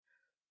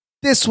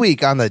This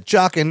week on the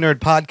Jock and Nerd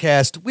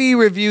podcast, we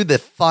review the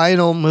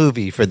final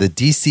movie for the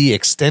DC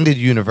Extended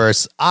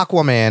Universe,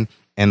 Aquaman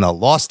and the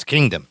Lost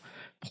Kingdom.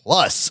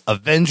 Plus,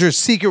 Avengers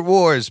Secret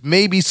Wars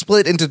may be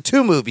split into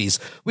two movies.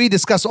 We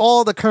discuss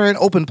all the current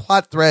open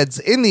plot threads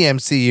in the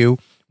MCU.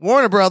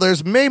 Warner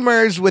Brothers may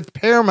merge with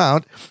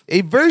Paramount.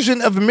 A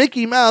version of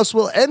Mickey Mouse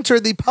will enter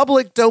the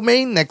public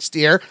domain next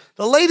year.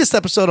 The latest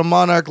episode of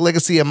Monarch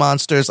Legacy of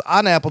Monsters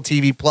on Apple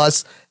TV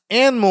Plus,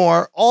 and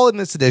more, all in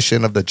this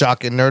edition of the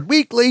Jock and Nerd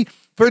Weekly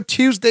for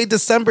Tuesday,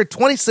 December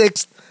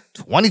 26th,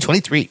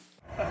 2023.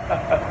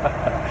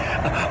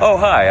 Oh,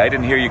 hi, I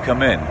didn't hear you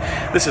come in.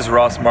 This is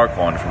Ross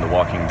Marquand from The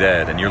Walking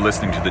Dead, and you're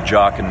listening to the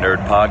Jock and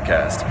Nerd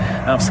Podcast.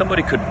 Now, if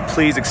somebody could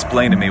please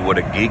explain to me what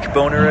a geek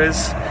boner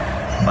is,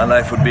 my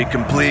life would be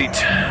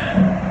complete.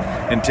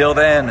 Until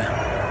then,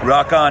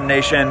 rock on,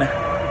 nation. Check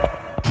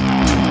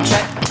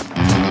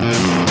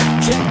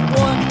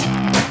one.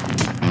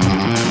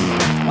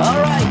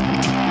 All right.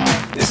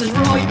 This is for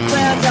all you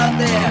fans out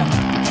there.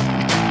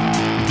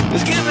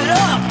 Let's give it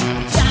up.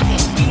 Jock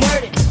it, we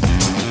nerd it.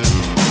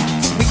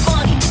 We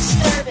funny,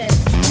 disturb it.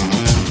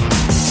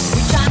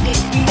 We jock it,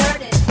 we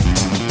nerd it.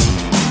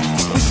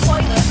 We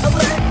spoiler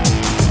alert.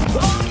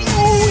 Oh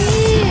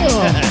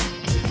yeah.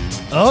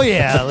 Oh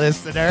yeah,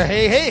 listener.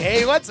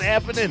 Hey, what's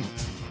happening?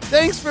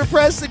 Thanks for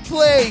pressing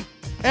play,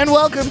 and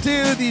welcome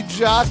to the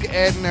Jock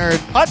and Nerd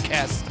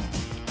Podcast,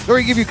 where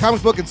we give you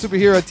comic book and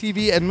superhero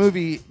TV and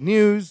movie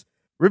news,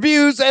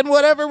 reviews, and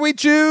whatever we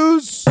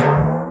choose.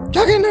 Jock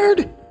and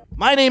Nerd.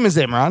 My name is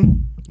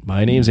Imran.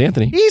 My name's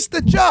Anthony. He's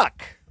the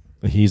Jock.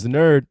 He's the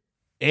nerd.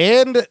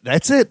 And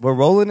that's it. We're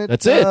rolling it.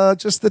 That's it.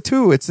 Just the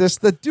two. It's just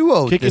the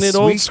duo. Kicking this it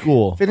old week,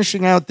 school.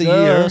 Finishing out the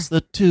year. Just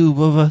the two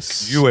of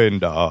us. You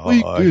and I.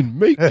 We can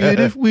make it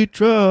if we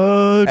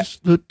try.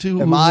 Just the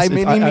two Am of I us.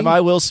 Mini-Me? Am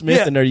I Will Smith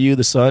Yeah. and are you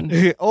the son?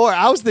 Or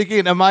I was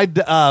thinking, am I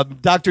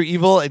Dr.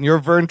 Evil and you're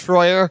Vern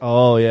Troyer?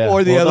 Oh, yeah.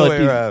 Or the Well, other no, way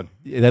it'd be- around.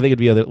 I think it'd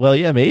be other. Well,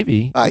 yeah,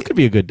 maybe. I- It could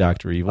be a good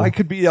Dr. Evil. I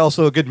could be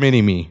also a good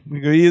mini-me.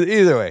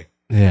 Either way.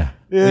 Yeah.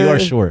 Yeah. You are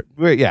short.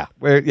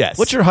 Yes.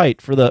 What's your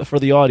height for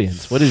the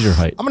audience? What is your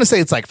height? I'm going to say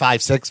it's like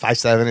 5'6",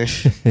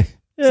 5'7"-ish.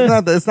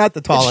 Yeah. It's not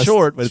the tallest. It's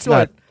short, but it's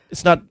short.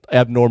 not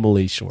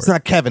abnormally short. It's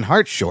not Kevin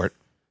Hart short.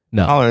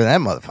 No. Taller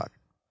than that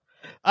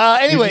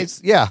motherfucker.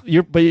 Anyways, yeah.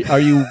 You're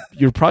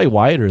probably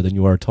wider than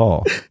you are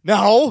tall.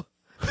 No.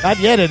 Not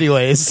yet,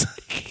 anyways.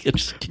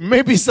 Just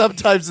Maybe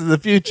sometimes in the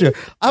future.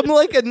 I'm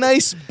like a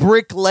nice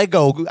brick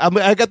Lego.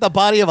 I got the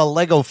body of a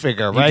Lego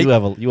figure, right? You do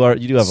have a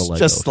Lego.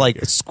 Just like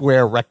a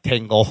square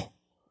rectangle.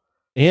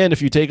 And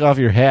if you take off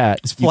your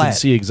hat, It's you can flat.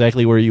 see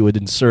exactly where you would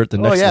insert the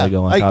next yeah.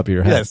 Lego on top of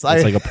your hat. Yes, It's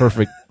I- like a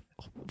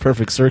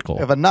perfect circle. I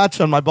have a notch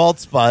on my bald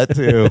spot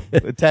to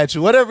attach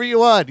whatever you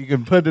want. You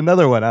can put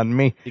another one on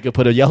me. You could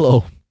put a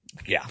yellow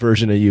Yeah.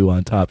 version of you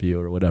on top of you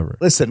or whatever.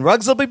 Listen,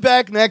 Ruggs will be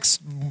back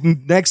next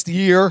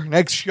year,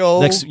 next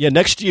show.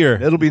 Next year.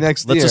 It'll be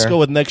next year. Let's just go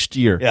with next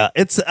year. Yeah,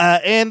 it's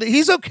and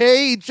he's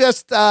okay. He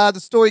just the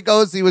story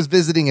goes he was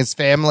visiting his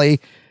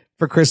family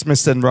for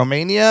Christmas in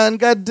Romania and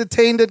got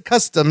detained at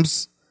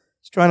customs.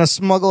 He's trying to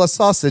smuggle a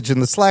sausage in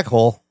the slack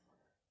hole.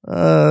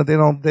 They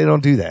don't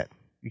do that.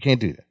 You can't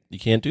do that. You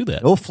can't do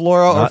that. No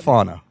flora or Not-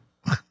 fauna.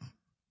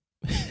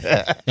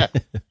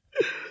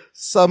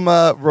 Some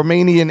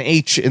Romanian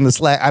H in the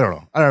slack. I don't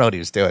know what he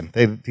was doing.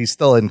 He's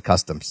still in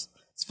customs.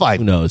 It's fine.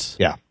 Who knows?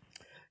 Yeah.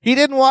 He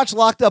didn't watch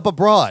Locked Up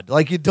Abroad.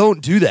 Like, you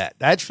don't do that.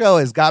 That show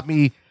has got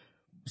me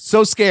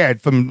so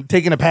scared from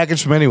taking a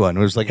package from anyone.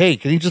 It was like, hey,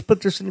 can you just put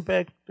this in your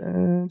bag?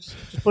 Just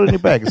put it in your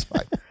bag. It's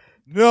fine.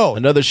 No.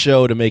 Another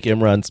show to make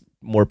Imran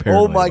more Oh,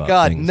 paranoid. my about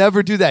God. things.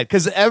 Never do that.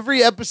 Because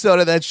every episode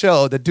of that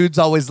show, the dude's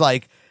always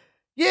like,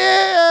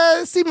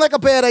 yeah, it seemed like a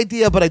bad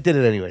idea, but I did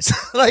it anyways.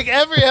 Like,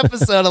 every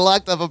episode of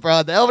Locked Up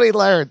Abroad, nobody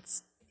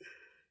learns.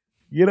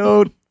 You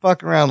don't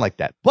fuck around like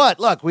that. But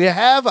look, we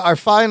have our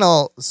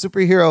final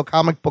superhero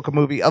comic book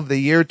movie of the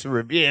year to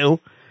review.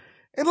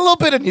 And a little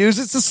bit of news.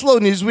 It's a slow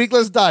news week.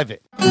 Let's dive in.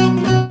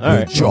 All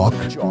right. Jock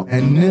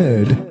and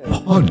Nerd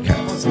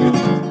Podcast.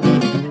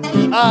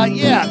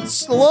 Yeah,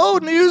 slow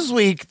news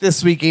week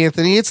this week,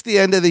 Anthony. It's the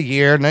end of the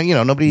year. Now,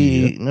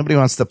 nobody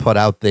wants to put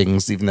out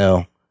things, even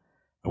though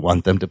I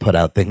want them to put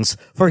out things.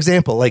 For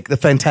example, like the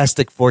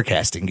fantastic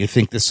forecasting. You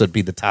think this would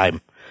be the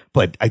time,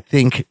 but I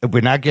think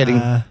we're not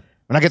getting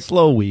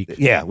Slow week.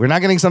 Yeah, we're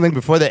not getting something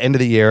before the end of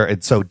the year,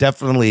 and so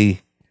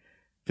definitely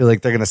feel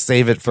like they're going to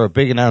save it for a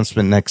big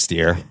announcement next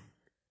year.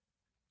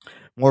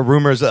 More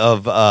rumors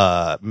of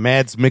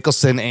Mads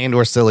Mikkelsen and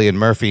or Cillian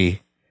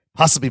Murphy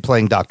possibly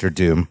playing Doctor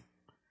Doom.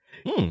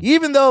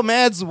 Even though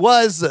Mads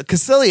was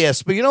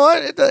Caecilius, but you know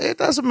what? It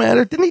doesn't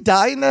matter. Didn't he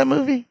die in that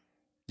movie?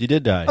 He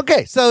did die.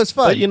 Okay, so it's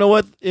fun. But you know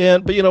what?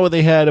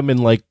 They had him in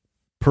like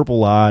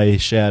purple eye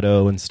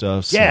shadow and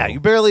stuff. So Yeah, you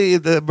barely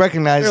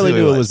recognized barely who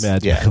knew he it was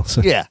Mads Yeah.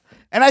 Mikkelsen. Yeah.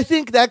 And I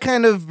think that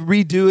kind of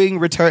redoing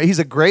return, he's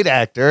a great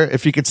actor.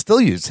 If you could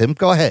still use him,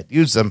 go ahead,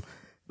 use him.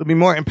 It'll be a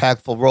more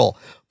impactful role.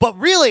 But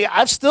really,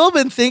 I've still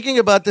been thinking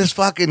about this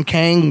fucking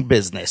Kang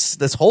business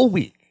this whole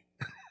week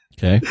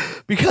Okay.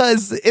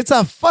 because it's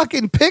a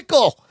fucking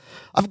pickle.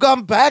 I've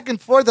gone back and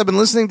forth. I've been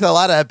listening to a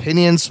lot of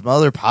opinions from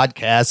other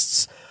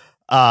podcasts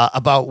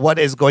about what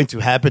is going to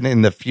happen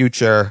in the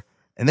future.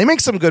 And they make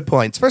some good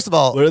points. First of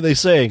all, What are they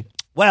saying?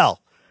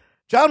 well,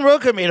 John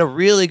Roca made a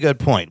really good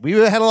point. We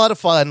had a lot of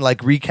fun,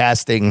 like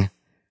recasting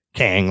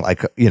Kang,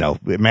 like,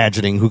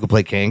 imagining who could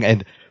play Kang,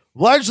 and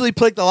largely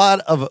picked a lot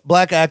of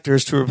black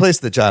actors to replace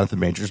the Jonathan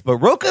Majors. But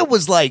Roca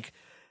was like,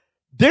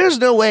 there's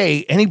no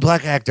way any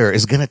black actor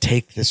is going to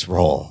take this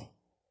role.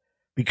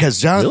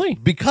 Because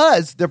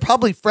because they're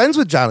probably friends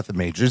with Jonathan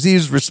Majors.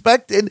 He's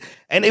respected,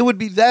 and it would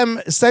be them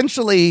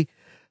essentially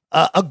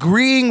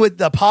agreeing with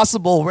the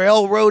possible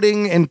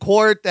railroading in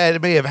court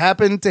that may have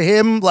happened to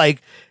him.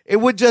 Like, it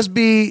would just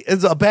be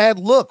a bad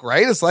look,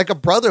 right? It's like a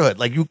brotherhood.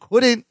 Like, you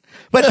couldn't,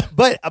 but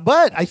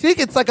I think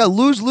it's like a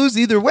lose-lose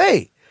either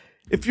way.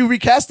 If you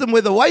recast him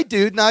with a white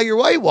dude, now you're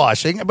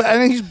whitewashing, but I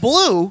mean, he's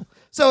blue.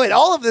 So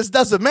all of this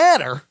doesn't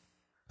matter.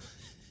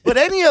 But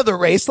any other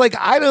race, like,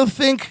 I don't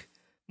think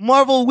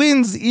Marvel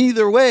wins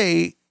either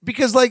way,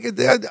 because, like,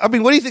 I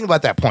mean, what do you think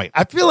about that point?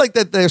 I feel like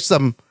that there's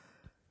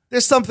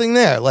something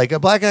there. Like, a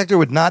black actor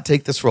would not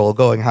take this role,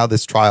 going how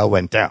this trial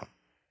went down.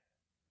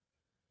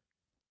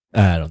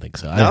 I don't think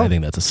so. No? I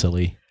think that's a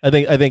silly. I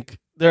think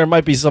there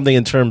might be something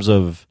in terms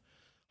of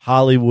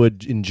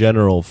Hollywood in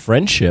general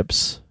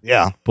friendships.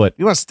 Yeah, but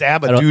you want to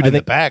stab a dude in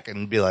the back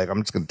and be like,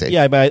 "I'm just going to take."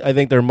 Yeah, but I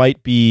think there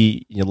might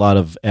be a lot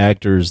of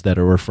actors that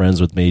are friends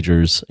with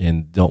Majors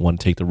and don't want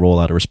to take the role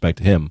out of respect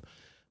to him.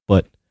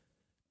 But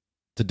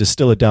to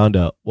distill it down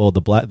to, well,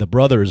 the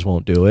brothers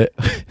won't do it.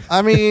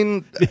 I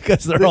mean,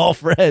 because they're all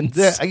friends.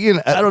 I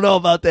don't know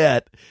about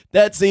that.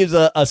 That seems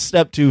a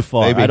step too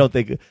far. Maybe. I don't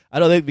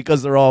think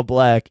because they're all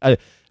black.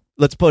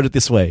 Let's put it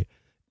this way.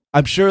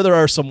 I'm sure there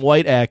are some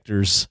white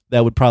actors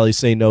that would probably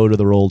say no to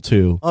the role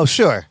too. Oh,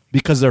 sure.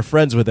 Because they're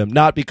friends with him,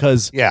 not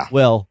because,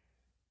 well,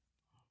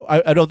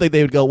 I don't think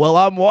they would go, well,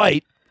 I'm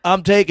white,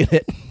 I'm taking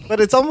it.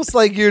 But it's almost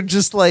like you're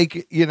just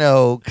like,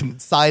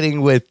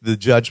 siding with the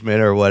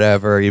judgment or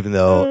whatever, even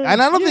though,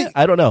 and I don't think,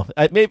 I don't know.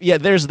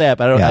 There's that,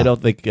 but I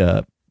don't think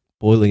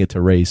boiling it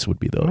to race would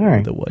be the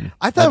one.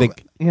 I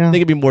think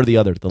it'd be more the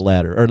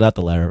latter, or not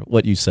the latter,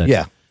 what you said.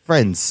 Yeah.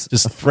 Friends.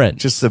 Just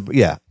friends.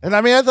 And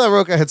I mean, I thought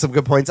Roca had some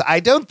good points. I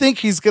don't think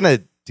he's going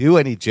to do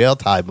any jail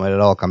time when it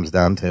all comes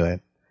down to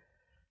it.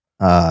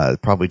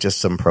 Probably just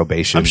some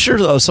probation. I'm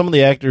sure some of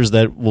the actors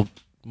that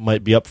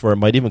might be up for it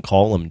might even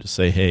call him to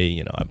say,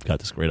 hey, I've got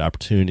this great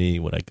opportunity.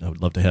 I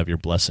would love to have your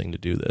blessing to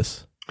do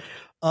this.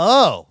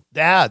 Oh,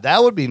 that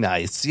would be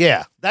nice.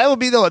 Yeah. That would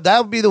be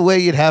the way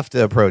you'd have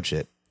to approach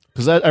it.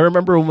 Because I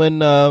remember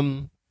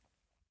when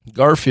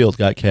Garfield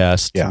got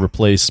cast to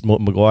replace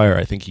Maguire,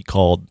 I think he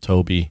called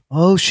Toby.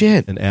 Oh,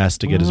 shit. And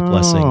asked to get his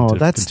blessing to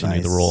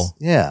continue the role.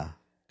 Yeah.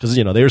 Because,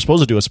 they were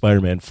supposed to do a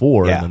Spider-Man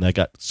 4, and then that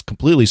got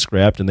completely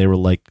scrapped, and they were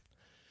like,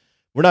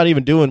 we're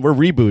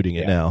rebooting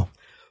it now.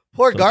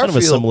 Poor Garfield. Kind of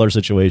a similar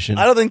situation.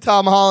 I don't think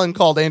Tom Holland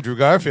called Andrew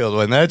Garfield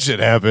when that shit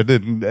happened,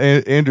 and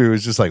Andrew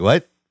was just like,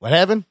 what? What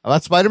happened?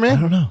 About Spider-Man?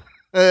 I don't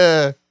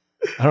know.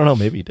 I don't know.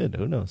 Maybe he did.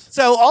 Who knows?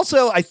 So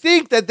also, I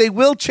think that they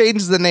will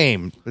change the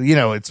name.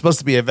 It's supposed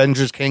to be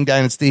Avengers Kang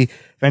Dynasty,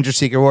 Avengers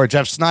Secret War.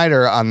 Jeff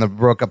Snyder on the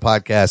Broca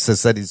podcast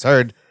has said he's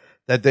heard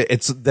that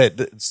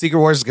the Secret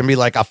Wars is going to be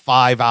like a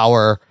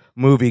 5-hour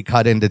movie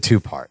cut into 2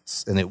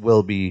 parts, and it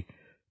will be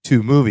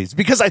 2 movies.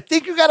 Because I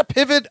think you got to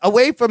pivot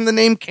away from the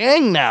name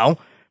Kang now,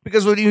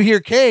 because when you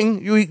hear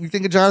Kang, you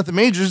think of Jonathan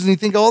Majors and you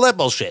think of all that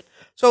bullshit.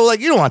 So, like,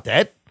 you don't want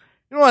that.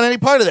 You don't want any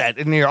part of that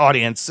in your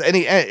audience,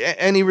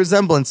 any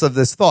resemblance of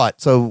this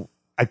thought. So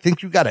I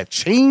think you got to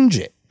change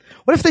it.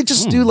 What if they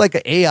just do like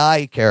an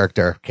AI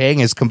character? Kang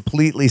is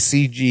completely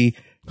CG,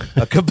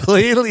 a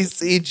completely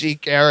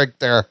CG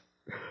character.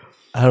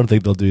 I don't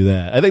think they'll do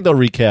that. I think they'll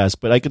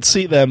recast, but I could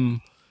see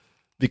them,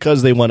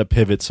 because they want to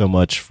pivot so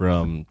much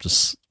from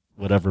just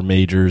whatever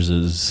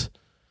Majors'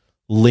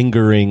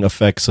 lingering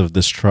effects of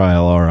this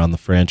trial are on the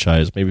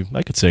franchise. Maybe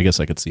I guess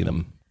I could see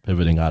them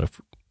pivoting out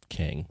of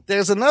Kang.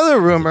 There's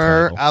another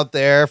rumor out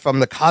there from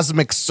the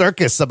Cosmic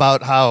Circus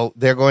about how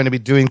they're going to be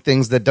doing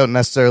things that don't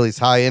necessarily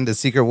tie into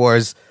Secret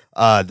Wars.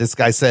 This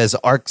guy says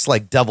arcs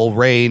like Devil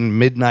Rain,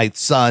 Midnight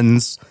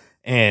Suns,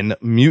 and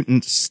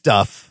mutant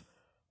stuff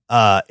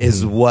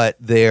is what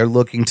they're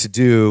looking to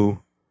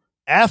do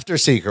after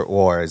Secret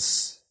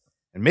Wars,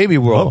 and maybe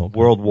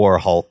World War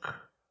Hulk.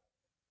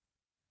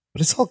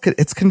 But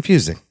it's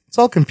confusing. It's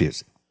all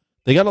confusing.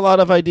 They got a lot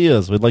of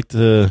ideas. We'd like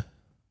to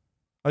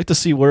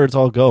see where it's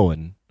all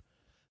going.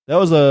 That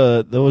was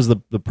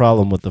the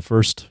problem with the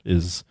first,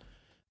 is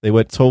they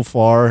went so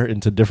far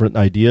into different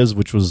ideas,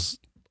 which was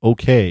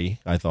okay,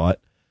 I thought,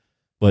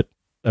 but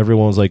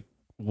everyone was like,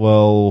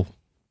 well,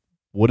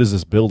 what is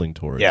this building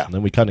towards? Yeah. And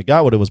then we kind of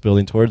got what it was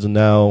building towards, and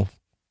now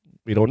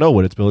we don't know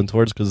what it's building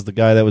towards because the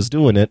guy that was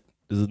doing it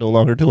is no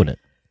longer doing it.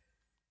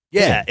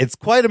 Yeah, it's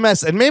quite a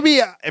mess, and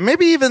maybe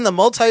even the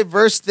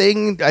multiverse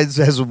thing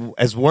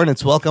has worn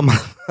its welcome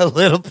a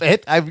little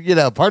bit.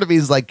 Part of me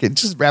is like,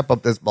 just wrap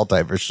up this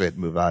multiverse shit and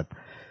move on.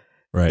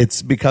 Right,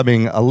 it's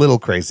becoming a little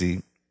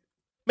crazy.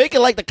 Make it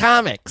like the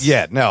comics.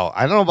 Yeah, no,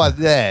 I don't know about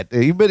that.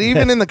 But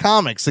even in the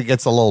comics, it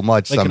gets a little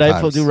much Like, sometimes.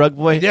 can I do Rug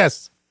Boy?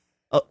 Yes.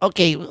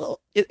 Okay, well,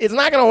 it's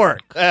not going to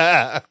work.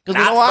 Because you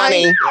know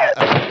why?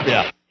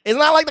 Yeah. It's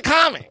not like the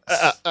comics.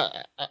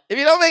 If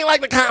you don't make it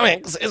like the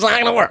comics, it's not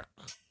going to work.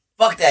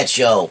 Fuck that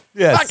show.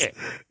 Yes. Fuck it.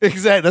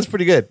 Exactly. That's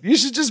pretty good. You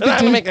should just It's be not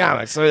going to doing... make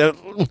comics. So,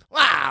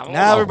 wow.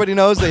 Now everybody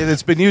knows that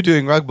it's been you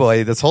doing Rug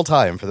Boy this whole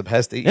time for the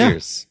past 8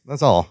 years.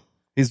 That's all.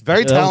 He's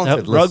very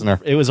talented, listener.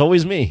 It was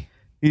always me.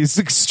 He's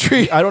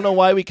extreme. I don't know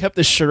why we kept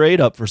this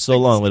charade up for so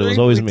long, but it was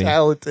always me.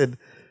 Talented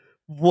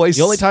voice.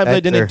 The only time I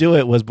didn't do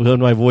it was when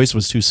my voice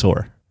was too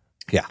sore.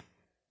 Yeah.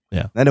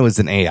 Yeah. Then it was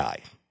an AI.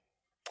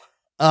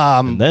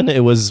 And then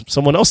it was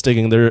someone else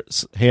sticking their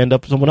hand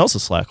up someone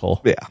else's slack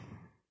hole. Yeah.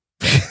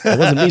 It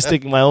wasn't me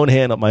sticking my own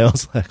hand up my own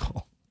slack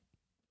hole.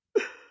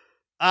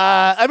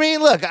 I mean,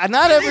 look,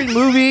 not every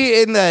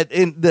movie in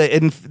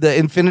the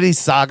Infinity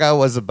Saga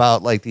was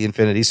about like the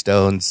Infinity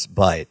Stones,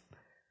 but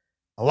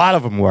a lot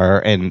of them were,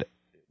 and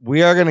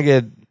we are gonna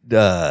get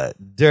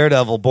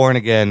Daredevil, Born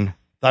Again,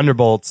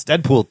 Thunderbolts,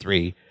 Deadpool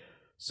 3.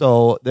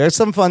 So there's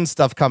some fun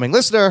stuff coming.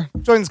 Listener,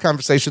 join this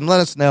conversation.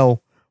 Let us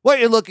know what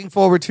you're looking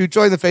forward to.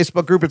 Join the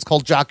Facebook group. It's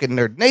called Jock and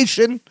Nerd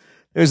Nation.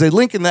 There's a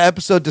link in the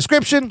episode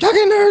description. Jock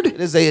and Nerd. It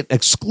is an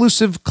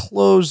exclusive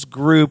closed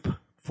group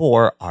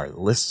for our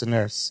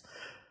listeners.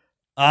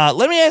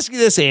 Let me ask you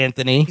this,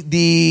 Anthony.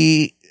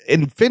 The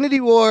Infinity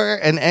War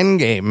and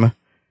Endgame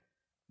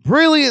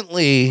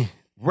brilliantly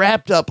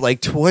wrapped up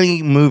like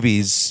 20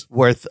 movies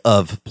worth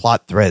of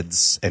plot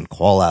threads and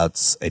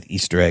call-outs and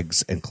Easter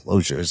eggs and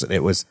closures, and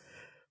it was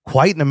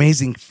quite an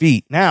amazing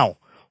feat. Now,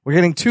 we're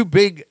getting 2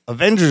 big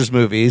Avengers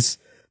movies.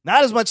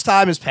 Not as much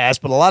time has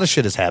passed, but a lot of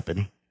shit has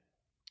happened.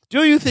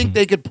 Do you think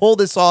they could pull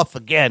this off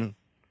again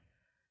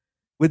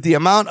with the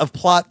amount of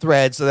plot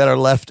threads that are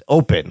left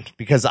open?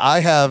 Because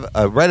I have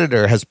a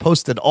Redditor has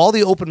posted all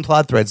the open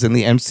plot threads in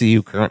the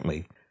MCU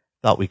currently.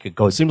 Thought we could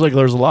go. It seems like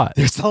there's a lot.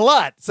 There's a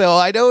lot. So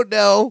I don't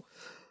know.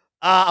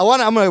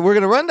 We're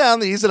gonna run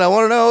down these, and I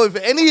want to know if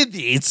any of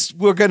these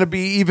were gonna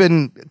be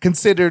even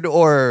considered,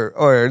 or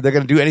they're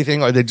gonna do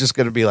anything, or they're just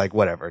gonna be like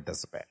whatever, it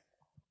doesn't matter.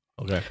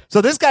 Okay.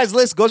 So this guy's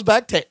list goes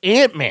back to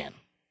Ant-Man.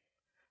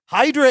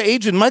 Hydra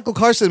agent Michael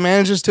Carson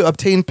manages to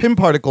obtain PIM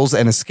particles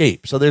and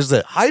escape. So there's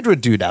a Hydra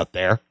dude out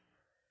there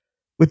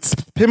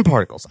with PIM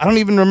particles. I don't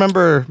even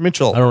remember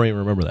Mitchell. I don't even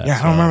remember that. Yeah,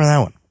 I don't remember that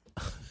one.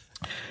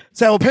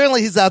 So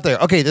apparently he's out there.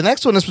 Okay, the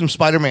next one is from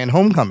Spider-Man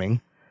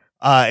Homecoming.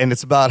 And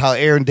it's about how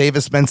Aaron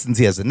Davis mentions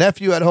he has a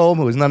nephew at home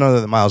who is none other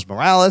than Miles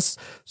Morales.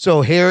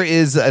 So here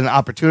is an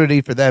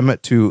opportunity for them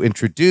to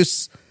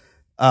introduce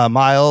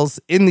Miles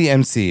in the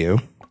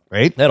MCU,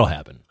 right? That'll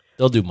happen.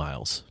 They'll do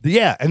Miles.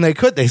 Yeah, and they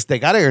could. They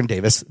got Aaron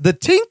Davis. The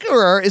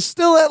Tinkerer is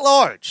still at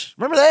large.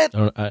 Remember that?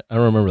 I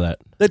don't remember that.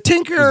 The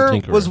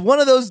Tinkerer was one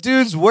of those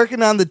dudes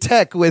working on the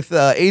tech with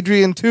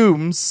Adrian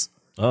Toomes.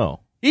 Oh.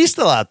 He's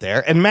still out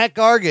there. And Matt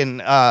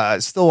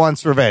Gargan still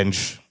wants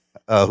revenge,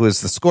 who is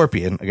the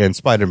Scorpion against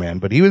Spider-Man,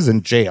 but he was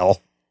in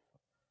jail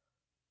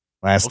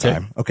last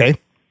time. Okay.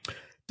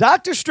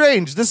 Doctor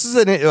Strange, this is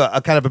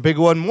a kind of a big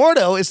one.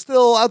 Mordo is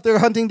still out there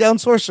hunting down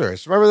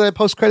sorcerers. Remember that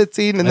post-credit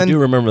scene? And I do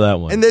remember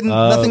that one. And then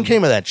nothing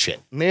came of that shit.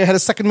 And they had a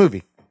second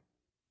movie.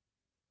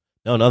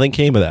 No, nothing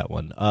came of that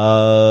one.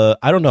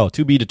 I don't know.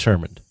 To be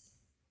determined.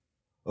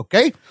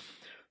 Okay.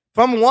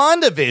 From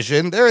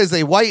WandaVision, there is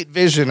a White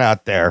Vision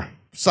out there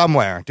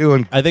somewhere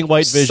doing. I think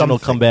White Vision will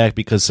come back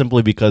because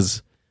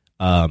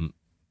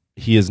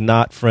he is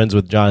not friends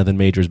with Jonathan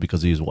Majors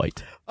because he's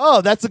white.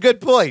 Oh, that's a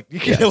good point. You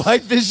can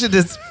White Vision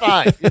is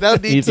fine. You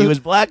don't need if he was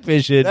Black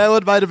Vision,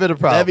 that might have been a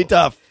problem. That'd be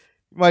tough.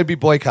 You might be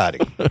boycotting.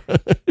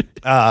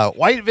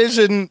 White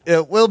Vision,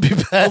 it will be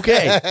back.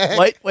 Okay.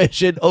 White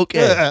Vision,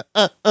 okay.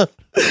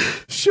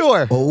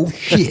 Sure. Oh,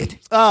 shit.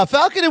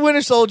 Falcon and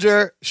Winter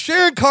Soldier,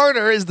 Sharon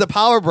Carter is the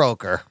power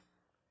broker.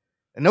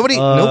 And nobody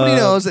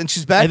knows, and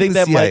she's back. I think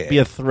that might be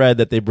a thread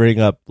that they bring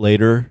up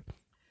later.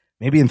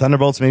 Maybe in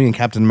Thunderbolts, maybe in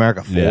Captain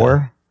America 4.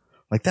 Yeah.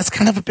 Like, that's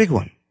kind of a big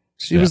one.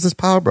 She was this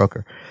power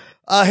broker.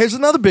 Here's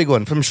another big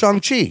one from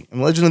Shang-Chi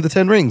and Legend of the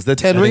Ten Rings. The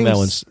Ten Rings. That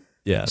one's,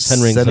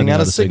 10 Rings sending out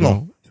a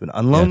signal to an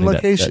unknown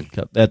location.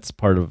 That's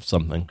part of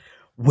something.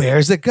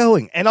 Where's it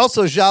going? And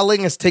also, Xia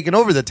Ling has taken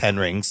over the Ten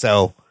Rings,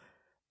 so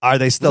are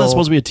they still... Is that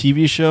supposed to be a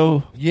TV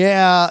show?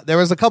 Yeah, there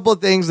was a couple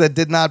of things that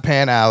did not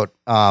pan out.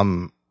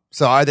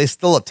 So are they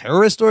still a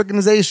terrorist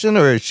organization,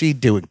 or is she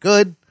doing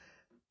good?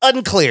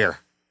 Unclear.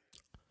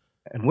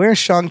 And where's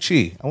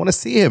Shang-Chi? I want to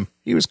see him.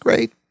 He was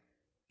great.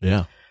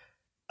 Yeah.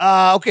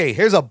 Okay,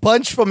 here's a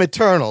bunch from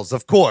Eternals,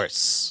 of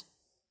course.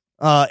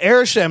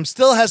 Arishem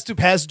still has to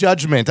pass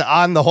judgment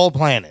on the whole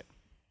planet.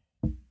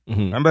 Mm-hmm.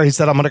 Remember, he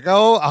said, I'm going to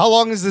go. How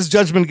long is this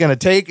judgment going to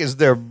take? Is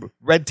there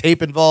red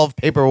tape involved,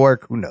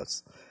 paperwork? Who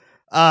knows?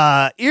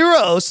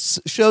 Eros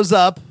shows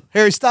up,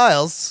 Harry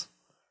Styles,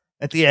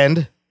 at the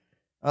end.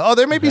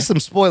 There may be some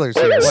spoilers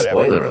here. Whatever.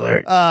 Spoiler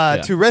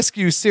alert. To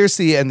rescue Circe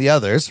and the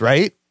others,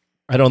 right?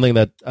 I don't think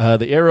that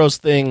the Arrows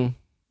thing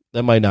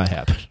That might not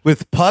happen.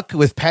 With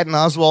Patton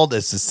Oswalt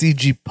as the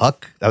CG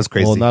Puck. That was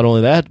crazy. Well, not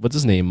only that, what's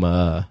his name?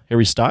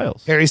 Harry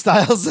Styles. Harry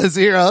Styles as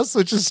Heroes,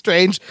 which is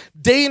strange.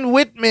 Dane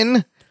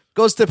Whitman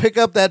goes to pick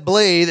up that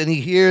blade, and he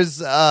hears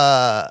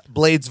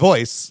Blade's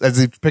voice as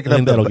he's picking I up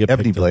think that'll the get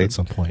ebony picked up blade. at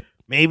some point.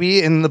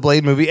 Maybe in the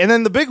Blade movie. And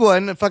then the big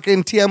one,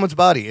 fucking Tiamat's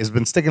body has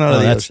been sticking out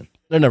of the ocean.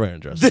 They're never going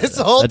to address This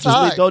that. whole That's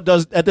time.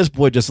 at this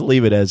point, just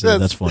leave it as is.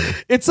 That's funny.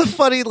 It's a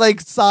funny,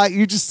 like, side.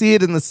 You just see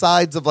it in the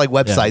sides of, like,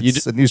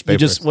 websites and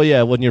newspapers.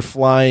 When you're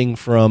flying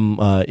from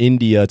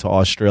India to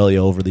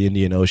Australia over the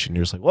Indian Ocean,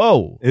 you're just like,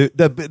 whoa.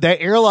 The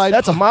airline.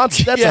 That's a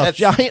monster. That's a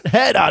giant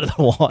head out of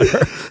the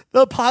water.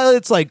 The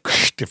pilot's like,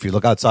 if you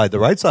look outside the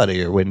right side of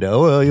your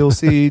window, you'll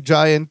see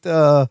giant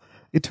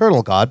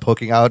eternal God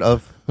poking out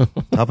of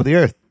top of the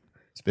earth.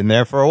 It's been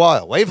there for a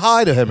while. Wave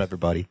hi to him,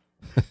 everybody.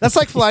 That's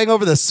like flying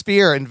over the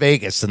Sphere in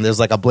Vegas and there's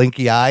like a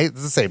blinky eye.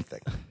 It's the same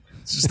thing.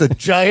 It's just a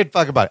giant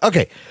fucking body.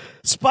 Okay.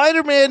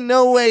 Spider-Man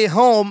No Way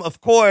Home, of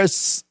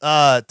course,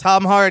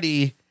 Tom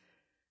Hardy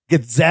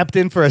gets zapped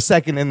in for a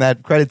second in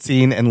that credit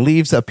scene and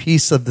leaves a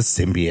piece of the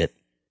symbiote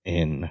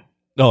in.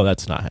 No,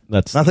 that's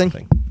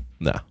nothing.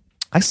 No.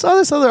 I saw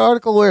this other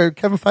article where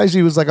Kevin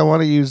Feige was like, I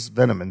want to use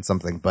Venom in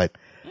something, but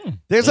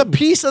there's a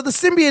piece of the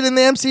symbiote in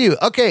the MCU.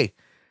 Okay.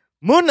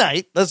 Moon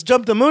Knight. Let's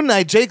jump to Moon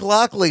Knight. Jake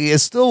Lockley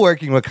is still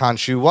working with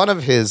Khonshu, one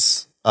of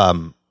his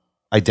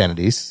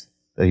identities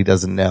that he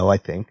doesn't know, I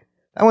think.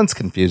 That one's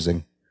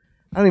confusing.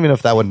 I don't even know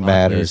if that one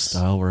matters.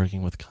 Style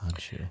working with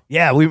Khonshu.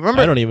 Yeah, we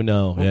remember. I don't even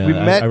know. Yeah, we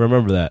met, I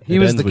remember that. He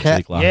was the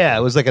cab. Yeah,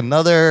 it was like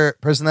another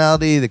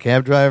personality, the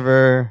cab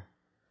driver.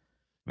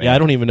 Man. Yeah, I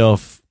don't even know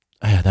if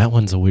that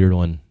one's a weird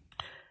one.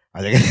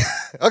 I think.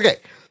 Okay.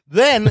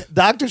 Then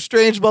Doctor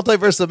Strange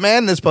Multiverse of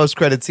Madness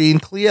post-credit scene.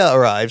 Clea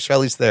arrives,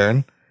 Charlize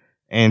Theron,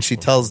 and she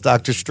tells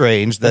Doctor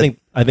Strange that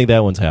I think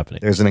that one's happening.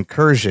 There's an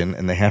incursion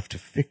and they have to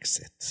fix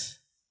it.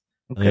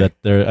 Okay.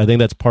 I think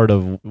that's part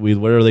of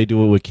whether they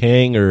do it with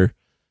Kang or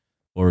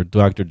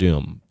Doctor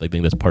Doom. I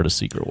think that's part of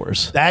Secret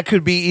Wars. That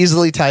could be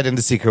easily tied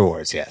into Secret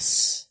Wars,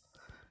 yes.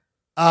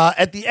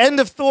 At the end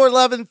of Thor: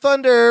 Love and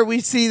Thunder,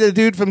 we see the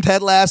dude from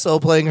Ted Lasso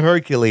playing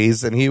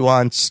Hercules, and he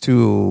wants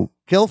to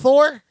kill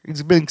Thor.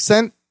 He's been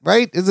sent,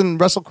 right? Isn't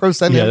Russell Crowe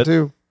sent him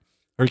too?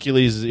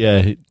 Hercules,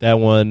 yeah, that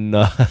one.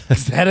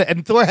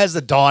 And Thor has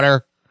a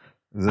daughter.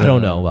 I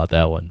don't know about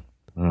that one.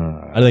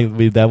 I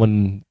think that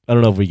one. I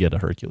don't know if we get a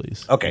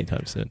Hercules. Okay,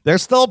 anytime soon.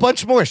 There's still a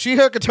bunch more.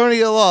 She-Hulk,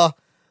 Attorney of Law.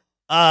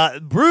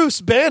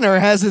 Bruce Banner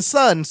has his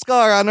son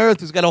Scar on Earth,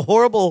 who's got a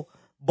horrible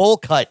bowl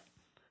cut,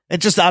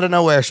 and just out of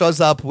nowhere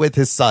shows up with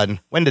his son.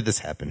 When did this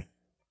happen?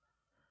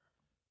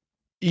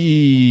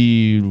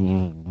 I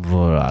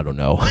don't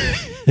know.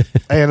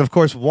 And of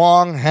course,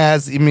 Wong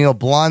has Emil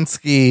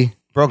Blonsky,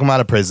 broke him out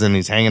of prison.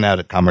 He's hanging out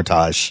at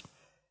Comertage.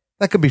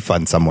 That could be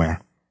fun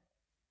somewhere.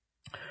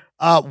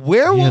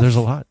 Werewolf. Yeah, there's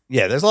a lot.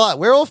 Yeah, there's a lot.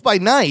 Werewolf by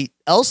Night.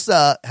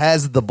 Elsa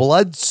has the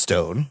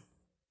Bloodstone.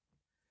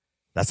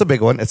 That's a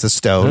big one. It's a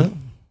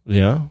stone.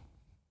 Yeah.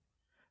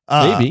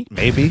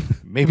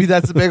 Maybe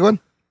that's a big one.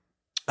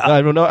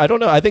 I don't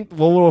know. I think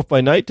Werewolf by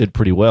Night did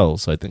pretty well,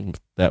 so I think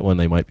that one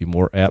they might be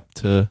more apt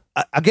to.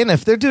 Again,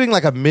 if they're doing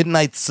like a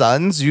Midnight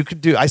Suns, you could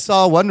do. I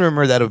saw one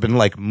rumor that would have been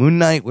like Moon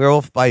Knight,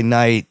 Werewolf by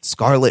Night,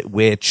 Scarlet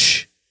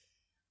Witch,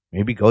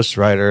 maybe Ghost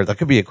Rider. That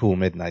could be a cool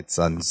Midnight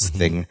Suns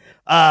thing.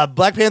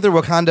 Black Panther: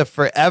 Wakanda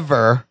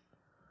Forever.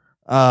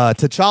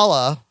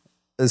 T'Challa,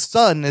 his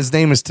son, his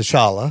name is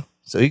T'Challa,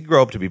 so he can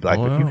grow up to be Black.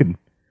 Oh, wow.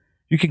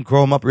 You can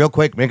grow him up real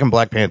quick, make him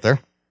Black Panther.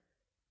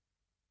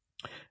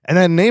 And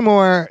then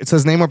Namor, it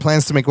says Namor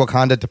plans to make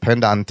Wakanda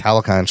depend on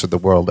Talokan should the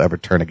world ever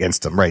turn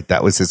against him. Right,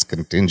 that was his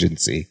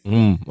contingency.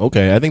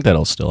 Okay, I think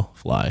that'll still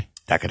fly.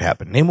 That could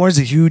happen. Namor's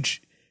a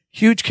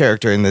huge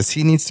character in this.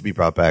 He needs to be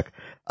brought back.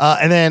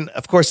 And then,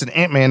 of course, in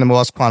Ant-Man and the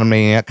Lost Quantum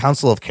Maniac,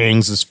 Council of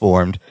Kings is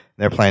formed.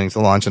 They're planning to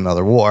launch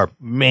another war.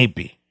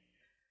 Maybe.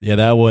 Yeah,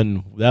 that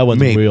one's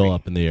Maybe. real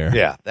up in the air.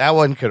 Yeah, that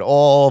one could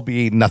all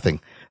be nothing.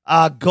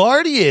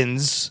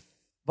 Guardians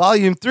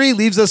Volume 3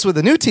 leaves us with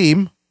a new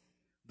team.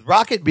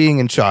 Rocket being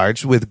in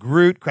charge with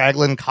Groot,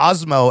 Kraglin,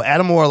 Cosmo,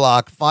 Adam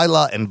Warlock,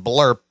 Phyla, and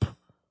Blurp.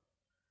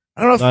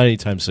 I don't know if Not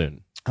anytime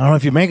soon. I don't know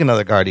if you make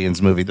another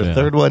Guardians movie. The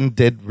third one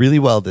did really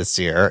well this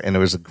year, and it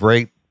was a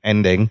great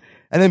ending.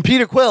 And then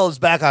Peter Quill is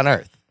back on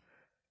Earth.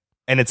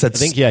 And it said... I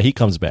think, he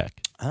comes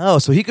back. Oh,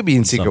 so he could be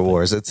in Secret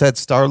Wars. It said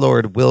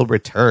Star-Lord will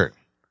return.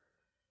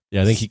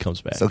 Yeah, I think he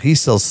comes back. So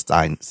he's still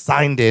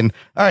signed in.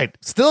 All right,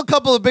 still a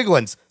couple of big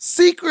ones.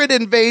 Secret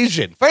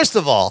invasion. First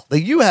of all, the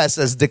U.S.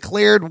 has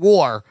declared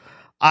war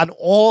on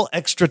all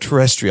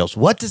extraterrestrials.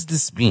 What does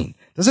this mean?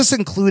 Does this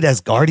include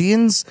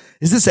Asgardians?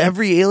 Is this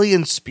every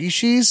alien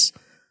species?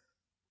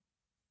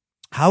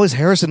 How is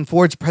Harrison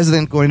Ford's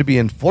president going to be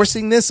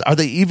enforcing this? Are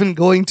they even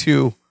going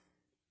to...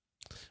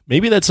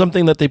 Maybe that's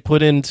something that they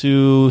put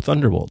into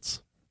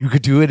Thunderbolts. You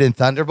could do it in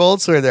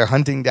Thunderbolts where they're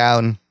hunting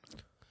down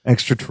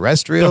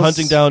extraterrestrials. They're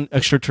hunting down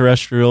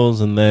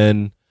extraterrestrials, and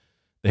then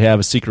they have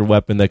a secret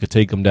weapon that could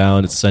take them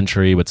down. It's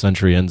Sentry, but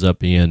Sentry ends up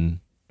being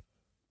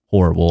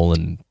horrible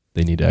and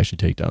they need to actually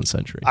take down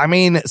Sentry. I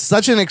mean,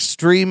 such an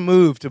extreme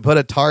move to put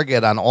a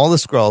target on all the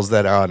Skrulls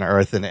that are on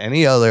Earth and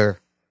any other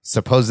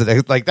supposed,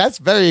 like, that's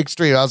very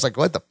extreme. I was like,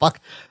 what the fuck?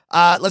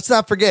 Let's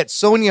not forget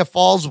Sonia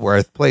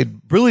Fallsworth,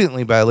 played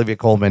brilliantly by Olivia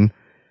Colman,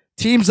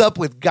 teams up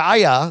with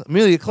Gaia,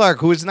 Amelia Clarke,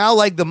 who is now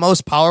like the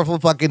most powerful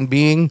fucking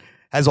being.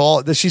 She has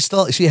all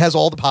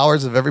the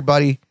powers of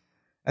everybody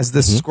as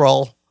this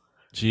Skrull.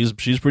 She's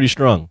pretty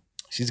strong.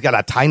 She's got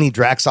a tiny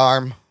Drax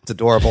arm. It's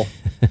adorable.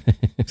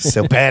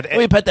 So bad. Let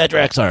me pet that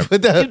Drax arm. You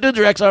did the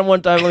Drax arm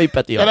one time. Let me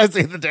pet the arm. Can I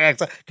see the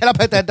Drax arm? Can I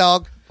pet that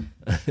dog?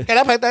 Can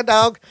I pet that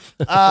dog?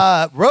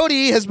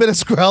 Rhodey has been a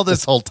Skrull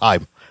this whole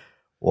time.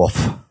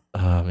 Woof.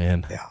 Oh,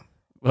 man. Yeah.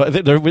 Well,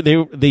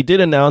 they did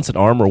announce an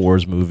Armor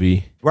Wars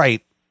movie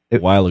Right. a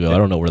while ago. I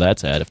don't know where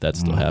that's at, if that's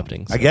still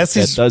happening. So I guess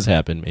that does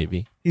happen,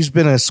 maybe. He's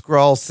been a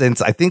Skrull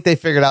since, I think they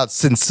figured out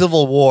since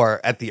Civil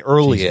War at the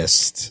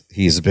earliest.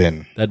 He's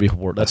been.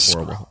 That's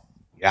horrible.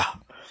 Yeah.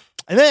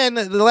 And then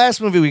the last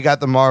movie we got,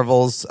 the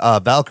Marvels,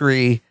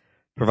 Valkyrie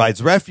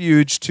provides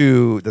refuge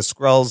to the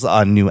Skrulls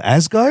on New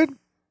Asgard.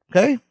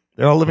 Okay.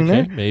 They're all living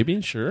there.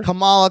 Maybe, sure.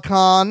 Kamala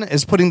Khan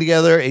is putting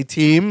together a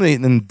team.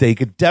 They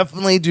could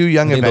definitely do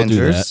Young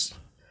Avengers.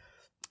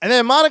 And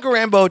then Monica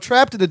Rambeau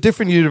trapped in a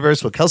different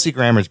universe with Kelsey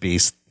Grammer's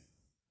Beast.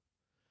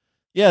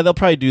 Yeah, they'll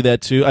probably do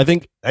that too. I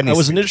think I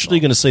was initially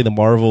going to say the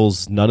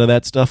Marvels, none of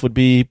that stuff would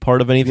be part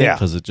of anything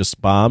because it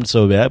just bombed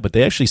so bad. But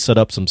they actually set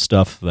up some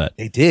stuff that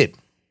they did.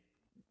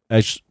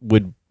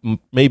 Would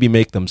maybe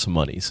make them some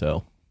money.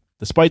 So,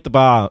 despite the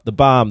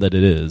bomb that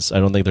it is, I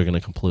don't think they're going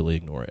to completely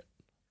ignore it.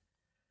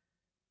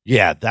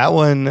 Yeah, that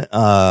one.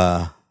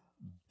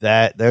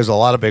 That there's a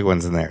lot of big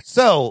ones in there.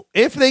 So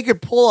if they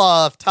could pull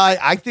off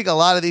I think a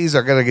lot of these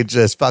are going to get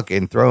just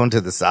fucking thrown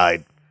to the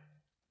side,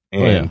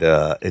 and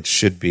it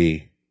should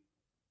be.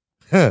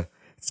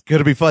 It's going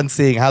to be fun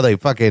seeing how they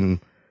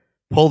fucking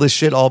pull this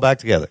shit all back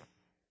together.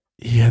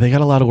 Yeah, they got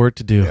a lot of work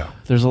to do. Yeah.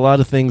 There's a lot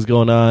of things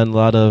going on, a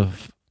lot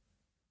of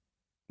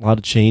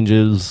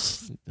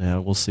changes. Yeah,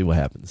 we'll see what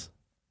happens.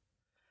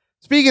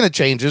 Speaking of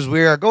changes,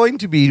 we are going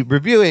to be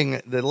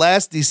reviewing the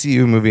last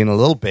DCU movie in a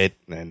little bit,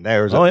 and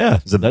that's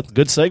a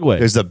good segue.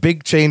 There's a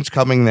big change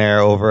coming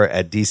there over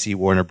at DC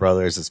Warner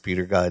Brothers as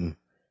Peter Gunn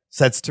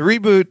sets to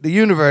reboot the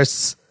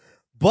universe.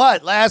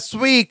 But last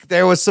week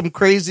there was some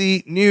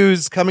crazy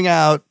news coming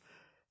out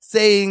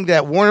saying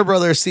that Warner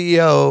Brothers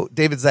CEO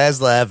David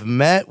Zaslav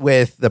met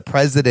with the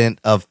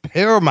president of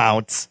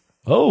Paramount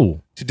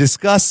to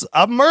discuss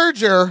a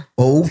merger.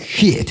 Oh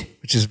shit!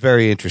 Which is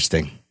very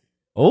interesting.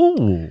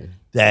 Oh.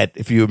 That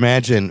if you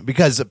imagine,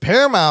 because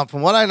Paramount,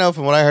 from what I know,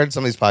 from what I heard in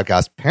some of these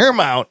podcasts,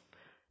 Paramount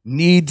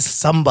needs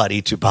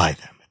somebody to buy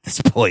them at this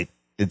point.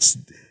 It's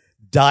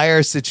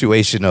dire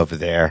situation over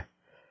there.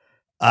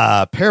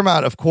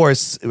 Paramount, of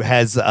course,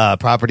 has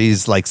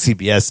properties like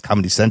CBS,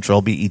 Comedy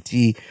Central, BET.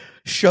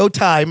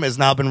 Showtime has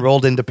now been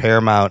rolled into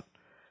Paramount.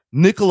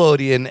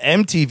 Nickelodeon,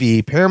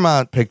 MTV,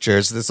 Paramount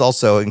Pictures. This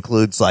also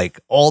includes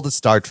like all the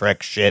Star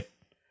Trek shit.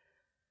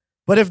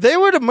 But if they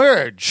were to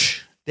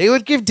merge, they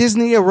would give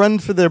Disney a run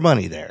for their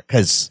money there.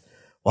 Because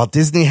while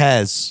Disney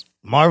has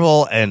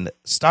Marvel and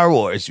Star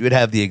Wars, you would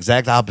have the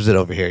exact opposite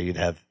over here. You'd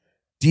have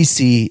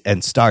DC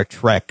and Star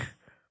Trek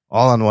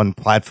all on one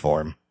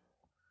platform.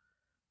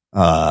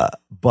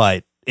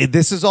 But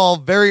this is all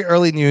very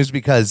early news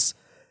because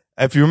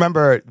if you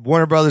remember,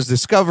 Warner Brothers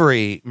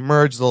Discovery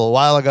merged a little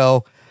while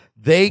ago.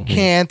 They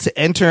can't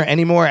enter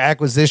any more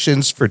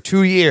acquisitions for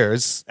 2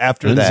 years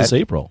after that. This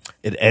April.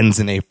 It ends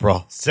in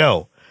April.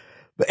 So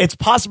it's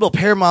possible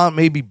Paramount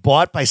may be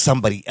bought by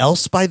somebody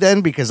else by then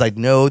because I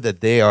know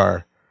that they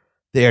are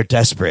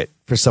desperate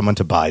for someone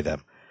to buy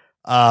them.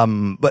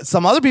 But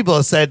some other people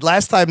have said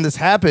last time this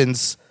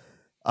happens,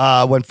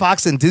 when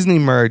Fox and Disney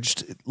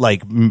merged,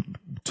 like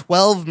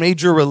 12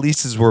 major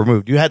releases were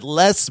removed. You had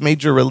less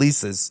major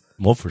releases.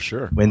 Well, for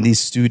sure. When these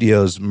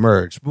studios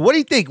merged. But what do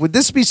you think? Would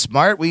this be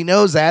smart? We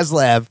know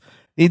Zaslav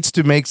needs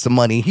to make some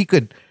money. He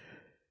could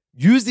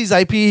use these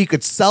IP. He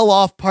could sell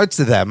off parts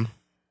of them.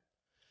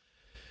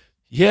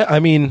 Yeah, I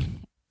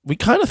mean, we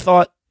kind of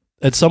thought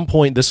at some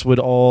point this would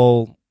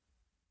all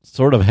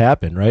sort of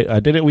happen, right?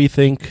 Didn't we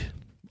think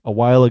a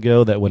while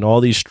ago that when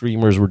all these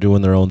streamers were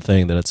doing their own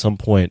thing, that at some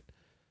point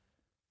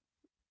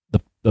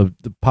the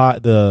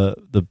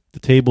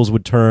tables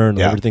would turn,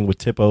 or everything would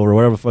tip over,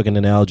 whatever fucking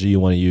analogy you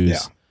want to use. Yeah.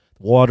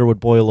 Water would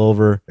boil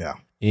over,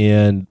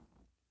 and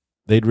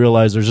they'd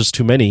realize there's just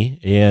too many,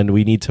 and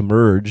we need to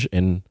merge,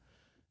 and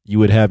you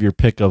would have your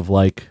pick of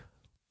like,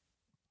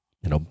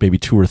 maybe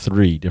 2 or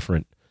 3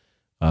 different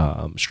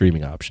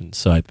streaming options.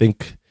 So I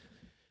think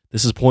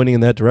this is pointing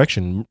in that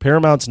direction.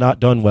 Paramount's not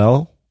done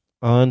well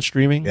on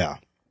streaming. Yeah.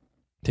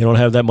 They don't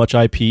have that much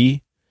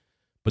IP,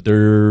 but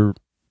their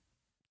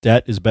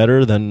debt is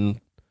better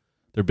than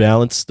their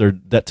balance. Their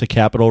debt to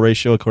capital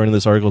ratio, according to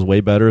this article, is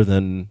way better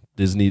than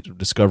Disney,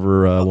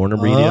 Discover, Warner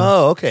Media.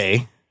 Oh,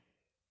 okay.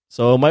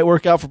 So it might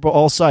work out for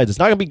all sides. It's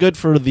not going to be good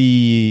for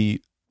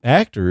the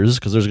actors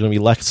because there's going to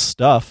be less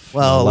stuff.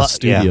 Well, less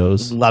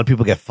studios. A lot of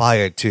people get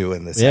fired too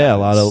in this. Yeah, a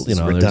lot of there's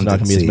not going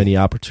to be as many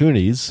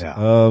opportunities.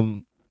 Yeah.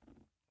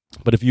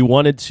 But if you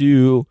wanted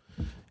to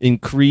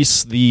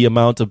increase the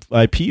amount of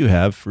IP you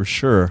have, for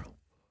sure,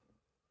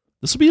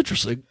 this will be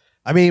interesting.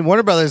 I mean,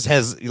 Warner Brothers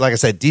has, like I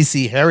said,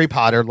 DC, Harry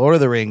Potter, Lord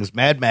of the Rings,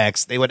 Mad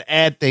Max. They would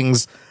add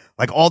things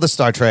like all the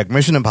Star Trek,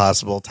 Mission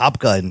Impossible, Top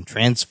Gun,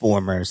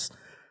 Transformers,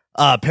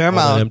 Paramount.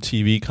 All the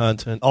MTV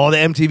content. All the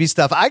MTV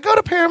stuff. I go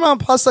to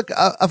Paramount Plus like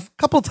a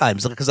couple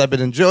times because I've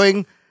been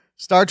enjoying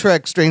Star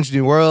Trek, Strange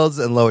New Worlds,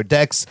 and Lower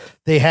Decks.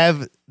 They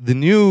have the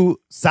new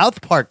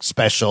South Park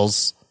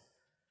specials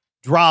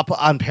drop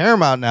on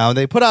Paramount now. And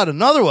they put out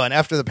another one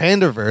after the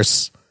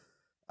Pandaverse.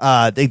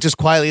 They just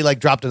quietly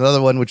dropped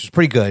another one, which is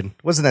pretty good.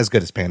 It wasn't as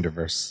good as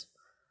Pandaverse.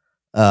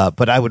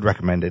 But I would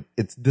recommend it.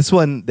 It's this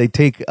one. They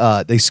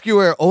they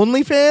skewer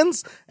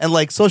OnlyFans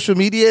and social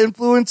media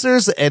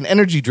influencers and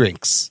energy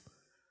drinks.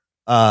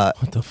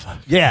 What the fuck?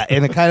 Yeah,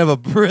 and a kind of a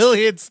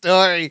brilliant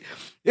story.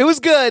 It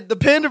was good. The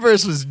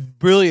Pandaverse was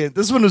brilliant.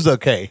 This one was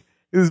okay.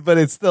 But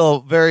it's still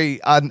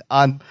very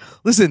on.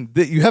 Listen,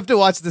 you have to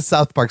watch the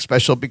South Park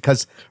special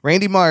because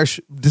Randy Marsh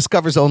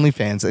discovers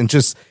OnlyFans and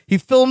he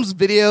films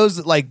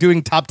videos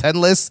doing top 10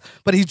 lists,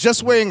 but he's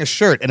just wearing a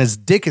shirt and his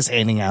dick is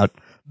hanging out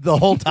the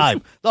whole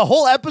time. The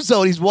whole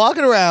episode, he's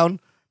walking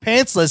around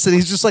pantsless and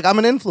he's just like, I'm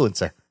an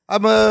influencer.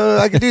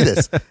 I can do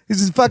this.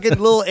 His fucking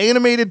little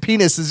animated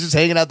penis is just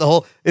hanging out the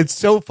whole. It's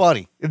so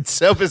funny. It's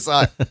so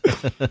bizarre.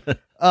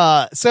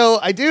 So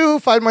I do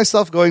find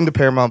myself going to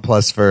Paramount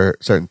Plus for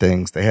certain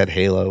things. They had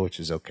Halo, which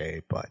is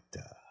okay, but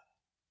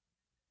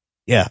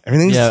yeah,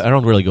 everything's. Yeah, I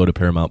don't really go to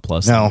Paramount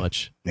Plus that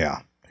much. Yeah,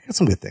 they got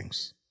some good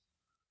things.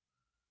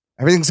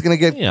 Everything's gonna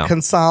get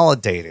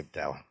consolidated,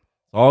 though.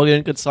 All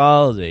getting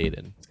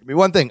consolidated. It's gonna be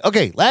one thing.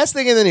 Okay, last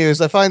thing in the news.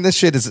 I find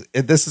this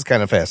is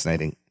kind of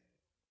fascinating.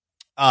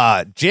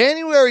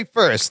 January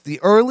 1st, the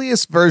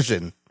earliest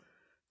version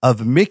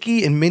of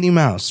Mickey and Minnie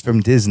Mouse from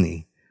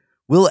Disney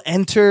will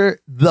enter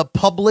the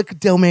public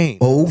domain.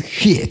 Oh,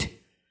 shit.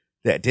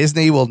 That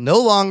Disney will no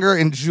longer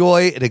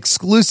enjoy an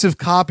exclusive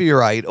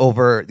copyright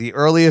over the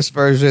earliest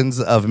versions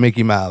of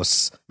Mickey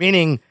Mouse,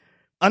 meaning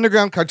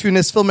underground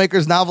cartoonists,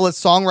 filmmakers,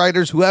 novelists,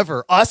 songwriters,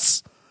 whoever,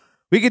 us,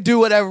 we could do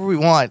whatever we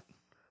want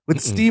with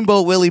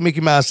Steamboat Willie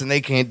Mickey Mouse, and they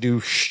can't do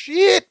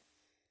shit.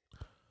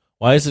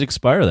 Why does it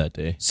expire that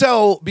day?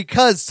 So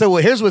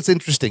here's what's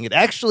interesting. It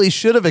actually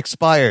should have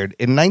expired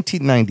in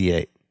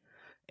 1998.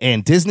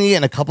 And Disney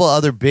and a couple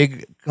other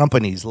big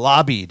companies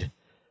lobbied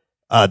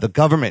the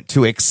government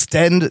to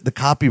extend the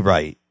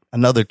copyright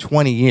another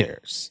 20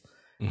 years.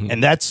 Mm-hmm.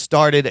 And that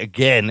started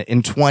again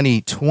in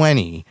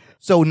 2020.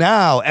 So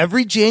now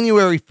every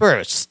January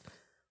 1st,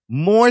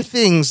 more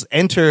things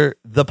enter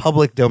the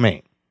public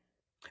domain.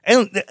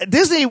 And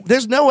Disney,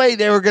 there's no way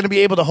they were going to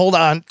be able to hold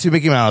on to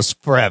Mickey Mouse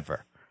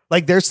forever.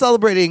 They're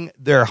celebrating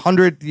their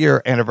 100th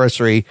year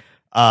anniversary.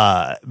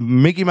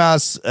 Mickey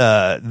Mouse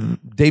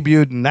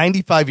debuted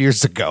 95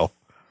 years ago.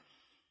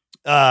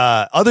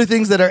 Other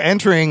things that are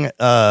entering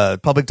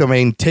public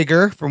domain: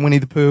 Tigger from Winnie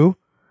the Pooh.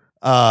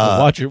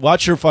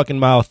 Watch your fucking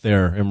mouth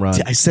there,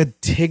 Imran. I said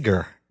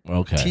Tigger.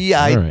 Okay.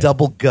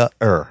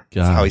 T-I-double-G-er.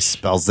 That's how he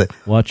spells it.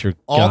 Watch your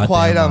All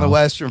Quiet on the mouth.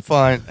 Western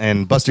Front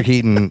and Buster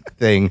Keaton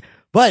thing.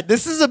 But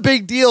this is a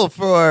big deal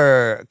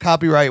for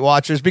copyright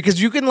watchers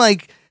because you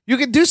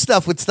can do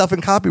stuff with stuff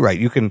in copyright.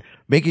 You can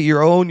make it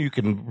your own. You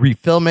can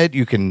refilm it.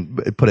 You can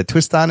put a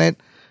twist on it.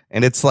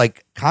 And it's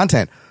like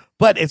content.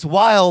 But it's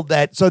wild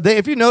that,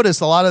 if you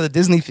notice, a lot of the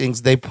Disney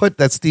things, they put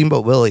that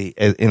Steamboat Willie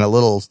in a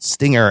little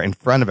stinger in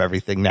front of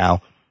everything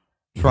now,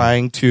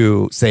 trying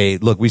to say,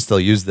 look, we still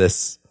use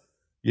this,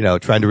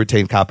 trying to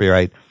retain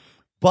copyright.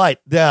 But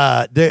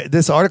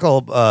this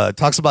article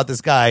talks about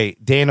this guy,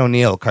 Dan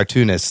O'Neill,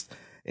 cartoonist.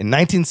 In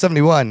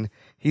 1971,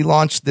 he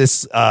launched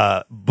this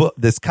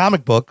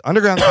comic book,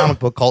 underground comic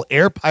book called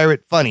Air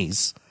Pirate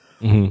Funnies.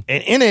 Mm-hmm.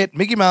 And in it,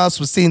 Mickey Mouse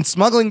was seen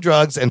smuggling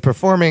drugs and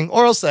performing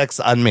oral sex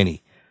on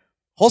Minnie.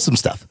 Wholesome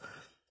stuff.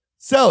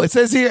 So it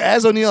says here,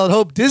 as O'Neill had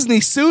hoped, Disney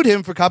sued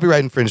him for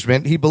copyright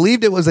infringement. He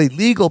believed it was a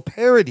legal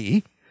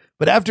parody,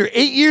 but after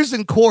 8 years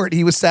in court,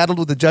 he was saddled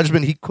with a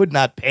judgment he could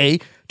not pay.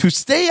 To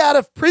stay out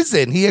of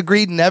prison, he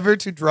agreed never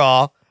to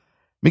draw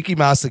Mickey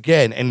Mouse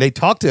again. And they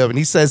talked to him, and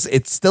he says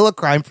it's still a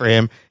crime for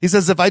him. He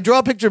says, if I draw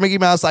a picture of Mickey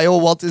Mouse, I owe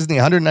Walt Disney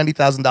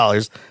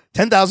 $190,000,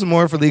 $10,000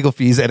 more for legal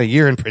fees, and a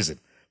year in prison.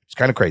 It's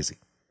kind of crazy.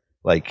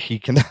 He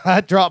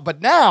cannot draw.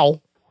 But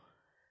now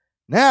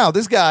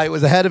this guy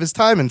was ahead of his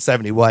time in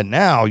 71.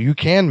 Now you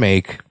can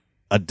make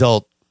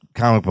adult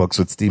comic books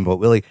with Steamboat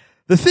Willie.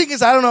 The thing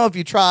is, I don't know if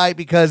you try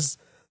because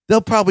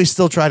they'll probably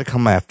still try to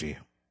come after you.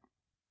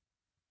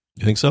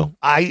 You think so?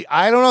 I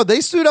don't know.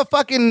 They sued a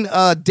fucking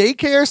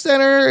daycare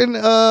center in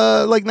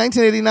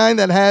 1989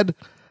 that had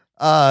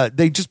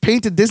they just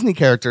painted Disney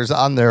characters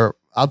on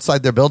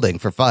outside their building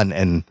for fun,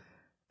 and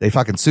they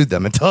fucking sued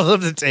them and told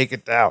them to take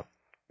it down.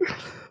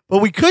 But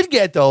we could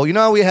get, though,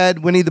 we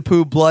had Winnie the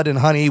Pooh, Blood and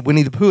Honey.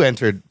 Winnie the Pooh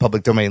entered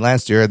public domain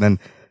last year, and then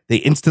they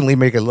instantly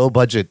make a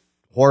low-budget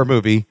horror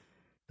movie.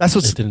 That's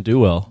what it didn't do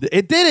well.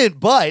 It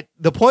didn't, but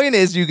the point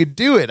is you could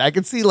do it. I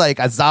could see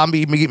a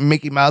zombie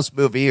Mickey Mouse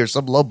movie or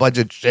some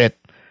low-budget shit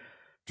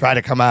try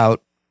to come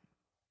out.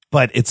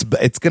 but it's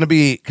going to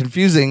be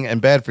confusing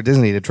and bad for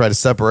Disney to try to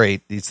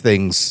separate these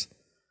things.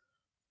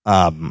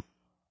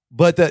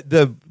 But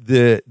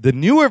the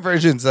newer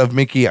versions of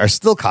Mickey are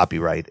still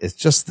copyright. It's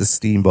just the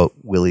Steamboat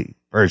Willie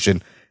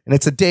version, and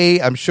it's a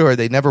day I'm sure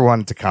they never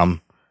wanted to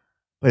come.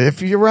 But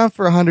if you're around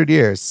for 100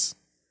 years,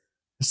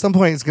 at some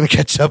point it's going to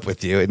catch up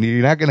with you, and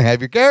you're not going to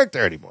have your character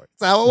anymore.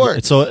 That's how it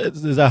works. So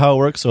is that how it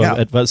works? So Yeah.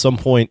 at some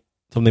point,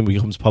 something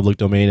becomes public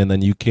domain, and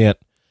then you can't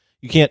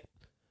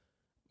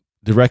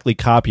directly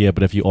copy it,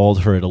 but if you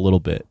alter it a little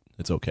bit,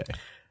 it's okay.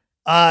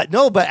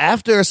 No, but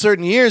after a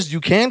certain years,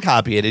 you can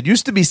copy it. It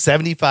used to be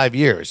 75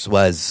 years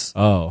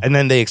and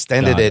then they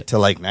extended it to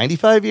like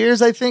 95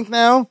 years, I think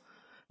now.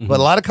 Mm-hmm. But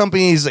a lot of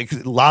companies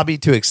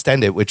lobbied to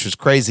extend it, which was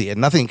crazy,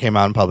 and nothing came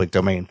out in public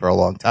domain for a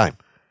long time.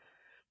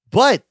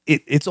 But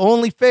it's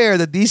only fair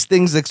that these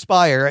things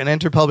expire and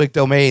enter public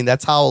domain.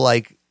 That's how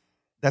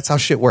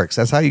shit works.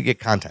 That's how you get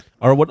content.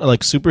 Or what, like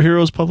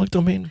superheroes public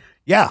domain?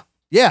 Yeah.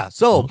 Yeah.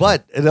 So,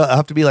 but it'll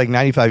have to be like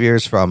 95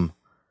 years from.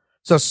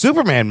 So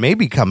Superman may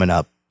be coming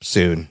up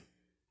soon.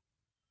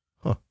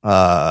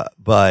 Huh.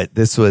 But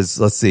this was,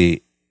 let's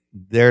see,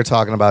 they're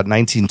talking about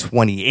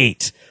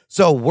 1928.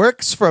 So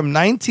works from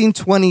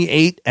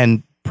 1928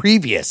 and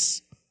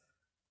previous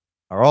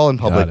are all in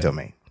public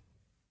domain.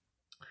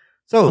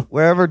 So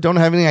wherever don't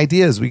have any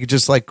ideas, we could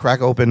just like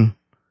crack open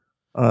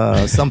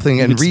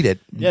something and read it.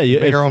 Yeah,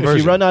 make our own if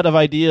version. you run out of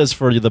ideas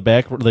for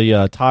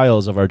the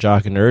tiles of our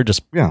Jock and Nerd,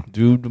 just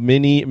do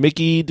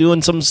Mickey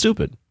doing something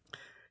stupid.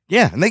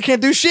 Yeah, and they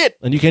can't do shit.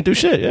 And you can't do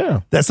shit, yeah.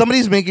 That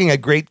somebody's making a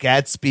Great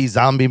Gatsby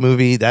zombie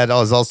movie that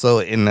is also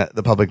in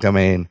the public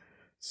domain.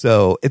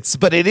 So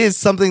but it is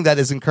something that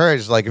is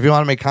encouraged. Like if you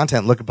want to make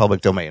content, look at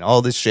public domain.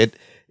 All this shit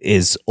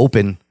is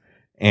open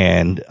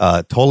and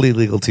totally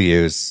legal to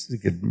use. You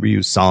could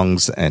reuse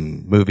songs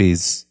and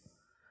movies.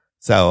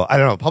 So I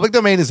don't know. Public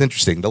domain is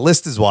interesting. The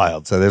list is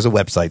wild. So there's a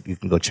website. You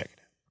can go check it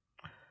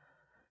out.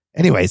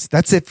 Anyways,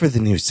 that's it for the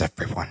news,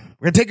 everyone.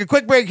 We're going to take a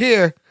quick break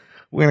here.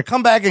 We're going to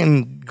come back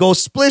and go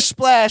splish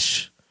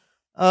splash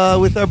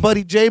with our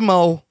buddy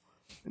J-Mo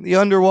in the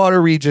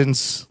underwater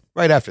regions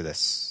right after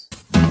this.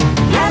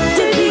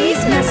 After these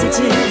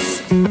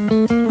messages,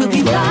 we'll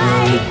be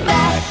right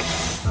back.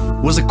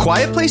 Was A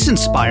Quiet Place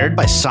inspired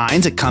by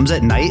Signs, It Comes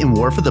at Night, and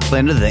War for the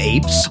Planet of the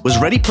Apes? Was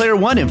Ready Player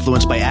One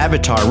influenced by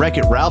Avatar,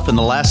 Wreck-It Ralph, and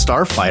The Last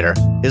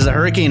Starfighter? Is The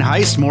Hurricane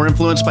Heist more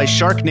influenced by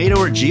Sharknado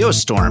or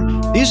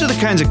Geostorm? These are the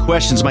kinds of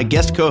questions my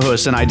guest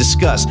co-hosts and I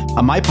discuss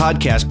on my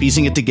podcast,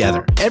 Piecing It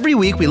Together. Every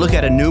week, we look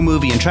at a new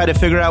movie and try to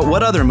figure out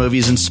what other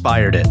movies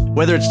inspired it.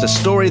 Whether it's the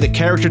story, the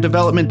character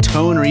development,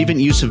 tone, or even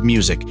use of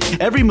music.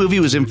 Every movie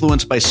was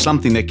influenced by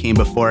something that came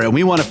before it, and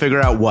we want to figure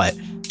out what.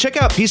 Check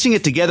out Piecing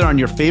It Together on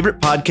your favorite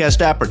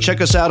podcast app or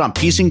check us out on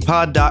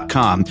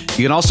piecingpod.com.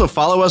 You can also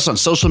follow us on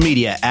social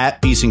media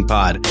at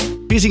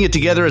piecingpod. Piecing It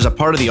Together is a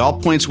part of the All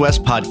Points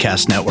West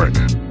podcast network.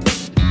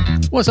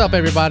 What's up,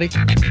 everybody?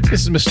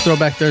 This is Mr.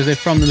 Throwback Thursday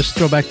from the Mr.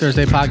 Throwback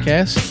Thursday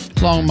podcast.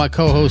 Along with my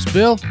co-host,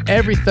 Bill.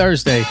 Every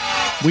Thursday,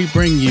 we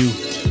bring you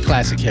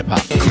classic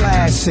hip-hop.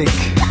 Classic.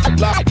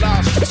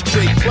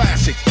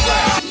 Classic.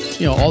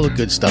 You know, all the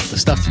good stuff, the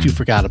stuff that you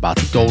forgot about,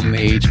 the golden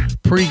age,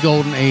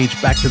 pre-golden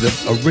age, back to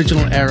the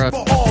original era.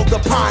 For all the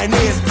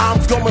pioneers,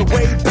 I'm going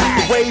way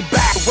back, way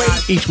back, way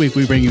back. Each week,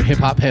 we bring you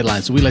hip-hop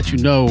headlines, so we let you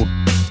know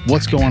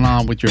what's going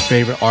on with your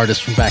favorite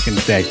artists from back in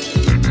the day.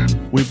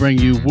 We bring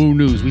you Wu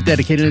News. We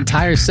dedicate an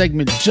entire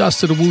segment just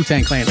to the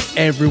Wu-Tang Clan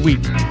every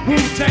week.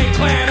 Wu-Tang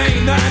Clan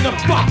ain't nothing to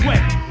fuck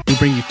with. We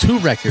bring you two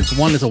records.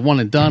 One is a one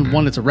and done.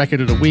 One is a record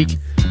of the week.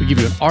 We give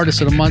you an artist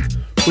of the month.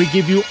 We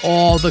give you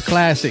all the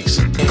classics.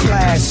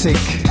 Classic.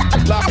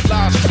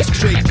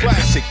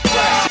 Classic.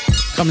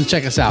 Come and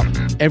check us out.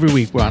 Every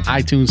week we're on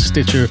iTunes,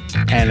 Stitcher,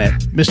 and at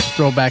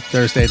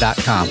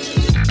MrThrowbackThursday.com.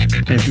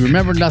 And if you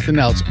remember nothing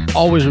else,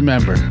 always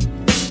remember,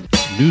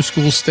 new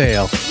school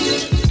stale,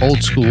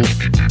 old school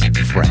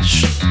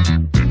fresh.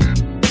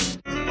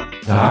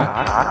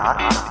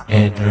 Jock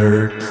and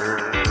Nerd.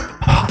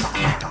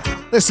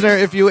 Listener,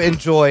 if you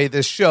enjoy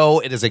this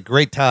show, it is a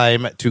great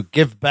time to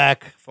give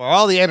back for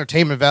all the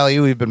entertainment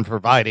value we've been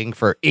providing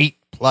for 8+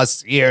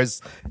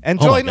 years. And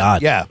Oh my join,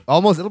 God. yeah,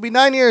 almost. It'll be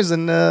 9 years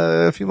in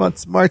a few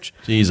months, March.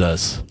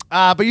 Jesus.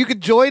 But you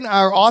could join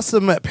our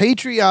awesome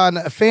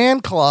Patreon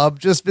fan club.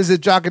 Just visit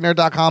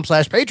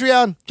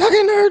jockandnerd.com/Patreon. Jock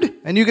and Nerd.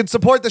 And you can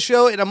support the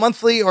show in a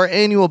monthly or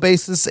annual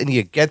basis, and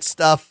you get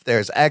stuff.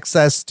 There's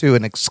access to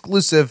an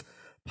exclusive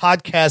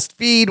podcast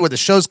feed where the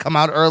shows come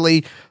out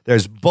early.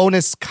 There's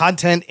bonus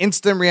content,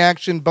 instant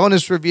reaction,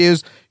 bonus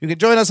reviews. You can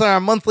join us on our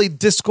monthly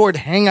Discord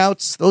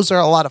hangouts. Those are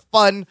a lot of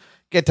fun.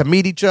 Get to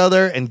meet each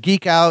other and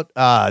geek out.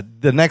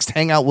 The next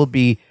hangout will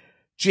be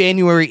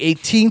January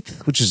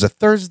 18th, which is a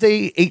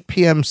Thursday, 8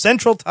 p.m.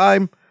 Central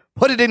Time.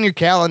 Put it in your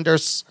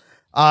calendars.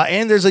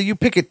 And there's a You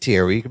Pick It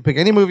tier where you can pick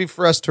any movie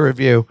for us to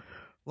review.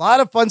 A lot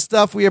of fun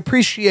stuff. We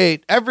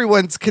appreciate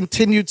everyone's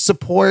continued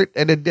support,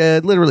 and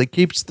it literally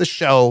keeps the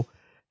show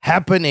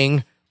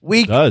happening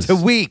week to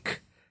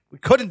week. We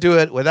couldn't do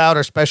it without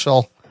our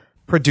special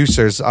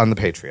producers on the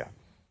Patreon.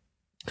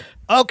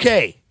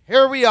 Okay,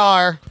 here we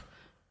are.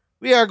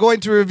 we are going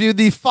to review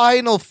the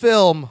final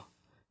film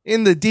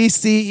in the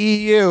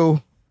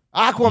DCEU,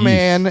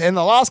 Aquaman and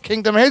the Lost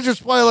Kingdom. Here's your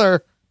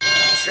spoiler.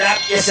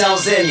 Strap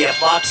yourselves in, you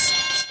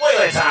fucks.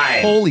 Spoiler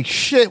time. Holy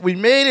shit, we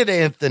made it,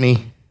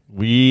 Anthony.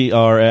 We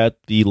are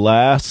at the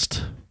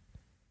last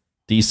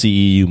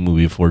DCEU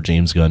movie before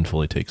James Gunn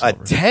fully takes A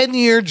over.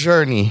 10-year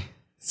journey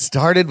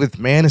started with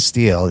Man of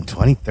Steel in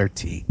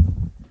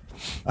 2013.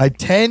 A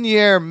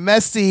 10-year,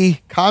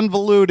 messy,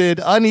 convoluted,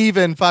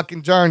 uneven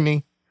fucking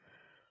journey.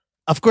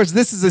 Of course,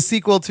 this is a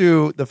sequel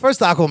to the first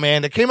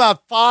Aquaman that came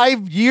out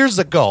 5 years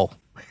ago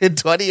in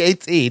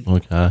 2018. Oh,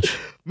 gosh.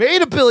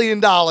 Made $1 billion.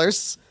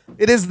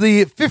 It is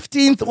the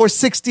 15th or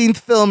 16th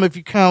film if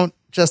you count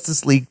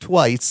Justice League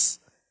twice.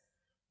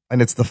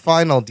 And it's the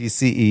final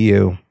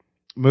DCEU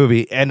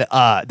movie. And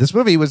this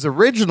movie was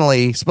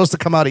originally supposed to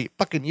come out a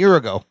fucking year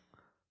ago.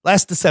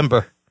 Last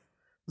December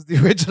was the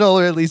original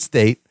release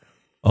date.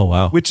 Oh,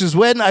 wow. Which is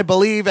when I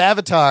believe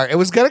Avatar. It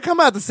was going to come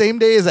out the same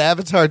day as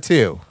Avatar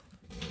 2.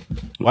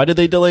 Why did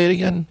they delay it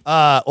again?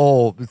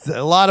 It's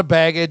a lot of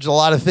baggage, a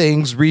lot of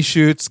things,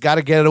 reshoots. Got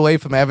to get it away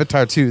from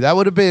Avatar 2. That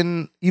would have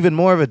been even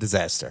more of a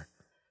disaster.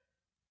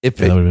 That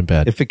would have been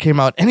bad. If it came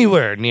out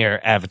anywhere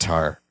near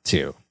Avatar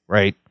 2,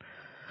 right?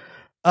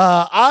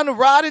 On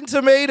Rotten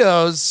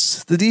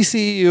Tomatoes, the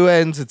DCU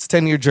ends its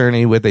 10-year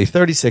journey with a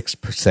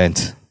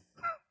 36%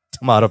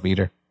 tomato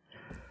meter.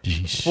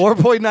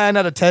 4.9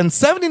 out of 10,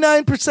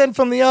 79%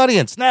 from the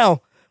audience.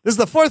 Now, this is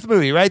the fourth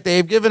movie, right?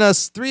 They've given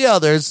us three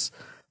others.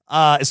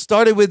 It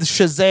started with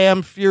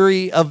Shazam,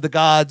 Fury of the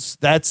Gods.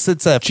 It's a...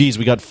 Jeez,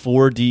 we got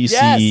 4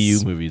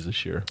 DCEU movies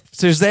this year.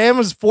 Shazam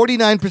was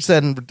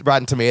 49%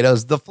 Rotten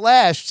Tomatoes. The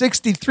Flash,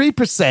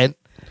 63%.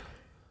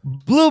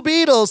 Blue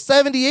Beetle,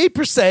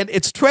 78%.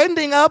 It's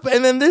trending up,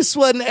 and then this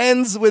one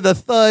ends with a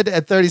thud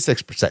at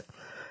 36%.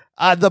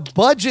 The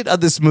budget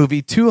of this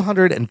movie,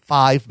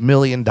 $205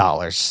 million.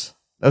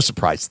 No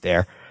surprise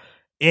there.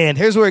 And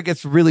here's where it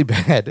gets really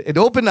bad. It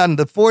opened on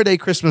the 4-day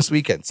Christmas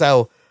weekend.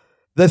 So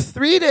the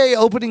 3-day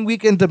opening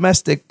weekend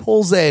domestic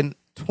pulls in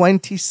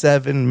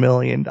 $27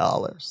 million.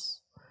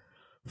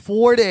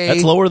 4 days.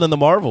 That's lower than the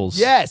Marvels.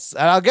 Yes,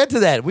 and I'll get to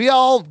that. We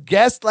all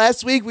guessed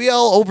last week. We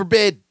all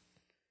overbid.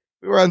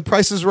 We were on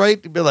Prices Right.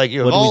 You'd be like,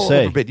 you What did all we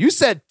say? overbid. You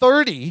said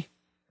 30.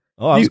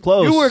 Oh, I was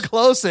close. You were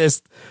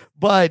closest,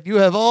 but you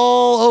have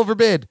all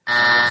overbid.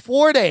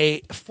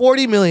 4-day,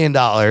 $40 million.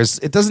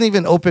 It doesn't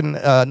even open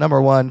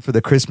number one for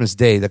the Christmas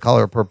day. The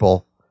Color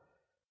Purple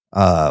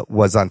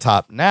was on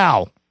top.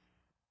 Now,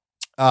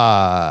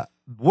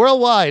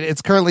 worldwide,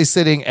 it's currently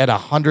sitting at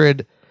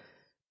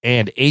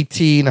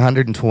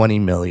 120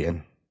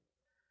 million.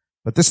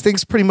 But this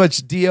thing's pretty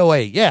much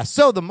DOA. Yeah,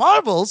 so the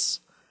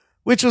Marvels,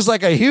 which was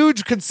like a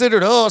huge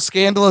considered,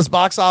 scandalous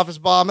box office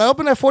bomb, they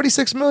opened at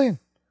 46 million.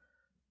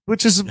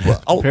 Which is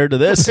compared to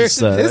this, it's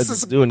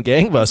doing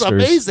gangbusters. It's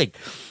amazing.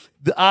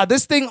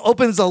 This thing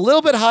opens a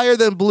little bit higher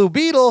than Blue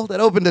Beetle that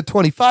opened at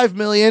 25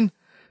 million,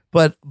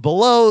 but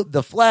below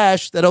The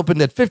Flash that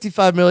opened at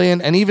 55 million,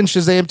 and even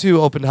Shazam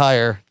 2 opened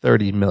higher,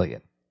 30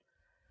 million.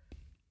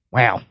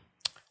 Wow.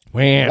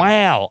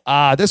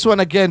 This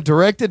one again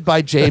directed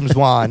by James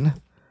Wan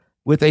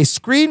with a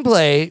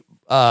screenplay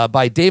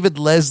by David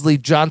Leslie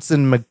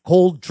Johnson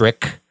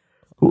McGoldrick.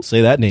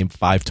 Say that name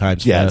 5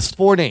 times fast.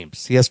 4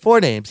 names. He has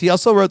 4 names. He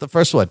also wrote the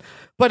first one.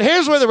 But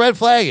here's where the red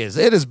flag is.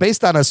 It is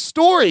based on a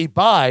story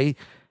by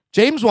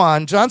James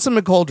Wan, Johnson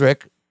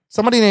McGoldrick,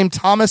 somebody named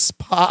Thomas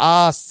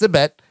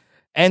Sibet,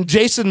 and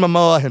Jason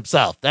Momoa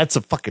himself. That's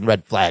a fucking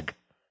red flag.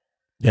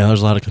 Yeah,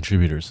 there's a lot of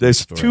contributors.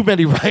 There's too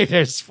many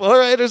writers. 4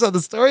 writers on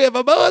the story, and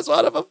Momoa is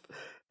one of them.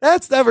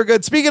 That's never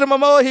good. Speaking of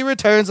Momoa, he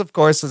returns, of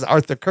course, as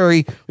Arthur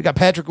Curry. We got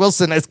Patrick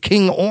Wilson as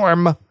King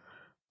Orm.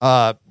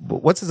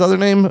 What's his other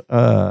name?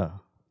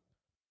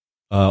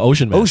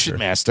 Ocean Master. Ocean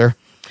Master.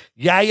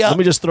 Yeah. Let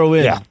me just throw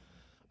in. Yeah.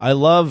 I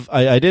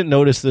didn't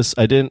notice this.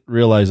 I didn't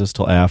realize this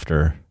till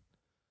after.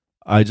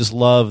 I just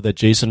love that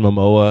Jason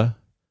Momoa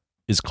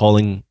is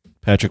calling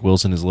Patrick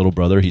Wilson his little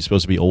brother. He's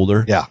supposed to be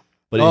older. Yeah.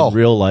 But in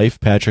real life,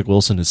 Patrick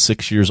Wilson is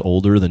 6 years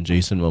older than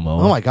Jason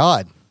Momoa. Oh, my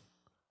God.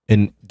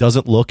 And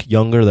doesn't look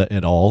younger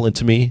at all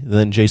to me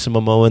than Jason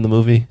Momoa in the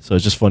movie. So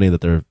it's just funny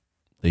that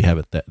they have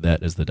it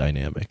that is the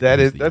dynamic.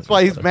 That's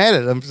why he's mad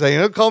at him, saying,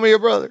 "Don't call me your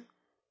brother."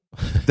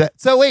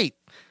 So wait.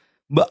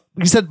 But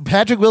you said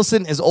Patrick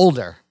Wilson is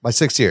older by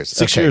 6 years.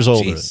 6 years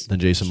older than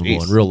Jason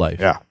Momoa in real life.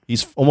 Yeah.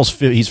 He's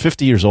he's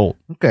 50 years old.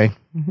 Okay.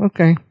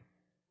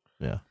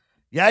 Yeah.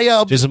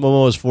 Yeah. Jason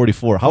Momoa is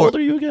 44. How old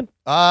are you again?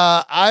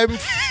 I'm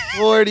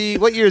 40.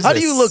 What year is How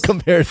this? do you look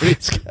compared to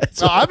these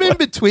guys? No, I'm in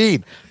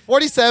between.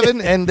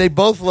 47, and they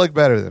both look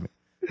better than me.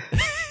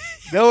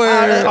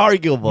 Nowhere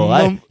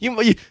arguable.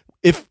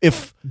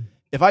 If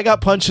I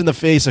got punched in the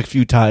face a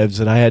few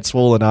times and I had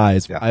swollen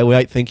eyes, I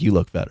might think you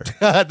look better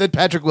than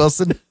Patrick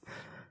Wilson.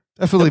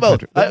 Definitely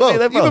both. Patrick.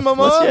 They're Even both.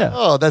 Momoa? Yeah.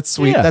 Oh, that's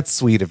sweet. Yeah. That's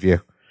sweet of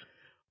you.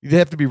 You'd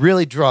have to be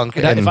really drunk.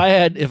 If I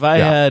had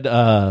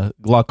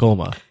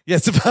glaucoma,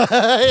 yes, if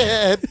I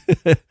had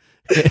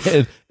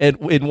and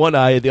in one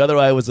eye, the other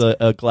eye was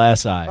a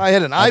glass eye. If I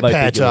had an eye might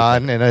patch think it looked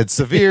on and a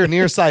severe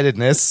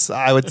nearsightedness,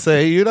 I would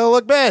say you don't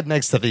look bad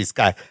next to these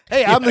guys.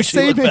 Hey, I'm the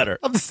actually same. look better.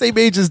 I'm the same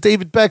age as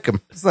David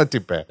Beckham. It's not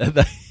too bad.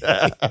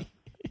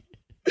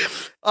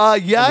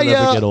 Yahya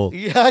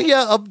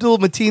Abdul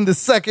Mateen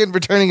II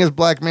returning as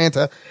Black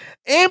Manta.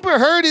 Amber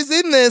Heard is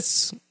in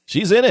this.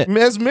 She's in it.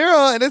 As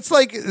Mira, and it's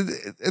like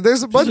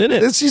there's a bunch.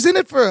 She's in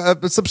it for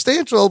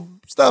substantial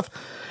stuff.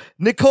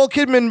 Nicole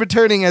Kidman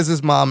returning as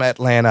his mom,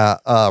 Atlanta.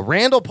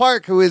 Randall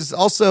Park, who is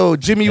also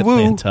Jimmy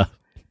Woo.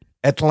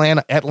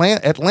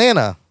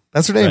 Atlanta.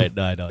 That's her name. Right,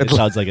 no, I know. It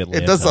sounds like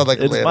Atlanta. It does sound like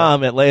it's Atlanta.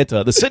 Mom,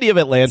 Atlanta. The city of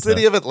Atlanta.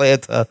 City of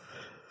Atlanta.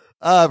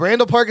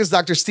 Randall Park is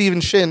Dr.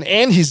 Stephen Shin,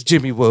 and he's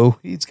Jimmy Woo.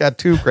 He's got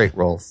two great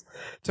roles.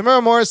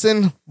 Tamara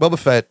Morrison, Boba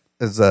Fett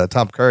as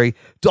Tom Curry.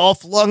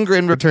 Dolph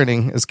Lundgren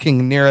returning as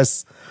King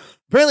Nereus.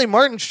 Apparently,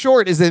 Martin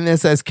Short is in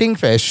this as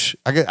Kingfish.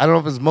 I don't know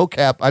if it's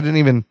mocap. I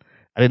didn't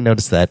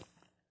notice that.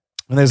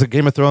 And there's a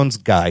Game of Thrones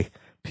guy,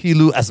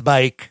 Pilu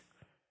Asbaik,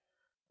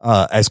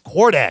 as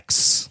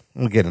Cordax.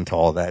 We'll get into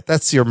all that.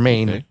 That's your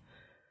main. Okay.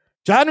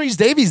 John Rhys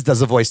Davies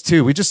does a voice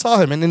too. We just saw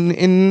him in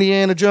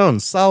Indiana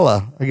Jones.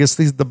 Sala. I guess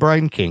he's the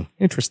Brine King.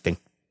 Interesting.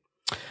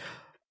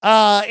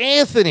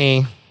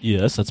 Anthony.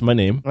 Yes, that's my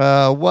name.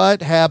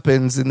 What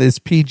happens in this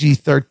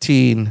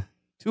PG-13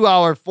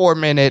 2-hour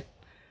 4-minute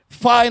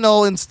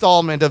final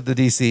installment of the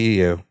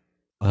DCEU?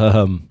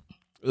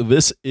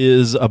 This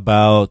is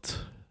about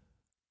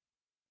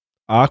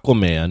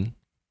Aquaman,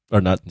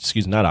 or not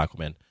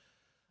Aquaman.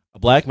 A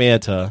Black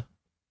Manta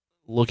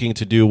looking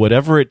to do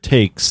whatever it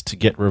takes to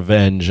get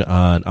revenge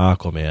on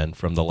Aquaman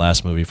from the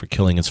last movie for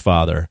killing his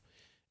father.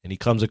 And he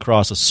comes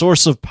across a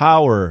source of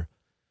power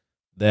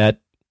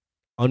that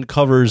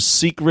uncovers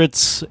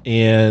secrets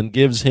and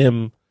gives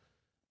him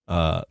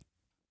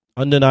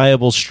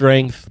undeniable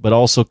strength, but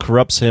also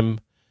corrupts him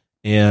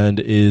and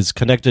is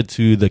connected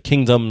to the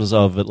kingdoms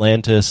of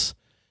Atlantis.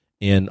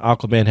 And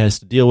Aquaman has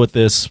to deal with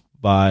this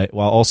while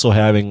also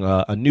having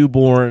a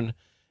newborn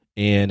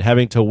and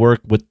having to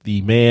work with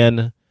the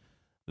man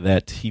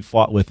that he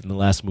fought with in the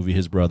last movie,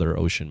 his brother,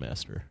 Ocean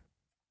Master.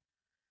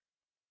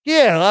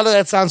 Yeah, a lot of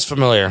that sounds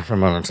familiar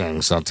from other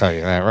things. So I'll tell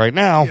you that right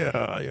now.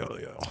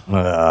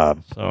 Yeah.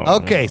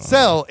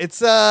 So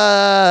it's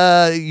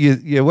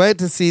you went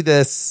to see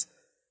this.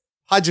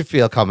 How'd you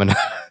feel coming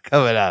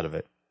out of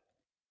it?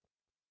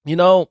 You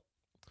know,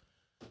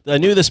 I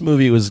knew this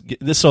movie was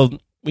this. So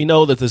we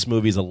know that this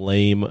movie is a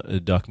lame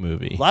duck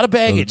movie. A lot of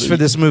baggage for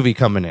this movie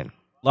coming in.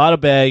 A lot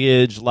of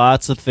baggage,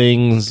 lots of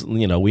things.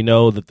 You know, we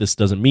know that this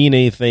doesn't mean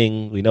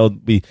anything. We know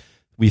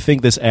we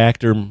think this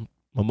actor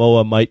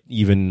Momoa might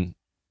even,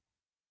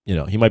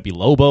 he might be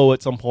Lobo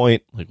at some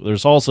point. Like,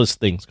 there's all sorts of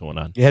things going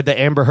on. You had the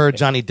Amber Heard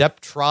Johnny Depp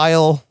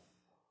trial.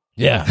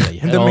 Yeah, you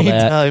had in the all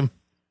meantime,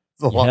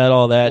 that. You had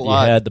all that. You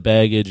had the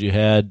baggage. You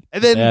had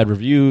bad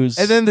reviews,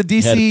 and then the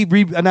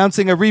DC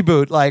announcing a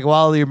reboot, like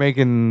while you're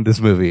making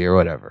this movie or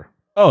whatever.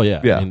 Oh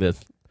yeah. I mean,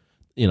 this,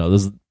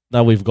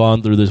 now we've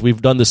gone through this.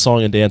 We've done this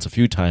song and dance a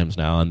few times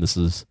now, and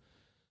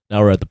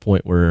now we're at the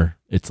point where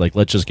it's like,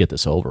 let's just get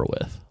this over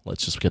with.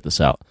 Let's just get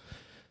this out.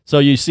 So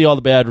you see all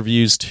the bad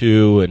reviews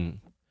too, and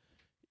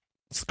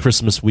it's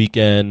Christmas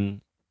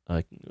weekend.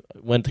 I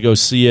went to go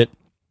see it.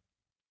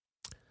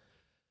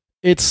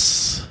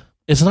 It's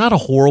not a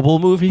horrible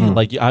movie.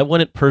 Like, I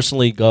wouldn't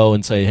personally go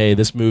and say, hey,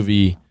 this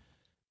movie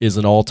is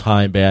an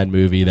all-time bad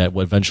movie that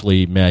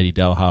eventually Maddie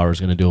Delhauer is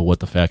going to do a What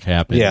the Fuck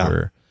Happened,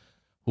 or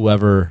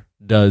whoever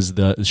does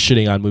the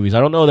shitting on movies.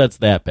 I don't know that's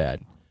that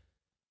bad.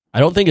 I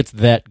don't think it's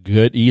that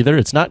good either.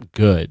 It's not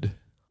good.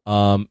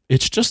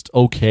 It's just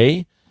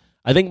okay.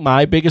 I think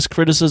my biggest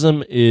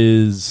criticism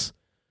is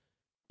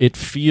it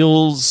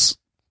feels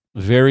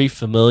very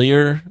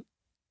familiar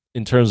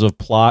in terms of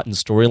plot and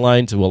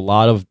storyline to a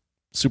lot of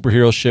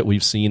superhero shit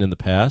we've seen in the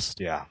past.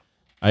 Yeah.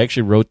 I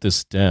actually wrote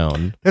this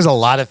down. There's a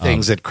lot of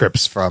things it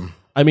crips from.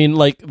 I mean,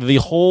 like the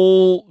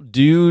whole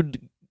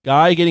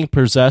guy getting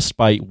possessed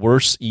by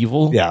worse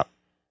evil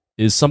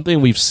is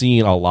something we've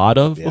seen a lot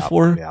of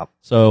before. Yeah.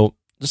 So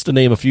just to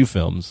name a few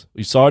films,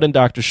 we saw it in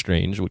Doctor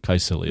Strange with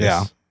Caecilius.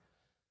 Yeah.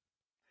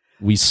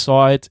 We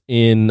saw it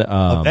in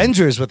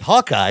Avengers with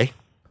Hawkeye.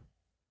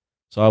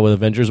 Saw it with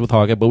Avengers with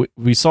Hawkeye, but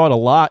we saw it a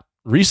lot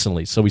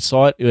recently. So we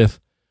saw it with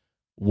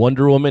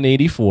Wonder Woman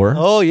 84.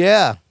 Oh,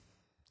 yeah.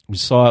 We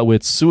saw it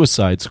with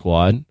Suicide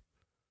Squad.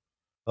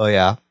 Oh,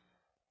 yeah.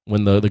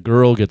 When the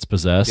girl gets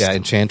possessed. Yeah,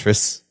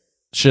 Enchantress.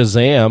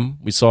 Shazam,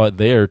 we saw it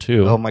there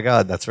too. Oh, my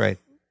God, that's right.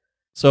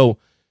 So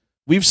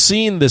we've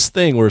seen this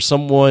thing where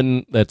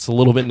someone that's a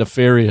little bit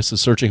nefarious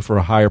is searching for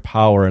a higher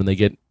power, and they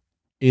get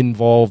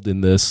involved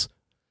in this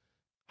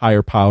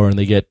higher power, and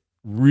they get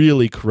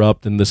really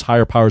corrupt, and this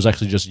higher power is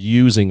actually just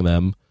using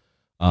them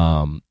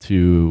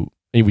to...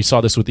 And we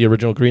saw this with the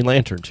original Green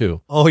Lantern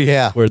too. Oh,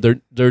 yeah. Where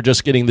they're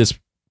just getting this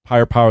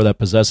higher power that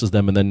possesses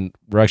them, and then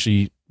we're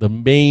actually... The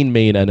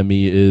main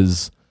enemy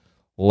is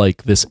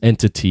like this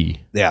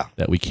entity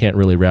that we can't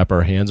really wrap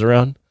our hands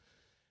around.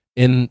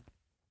 And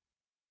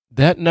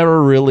that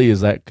never really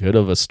is that good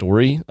of a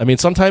story. I mean,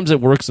 sometimes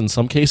it works in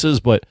some cases,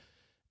 but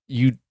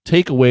you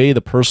take away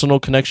the personal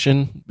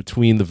connection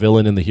between the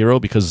villain and the hero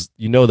because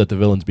you know that the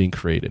villain's being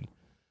created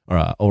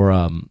or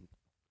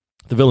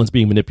the villain's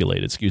being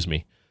manipulated, excuse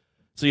me.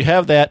 So you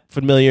have that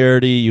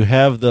familiarity, you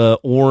have the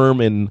Orm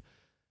and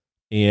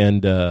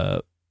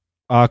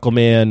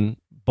Aquaman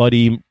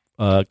buddy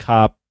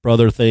cop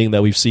brother thing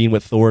that we've seen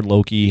with Thor and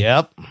Loki.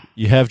 Yep.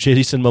 You have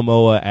Jason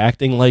Momoa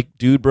acting like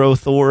dude bro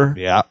Thor.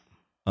 Yeah.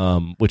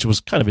 Which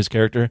was kind of his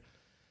character.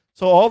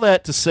 So all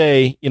that to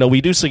say,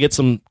 we do get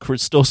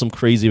still some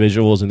crazy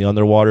visuals in the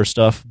underwater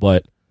stuff,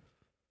 but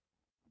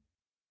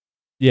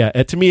yeah,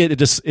 to me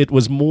it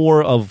was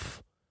more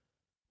of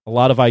a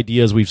lot of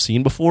ideas we've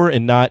seen before,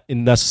 and not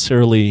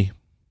necessarily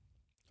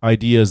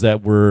ideas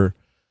that were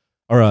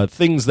or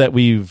things that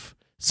we've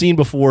seen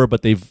before,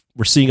 but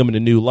we're seeing them in a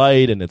new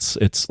light, and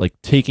it's like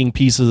taking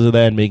pieces of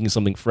that and making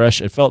something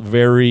fresh. It felt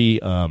very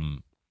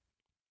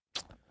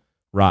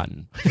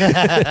rotten.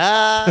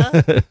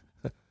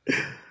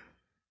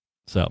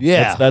 So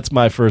yeah, that's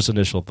my first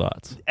initial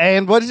thoughts.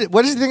 And what did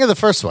you think of the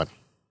first one?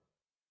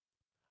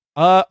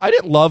 I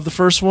didn't love the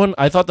first one.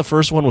 I thought the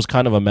first one was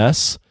kind of a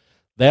mess.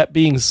 That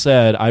being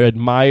said, I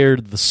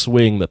admired the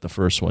swing that the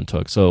first one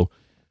took. So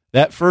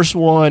that first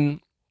one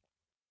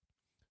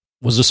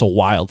was just a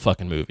wild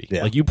fucking movie.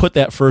 Yeah. Like you put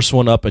that first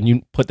one up and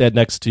you put that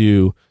next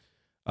to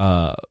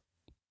the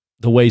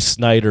way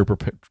Snyder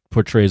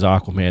portrays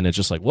Aquaman. It's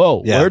just like,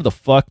 whoa, where the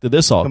fuck did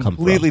this all come from?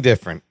 Completely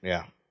different.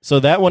 Yeah. So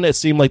that one, it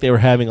seemed like they were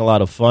having a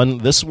lot of fun.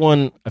 This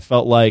one, I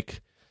felt like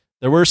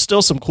there were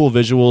still some cool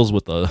visuals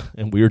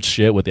and weird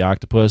shit with the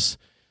octopus.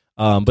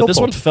 But this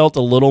one felt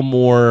a little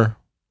more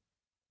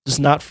just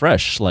not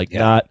fresh.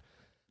 Not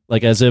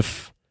like as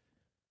if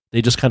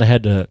they just kind of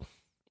had to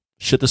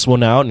shit this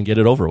one out and get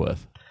it over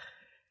with.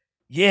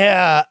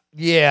 Yeah.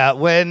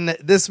 When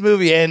this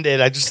movie ended,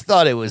 I just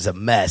thought it was a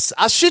mess.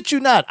 I'll shit you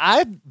not.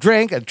 I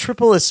drank a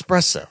triple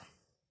espresso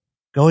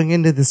going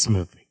into this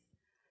movie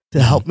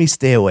to help me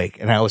stay awake,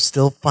 and I was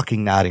still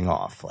fucking nodding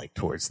off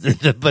towards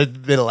the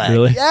middle act.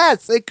 Really?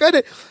 Yes, it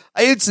could.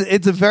 It's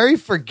a very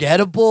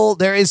forgettable.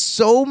 There is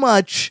so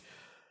much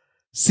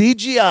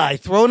CGI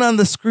thrown on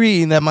the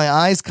screen that my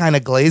eyes kind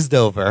of glazed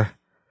over.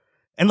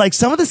 And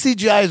some of the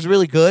CGI is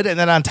really good, and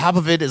then on top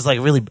of it is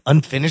really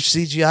unfinished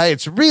CGI.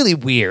 It's really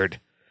weird.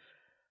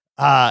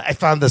 I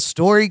found the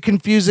story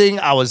confusing.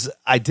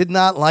 I did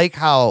not like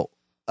how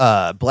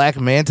Black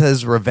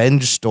Manta's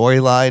revenge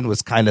storyline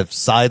was kind of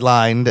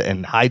sidelined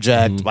and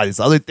hijacked by this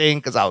other thing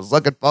because I was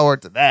looking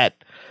forward to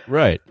that.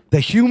 Right. The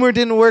humor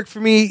didn't work for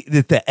me.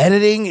 The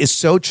editing is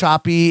so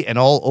choppy and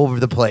all over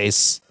the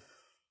place.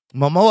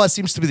 Momoa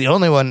seems to be the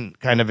only one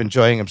kind of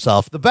enjoying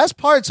himself. The best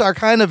parts are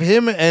kind of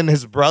him and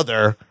his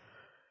brother.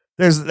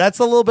 That's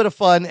a little bit of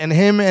fun, and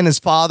him and his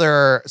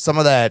father, some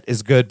of that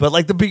is good.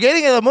 But the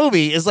beginning of the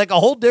movie is a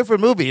whole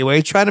different movie where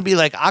he's trying to be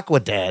like Aqua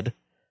Dad.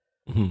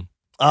 Mm-hmm.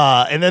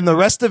 And then the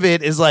rest of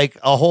it is a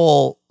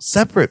whole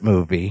separate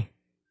movie.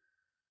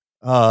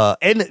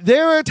 And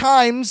there are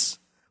times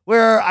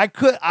where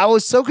I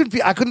was so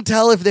confused. I couldn't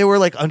tell if they were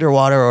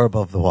underwater or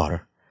above the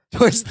water.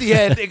 Towards the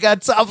end,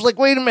 I was like,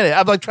 wait a minute.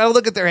 I'm trying to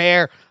look at their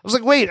hair. I was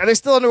like, wait, are they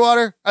still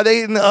underwater? Are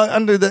they in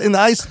the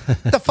ice?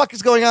 What the fuck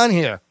is going on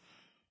here?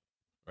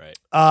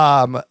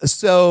 Right.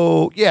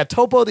 So yeah,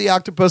 Topo the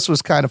octopus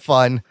was kind of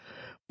fun.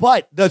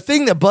 But the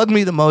thing that bugged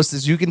me the most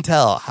is you can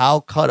tell how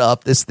cut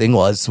up this thing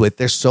was with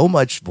there's so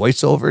much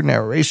voiceover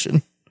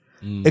narration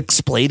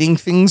explaining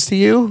things to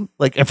you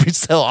every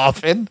so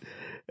often.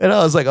 And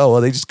I was like, oh,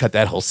 well, they just cut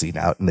that whole scene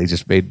out and they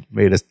just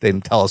made us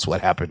then tell us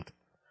what happened.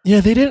 Yeah,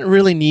 they didn't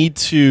really need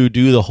to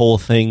do the whole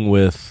thing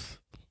with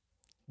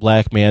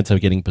Black Manta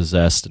getting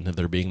possessed and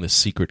there being this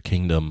secret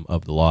kingdom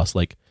of the lost.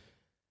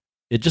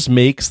 It just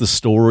makes the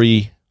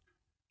story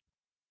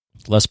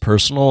less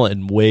personal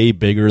and way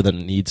bigger than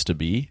it needs to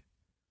be.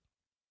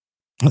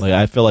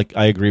 I feel like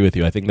I agree with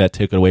you. I think that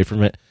took it away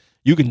from it.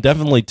 You can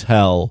definitely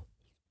tell.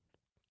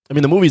 I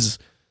mean,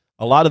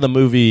 a lot of the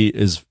movie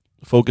is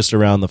focused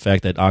around the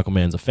fact that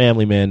Aquaman's a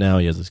family man now.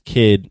 He has his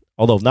kid,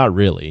 although not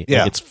really.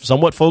 Yeah. It's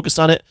somewhat focused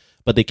on it,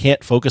 but they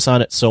can't focus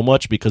on it so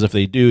much because if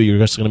they do, you're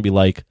just going to be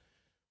like,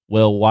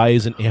 well, why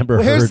isn't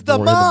Amber Heard more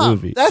in the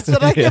movie? That's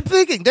what I kept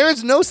thinking. There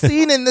is no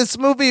scene in this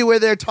movie where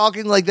they're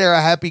talking like they're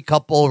a happy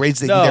couple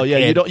raising their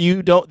kid.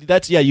 You don't.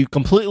 That's you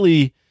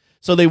completely.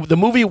 So the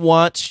movie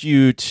wants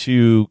you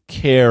to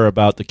care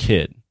about the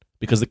kid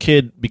because the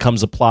kid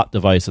becomes a plot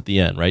device at the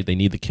end, right? They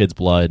need the kid's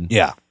blood,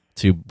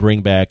 to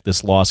bring back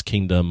this lost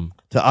kingdom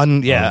to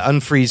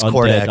unfreeze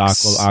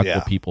Cortex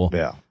aqua people.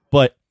 Yeah,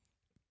 but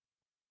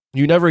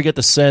you never get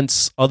the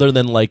sense, other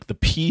than the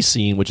pee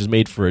scene, which is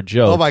made for a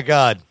joke. Oh my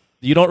god.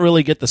 You don't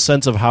really get the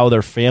sense of how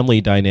their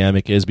family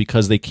dynamic is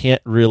because they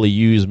can't really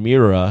use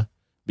Mira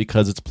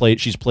because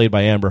she's played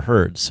by Amber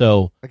Heard.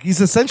 So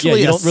he's essentially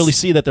you don't really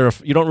see that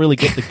you don't really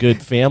get the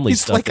good family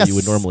stuff that you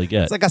would normally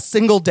get. It's like a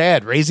single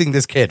dad raising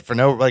this kid for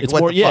no it's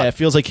more, it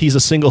feels like he's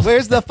a single.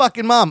 Where's the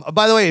fucking mom?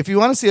 By the way, if you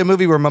want to see a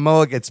movie where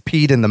Momoa gets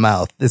peed in the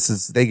mouth,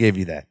 they gave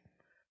you that.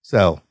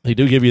 So they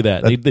do give you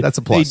that. That's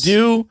a plus.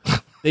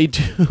 They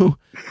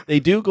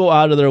do go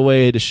out of their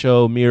way to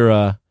show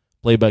Mira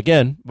played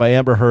by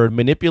Amber Heard,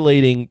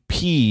 manipulating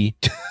pee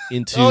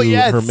into Oh,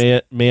 yes.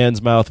 her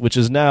man's mouth, which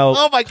is now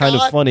Oh, my kind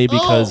God. of funny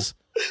because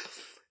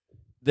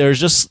there's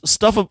just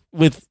stuff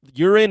with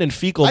urine and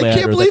fecal I can't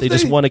matter that believe they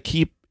just they- want to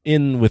keep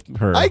in with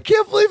her. I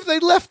can't believe they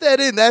left that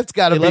in. That's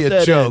got to They be left a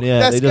that joke. in, yeah.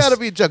 That's They just- got to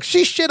be a joke.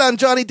 She shit on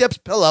Johnny Depp's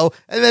pillow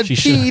and then She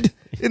peed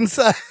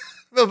inside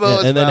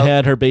Momoa's and then mouth.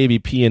 had her baby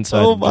pee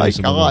inside Oh, my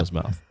Jason God. Momoa's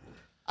mouth.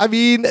 I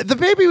mean, the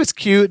baby was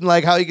cute, and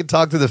like how he could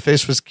talk to the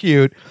fish was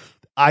cute.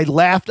 I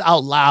laughed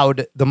out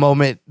loud the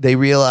moment they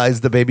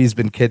realized the baby's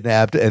been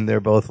kidnapped, and they're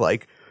both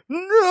like,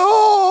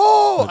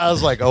 "No!" I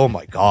was like, "Oh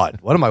my God,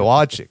 what am I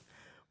watching?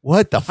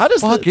 What the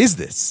fuck is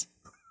this?"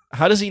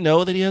 How does he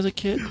know that he has a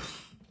kid?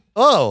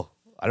 Oh,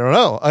 I don't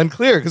know.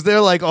 Unclear, because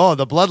they're like, "Oh,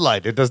 the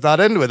bloodline, it does not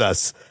end with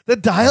us." The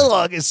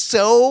dialogue is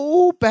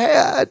so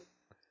bad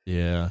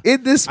Yeah.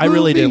 in this movie. I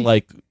really didn't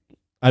like.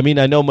 I mean,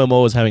 I know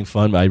Momoa was having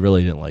fun, but I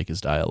really didn't like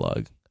his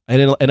dialogue. I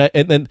didn't,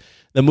 and then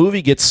the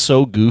movie gets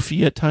so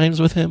goofy at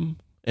times with him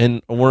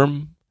and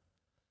Orm.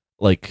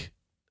 Like,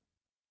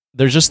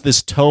 there's just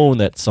this tone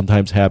that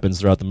sometimes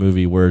happens throughout the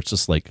movie where it's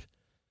just like,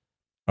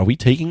 are we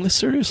taking this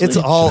seriously? It's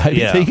all- Should I be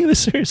yeah. taking this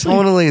seriously?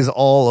 Tonally is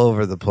all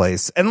over the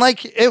place, and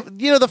like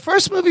the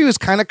first movie was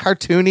kind of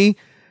cartoony.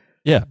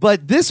 Yeah.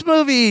 But this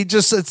movie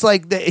it's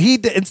like he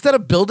instead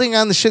of building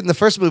on the shit in the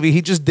first movie,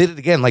 he just did it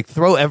again, like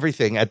throw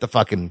everything at the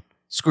fucking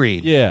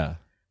screen. Yeah.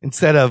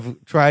 Instead of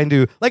trying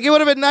to, like, it would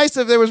have been nice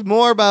if there was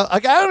more about,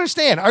 like, I don't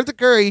understand. Arthur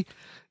Curry,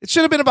 it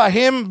should have been about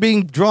him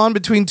being drawn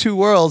between two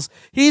worlds.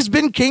 He's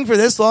been king for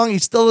this long. He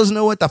still doesn't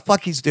know what the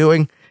fuck he's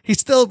doing. He's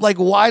still like,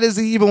 why does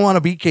he even want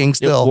to be king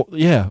still?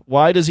 Yeah.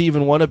 Why does he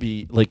even want to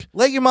be like?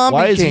 Let your mom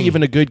Why be is king. he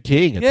even a good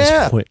king at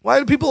Yeah. this point? Why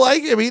do people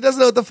like him? He doesn't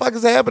know what the fuck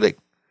is happening.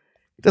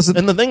 He doesn't.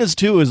 And the thing is,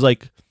 too, is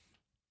like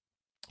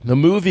the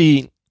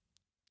movie.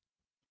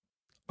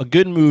 A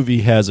good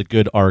movie has a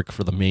good arc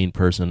for the main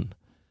person.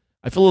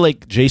 I feel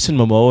like Jason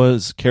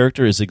Momoa's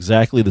character is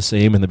exactly the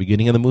same in the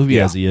beginning of the movie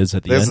Yeah. as he is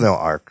at the There's end. no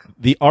arc.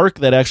 The arc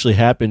that actually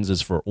happens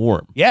is for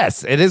Orm,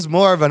 Yes, it is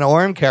more of an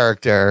Orm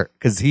character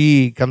because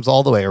he comes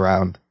all the way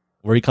around.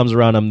 where he comes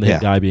around on the Yeah.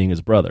 guy being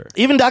his brother.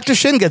 Even Dr.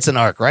 Shin gets an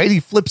arc, right?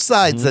 He flips Mm-hmm.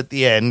 sides at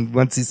the end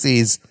once he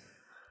sees.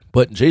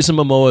 But Jason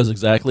Momoa is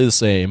exactly the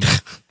same.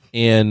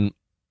 And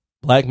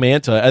Black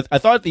Manta, I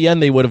thought at the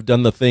end they would have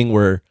done the thing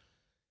where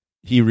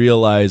he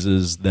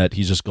realizes that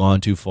he's just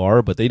gone too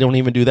far, but they don't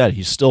even do that.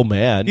 He's still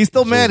mad. He's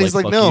still mad. He's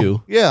like, "Fuck no,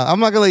 you." yeah, I'm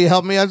not going to let you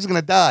help me. I'm just going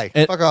to die.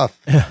 And- Fuck off.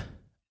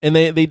 And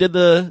they did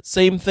the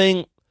same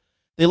thing.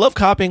 They love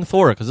copying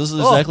Thor because this is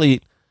Oh. exactly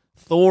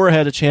Thor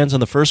had a chance in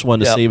the first one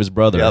to Yep. save his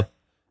brother, Yep.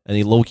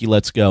 and Loki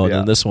lets go, and Yeah.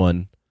 then this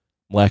one,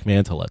 Black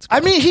Manta lets go. I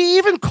mean, he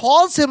even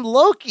calls him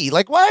Loki.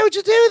 Like, why would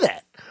you do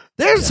that?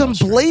 There's some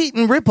that's right.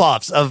 blatant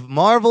ripoffs of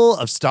Marvel,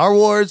 of Star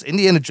Wars,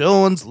 Indiana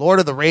Jones, Lord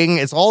of the Ring.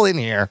 It's all in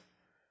here.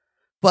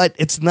 But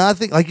it's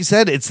nothing, like you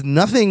said, it's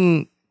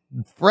nothing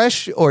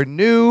fresh or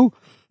new.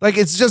 Like,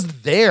 it's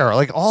just there.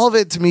 Like, all of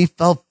it to me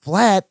felt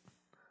flat.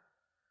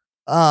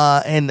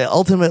 And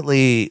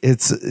ultimately,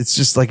 it's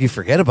just like you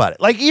forget about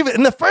it. Like, even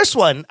in the first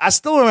one, I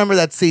still remember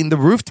that scene, the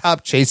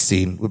rooftop chase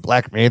scene with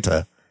Black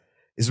Manta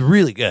is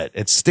really good.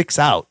 It sticks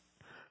out.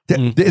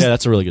 Yeah,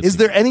 that's a really good Is scene.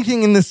 there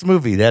anything in this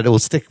movie that will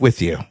stick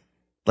with you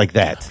like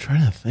that? I'm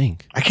trying to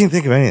think. I can't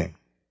think of anything.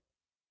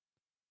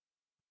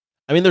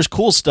 I mean, there's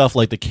cool stuff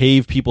like the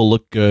cave people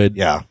look good.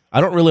 Yeah. I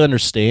don't really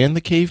understand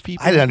the cave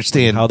people. I didn't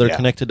understand how they're yeah.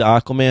 connected to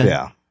Aquaman.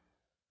 Yeah.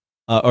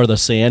 Or the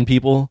sand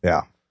people.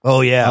 Yeah.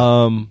 Oh, yeah.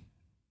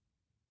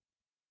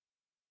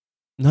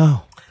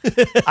 No.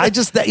 I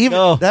just that even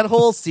No. that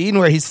whole scene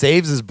where he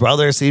saves his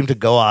brother seemed to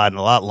go on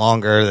a lot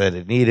longer than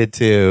it needed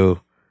to.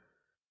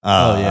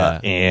 Yeah.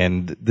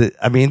 And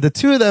the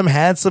two of them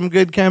had some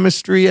good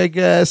chemistry, I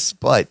guess,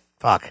 but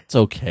fuck, It's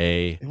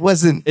okay. it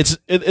wasn't.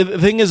 The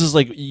thing is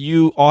like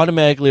you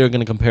automatically are going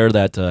to compare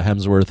that to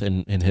Hemsworth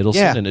and Hiddleston,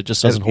 Yeah. and it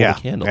just doesn't hold Yeah. a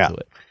candle Yeah. to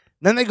it.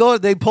 Then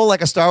they pull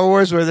like a Star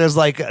Wars where there's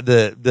like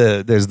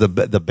there's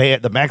the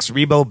band, the Max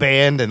Rebo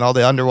band, and all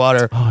the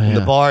underwater in the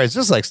yeah. bar. It's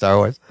just like Star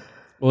Wars.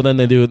 Well, then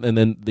they do, and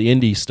then the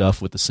indie stuff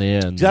with the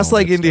sand, and Just all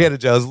like that Indiana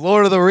Jones,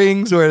 Lord of the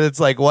Rings, where it's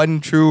like one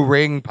true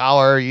ring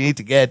power you need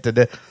to get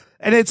to,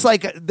 and it's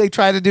like they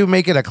try to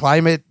make it a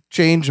climate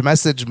change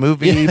message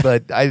movie,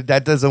 but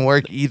that doesn't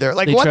work either.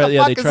 Like, They what try, the yeah,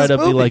 fuck they is try this to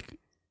movie? be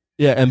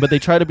like, but they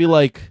try to be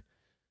like.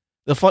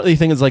 The funny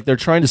thing is, like, they're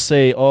trying to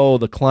say, "Oh,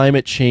 the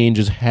climate change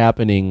is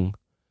happening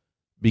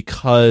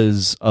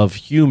because of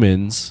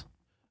humans,"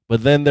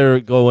 but then they're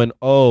going,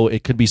 "Oh,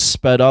 it could be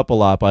sped up a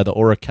lot by the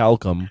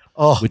orichalcum."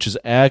 Which is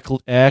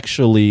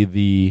actually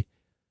the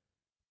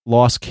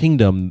Lost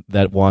Kingdom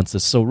that wants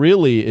this. So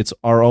really, it's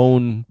our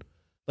own.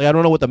 Like, I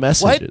don't know what the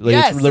message What? is. Like,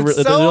 Yes, they're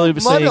it's so literally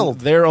saying muddled.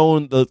 their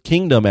own. The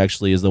kingdom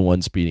actually is the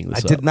one speeding this I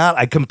up. did not.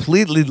 I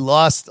completely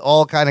lost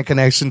all kind of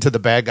connection to the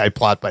bad guy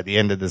plot by the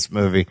end of this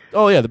movie.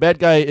 Oh yeah, the bad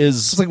guy is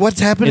It's like, what's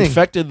happening?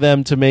 infected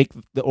them to make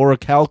the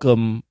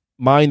orichalcum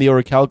mine the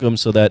orichalcum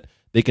so that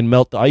they can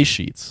melt the ice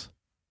sheets.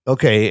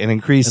 Okay, and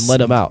increase And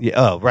let 'em out. Yeah,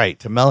 oh, right.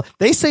 To melt.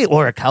 They say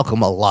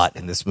orichalcum a lot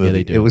in this movie.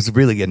 they do. It was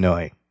really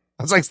annoying.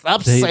 I was like,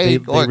 stop They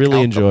saying really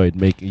orichalcum.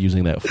 enjoyed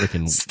using that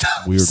freaking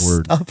weird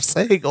word. Stop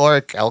saying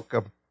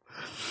orichalcum.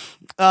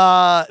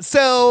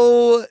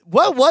 So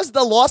what was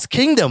the Lost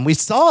Kingdom? We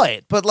saw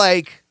it, but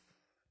like,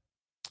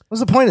 what's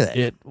the point of that?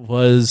 It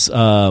was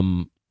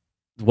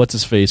what's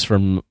his face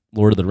from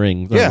Lord of the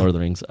Rings? Yeah. Lord of the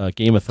Rings,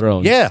 Game of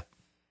Thrones. Yeah,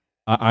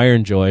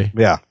 Iron Joy.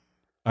 yeah.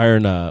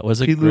 Iron.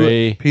 Was it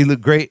Gray? Pilu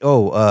Gray.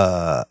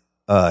 Oh,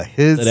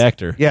 his That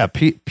actor. Yeah,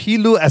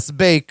 Pilu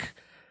Asbæk.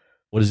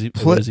 What is he?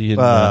 What is he in?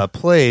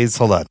 Plays.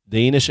 Hold on.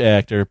 Danish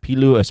actor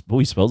Pilu Asbæk.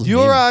 He spells his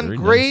name Euron very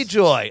nice.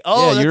 Greyjoy.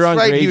 Oh, yeah, that's Euron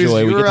right. He was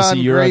Greyjoy. We get to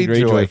see Euron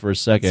Greyjoy Greyjoy for a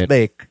second.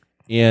 Asbæk.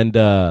 And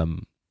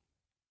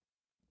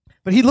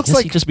But he looks he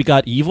like just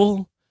got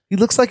evil. he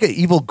looks like an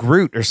evil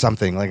Groot or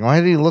something. Like, why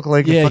did he look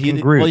like a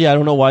fucking Groot? Well, yeah, I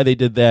don't know why they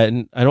did that,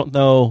 and I don't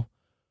know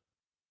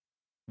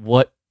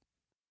what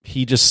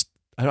he just.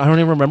 I don't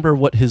even remember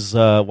what his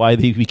why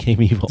they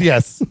became evil.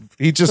 Yes,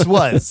 he just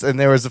was, and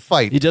there was a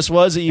fight. He just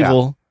was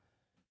evil,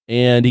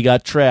 and he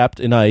got trapped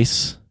in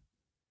ice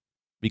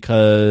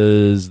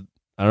because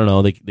I don't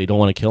know. They don't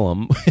want to kill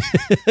him.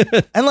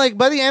 And like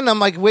by the end, I'm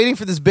like waiting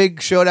for this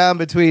big showdown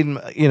between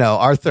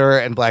Arthur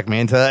and Black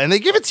Manta, and they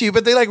give it to you,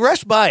 but they like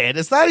rush by it.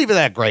 It's not even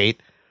that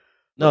great.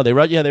 No, they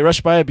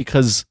rushed by it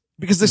because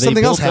there's they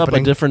something else built up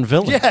happening. a different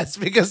villain. Yes,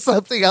 because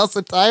something else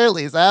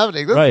entirely is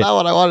happening. That's Right. not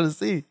what I wanted to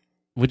see.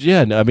 Which,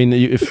 yeah, I mean,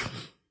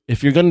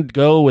 if you're going to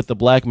go with the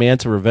Black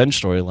Manta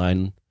revenge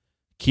storyline,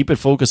 keep it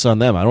focused on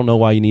them. I don't know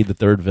why you need the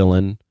third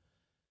villain.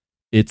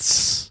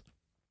 It's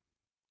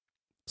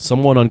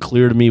somewhat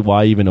unclear to me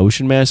why even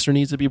Ocean Master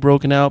needs to be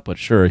broken out, but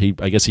sure,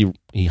 I guess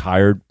he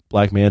hired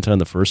Black Manta in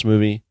the first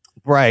movie.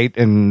 Right,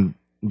 and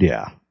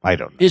yeah, I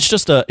don't know. It's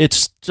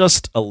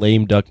just a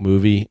lame duck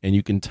movie, and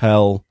you can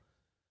tell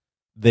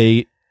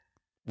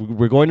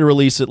we're going to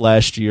release it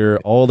last year.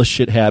 All the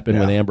shit happened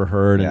with Amber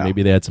Heard, and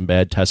maybe they had some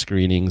bad test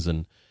screenings,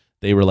 and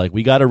they were like,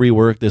 we got to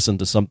rework this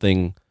into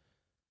something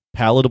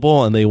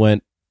palatable, and they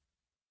went,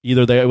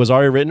 either it was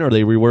already written or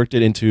they reworked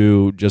it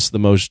into just the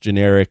most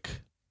generic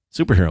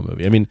superhero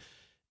movie. I mean,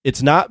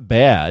 it's not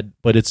bad,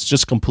 but it's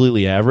just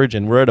completely average,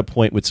 and we're at a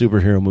point with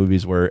superhero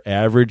movies where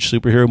average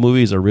superhero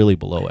movies are really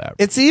below average.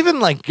 It's even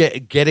like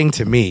getting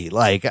to me.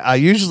 Like,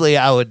 usually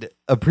I would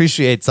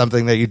appreciate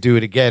something that you do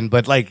it again,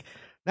 but like,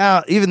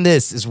 now, even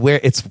this is where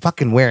it's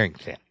fucking wearing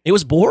thin. It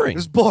was boring. It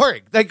was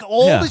boring. Like,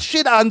 all the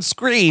shit on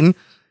screen,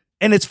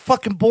 and it's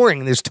fucking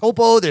boring. There's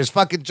Topo, there's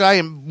fucking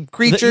giant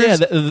creatures.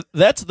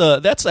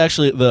 That's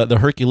actually the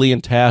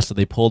Herculean task that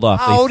they pulled off.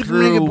 How They did we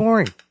make it threw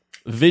boring?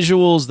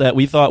 visuals that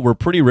we thought were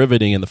pretty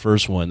riveting in the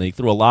first one. They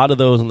threw a lot of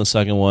those in the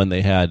second one.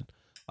 They had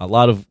a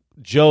lot of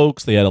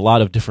jokes. They had a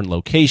lot of different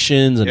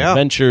locations and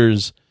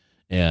adventures,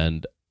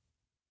 and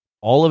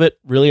all of it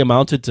really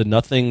amounted to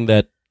nothing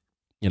that,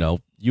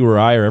 you or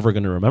I are ever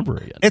going to remember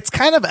again. It's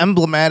kind of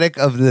emblematic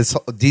of this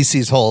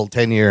DC's whole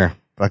 10-year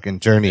fucking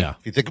journey, if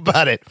you think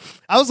about it.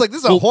 I was like,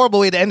 this is a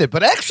horrible way to end it,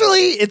 but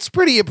actually, it's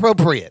pretty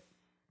appropriate.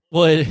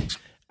 Well,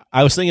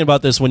 I was thinking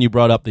about this when you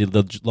brought up the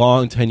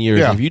long 10 years.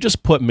 Yeah. If you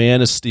just put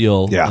Man of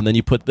Steel and then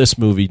you put this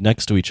movie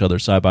next to each other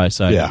side by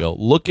side and go,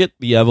 look at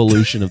the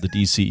evolution of the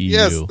DCEU.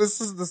 Yes, this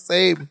is the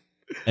same.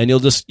 And you'll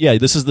just,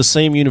 this is the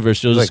same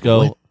universe. You'll just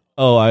go,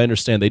 oh, I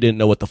understand. They didn't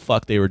know what the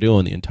fuck they were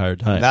doing the entire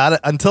time.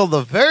 Not until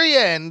the very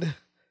end.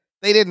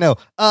 They didn't know.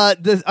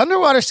 The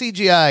underwater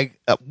CGI,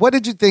 what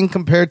did you think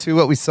compared to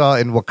what we saw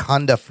in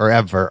Wakanda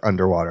Forever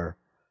underwater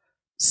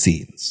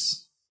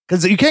scenes?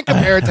 Because you can't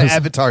compare it to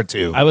Avatar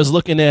 2. I was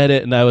looking at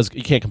it, and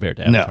you can't compare it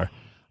to Avatar.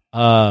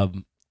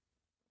 No.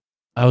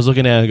 I was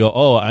looking at it and go,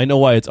 oh, I know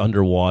why it's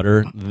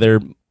underwater.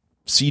 They're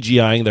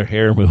CGIing their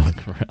hair moving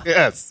around.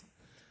 Yes.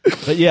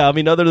 But yeah, I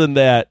mean, other than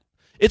that,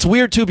 it's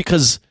weird too,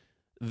 because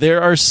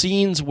there are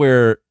scenes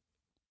where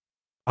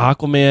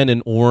Aquaman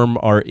and Orm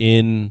are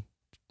in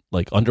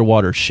like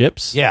underwater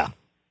ships. Yeah.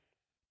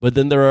 But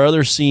then there are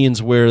other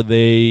scenes where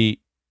they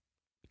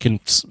can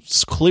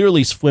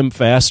clearly swim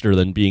faster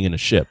than being in a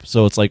ship.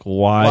 So it's like,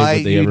 why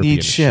would they ever be in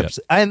a ships?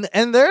 ship? And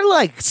they're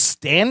like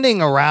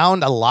standing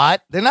around a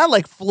lot. They're not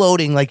like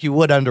floating like you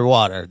would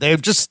underwater. They're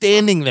just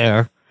standing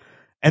there,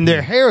 and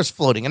their hair is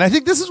floating. And I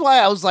think this is why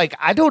I was like,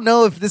 I don't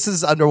know if this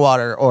is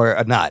underwater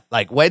or not.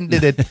 Like, when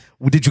did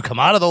you come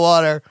out of the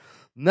water?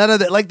 None of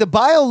that. Like, the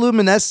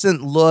bioluminescent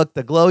look,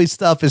 the glowy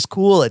stuff is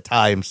cool at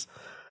times.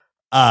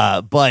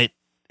 But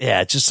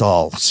yeah, it's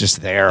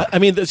just there. I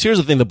mean, here's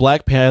the thing: the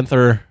Black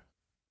Panther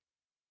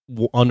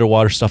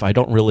underwater stuff, I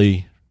don't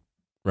really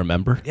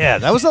remember. Yeah,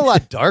 that was a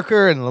lot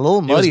darker and a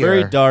little muddier. It was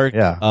very dark.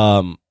 Yeah.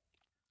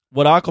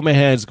 What Aquaman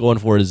has going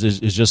for it is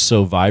just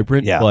so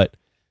vibrant. Yeah. But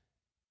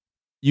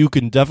you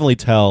can definitely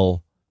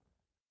tell,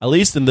 at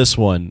least in this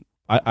one,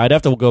 I'd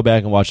have to go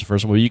back and watch the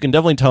first one, but you can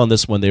definitely tell in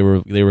this one they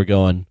were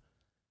going,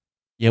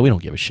 yeah, we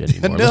don't give a shit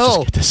anymore. No. Let's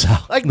just get this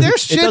out. Like,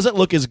 there's shit. It doesn't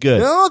look as good.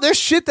 No, there's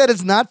shit that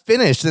is not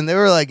finished. And they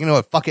were like, you know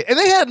what, fuck it. And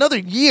they had another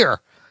year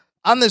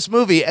on this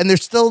movie, and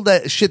there's still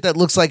that shit that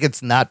looks like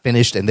it's not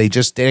finished, and they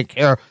just didn't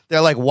care. They're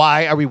like,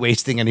 why are we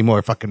wasting any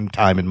more fucking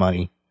time and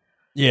money?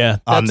 Yeah,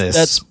 on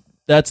this.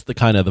 That's the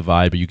kind of the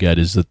vibe you get,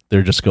 is that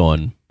they're just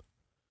going,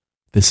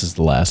 this is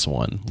the last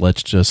one.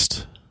 Let's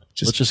just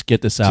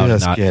get this out and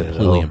just not get it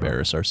completely over.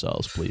 embarrass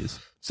ourselves, please.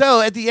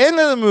 So at the end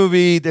of the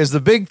movie, there's the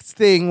big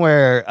thing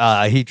where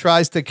he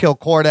tries to kill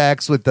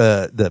Kordax with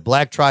the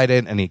black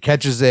trident, and he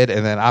catches it,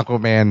 and then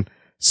Aquaman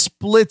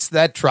splits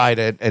that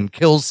trident and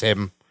kills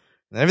him.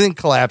 And everything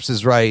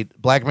collapses, right?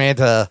 Black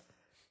Manta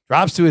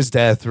drops to his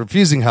death,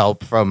 refusing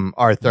help from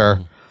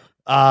Arthur.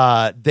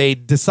 They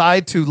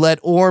decide to let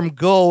Orm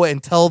go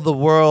and tell the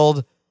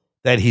world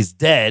that he's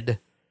dead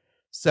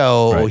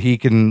so he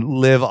can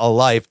live a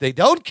life. They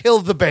don't kill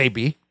the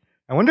baby.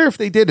 I wonder if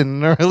they did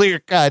in an earlier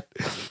cut.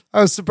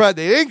 I was surprised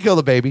they didn't kill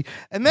the baby.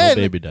 And then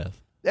No baby death.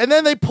 And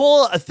then they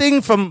pull a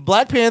thing from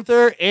Black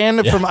Panther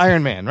and from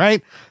Iron Man,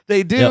 right?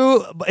 They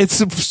do. It's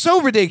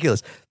so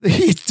ridiculous.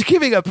 He's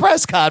giving a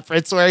press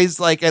conference where he's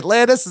like,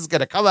 Atlantis is going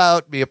to come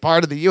out, be a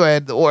part of the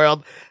UN, the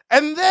world.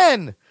 And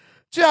then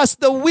just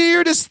the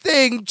weirdest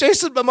thing,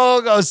 Jason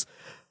Momoa goes,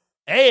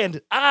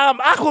 and I'm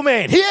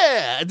Aquaman.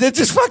 Yeah. It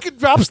just fucking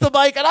drops the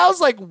mic. And I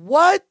was like,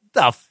 what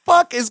the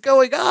fuck is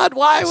going on?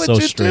 Why would So you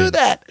do strange.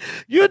 that?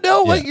 You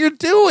know what you're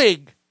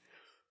doing.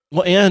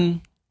 Well,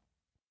 and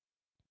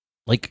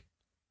like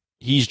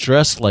he's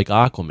dressed like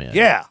Aquaman.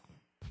 Yeah.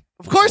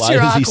 Of course Why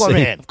you're does he say-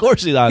 Aquaman. Of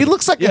course he's Aquaman. He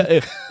looks like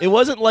it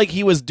wasn't like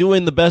he was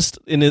doing the best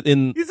in There's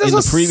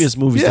the previous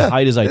movies to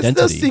hide his There's no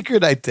identity.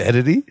 secret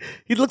identity.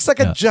 He looks like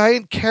a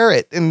giant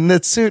carrot in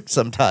that suit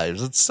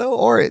sometimes. It's so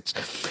orange.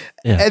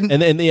 Yeah. And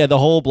then the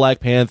whole Black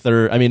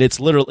Panther. I mean,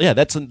 it's literally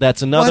that's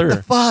another What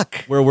the fuck?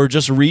 where we're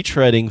just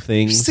retreading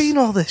things You've seen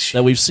all this shit.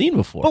 that we've seen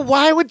before. But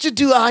why would you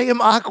do I am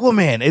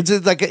Aquaman? It's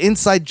just like an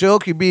inside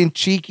joke. You're being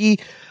cheeky.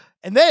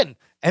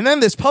 And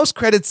then this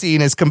post-credit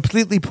scene is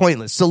completely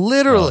pointless. So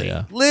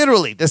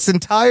literally, this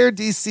entire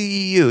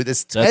DCEU,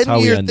 this That's how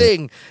we 10-year end it.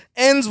 thing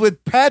ends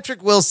with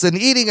Patrick Wilson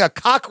eating a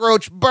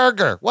cockroach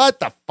burger. What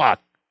the fuck?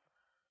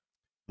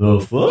 The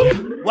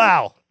fuck?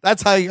 Wow.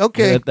 That's how you,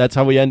 okay. That's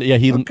how we end it. Yeah,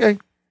 he Okay.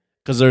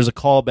 because there's a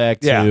callback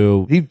Yeah.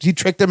 to He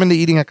tricked him into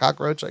eating a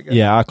cockroach, I guess.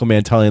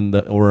 Aquaman telling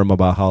the Orm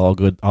about how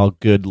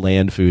good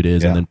land food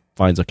is, and then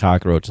finds a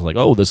cockroach and is like,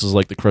 oh, this is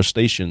like the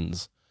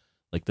crustaceans,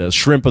 like the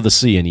shrimp of the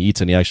sea, and he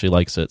eats it and he actually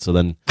likes it. So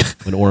then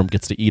when Orm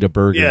gets to eat a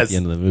burger at the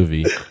end of the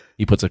movie,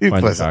 he puts a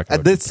finds a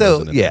cockroach.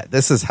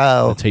 This is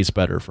how it tastes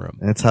better for him.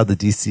 That's how the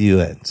DCU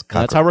ends.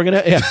 And that's how we're gonna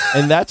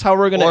and that's how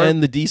we're gonna Or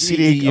end the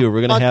DCEU.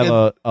 We're gonna have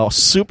a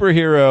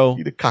superhero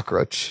eat a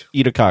cockroach.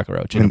 Eat a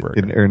cockroach in a burger.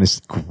 In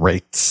earnest,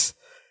 great.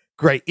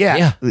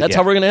 Yeah. That's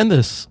how we're gonna end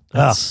this.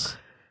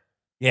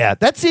 Yeah,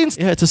 that scene's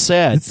it's a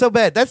sad. It's so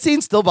bad. That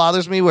scene still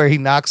bothers me where he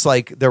knocks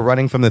like they're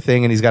running from the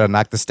thing and he's got to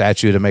knock the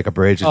statue to make a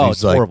bridge. And he's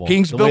it's like, horrible.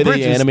 Kings The build way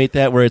bridges. they animate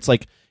that, where it's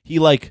like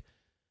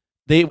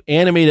they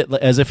animate it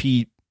as if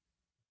he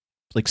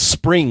like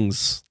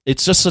springs.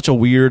 It's just such a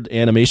weird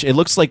animation. It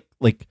looks like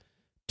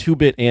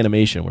 2-bit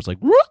animation where it's like.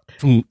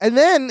 And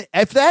then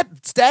if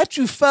that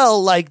statue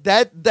fell like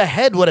that, the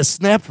head would have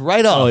snapped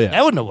right off. Oh, yeah.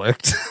 That wouldn't have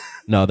worked.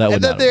 No, that would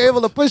and then not. they're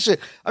able to push it.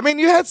 I mean,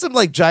 you had some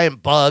like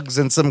giant bugs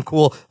and some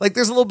cool, like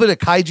there's a little bit of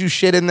kaiju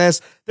shit in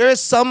this. There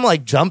is some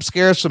like jump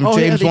scares from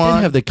James they Wan.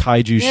 did have the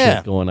kaiju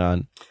shit going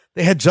on.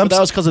 They had jump. But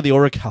that was because of the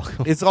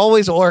orichalcum. It's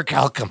always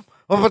orichalcum.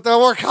 What about the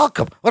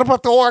orichalcum? What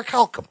about the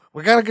orichalcum?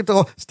 We gotta get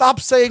the stop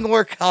saying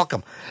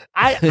orichalcum.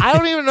 I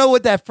don't even know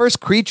what that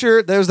first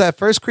creature. There was that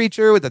first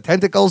creature with the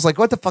tentacles. Like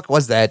what the fuck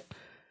was that?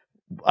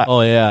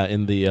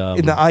 In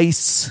the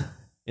ice.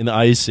 In the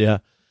ice, yeah.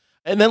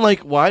 And then,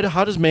 like,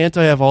 how does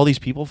Manta have all these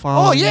people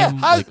following him?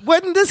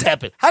 When did this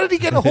happen? How did he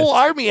get a whole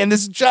army and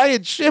this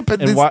giant ship?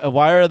 And this,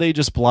 why are they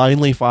just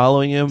blindly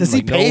following him? does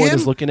he pay no one him?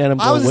 is looking at him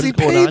How going, does what he is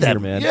going pay on them? here,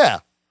 man? Yeah.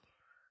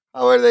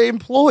 How are they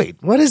employed?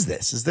 What is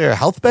this? Is there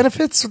health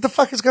benefits? What the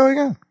fuck is going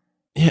on?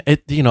 Yeah,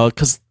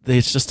 because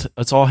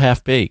it's all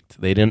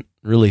half-baked. They didn't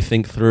really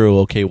think through,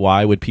 okay,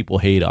 why would people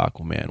hate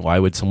Aquaman? Why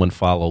would someone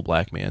follow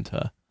Black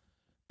Manta?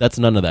 That's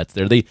none of that's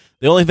there. The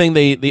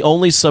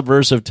only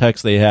subversive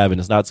text they have, and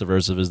it's not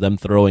subversive, is them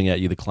throwing at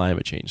you the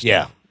climate change.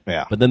 Yeah, stuff.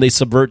 yeah. But then they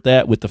subvert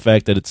that with the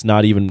fact that it's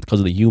not even because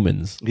of the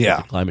humans. Yeah.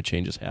 that the climate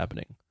change is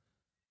happening.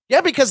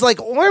 Yeah, because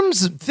like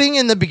Orm's thing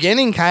in the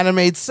beginning kind of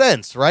made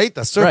sense, right?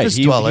 The surface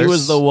dwellers. He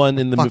was the one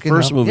in the fucking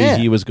first up. movie. Yeah.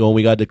 He was going,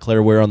 we got to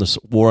declare war on the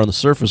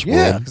surface Yeah,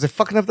 world. because they're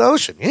fucking up the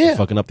ocean. Yeah. They're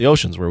fucking up the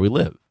oceans where we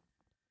live.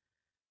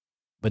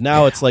 But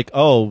now it's like,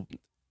 oh,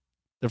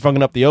 they're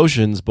fucking up the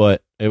oceans,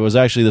 but it was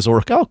actually this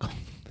orichalcum.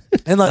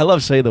 And like, I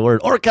love saying the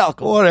word orichalcum.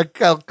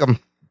 Orichalcum.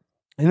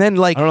 And then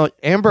like I don't know,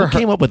 Amber who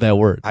came up with that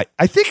word?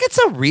 I think it's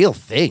a real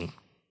thing.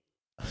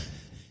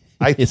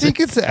 I think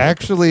it's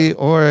actually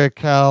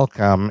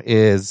orichalcum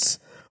is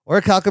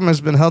orichalcum has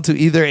been held to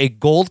either a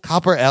gold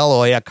copper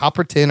alloy, a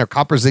copper tin, or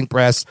copper zinc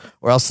brass,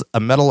 or else a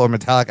metal or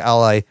metallic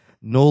alloy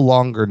no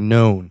longer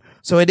known.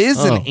 So it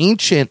is an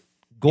ancient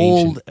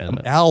gold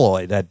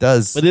alloy that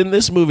does. But in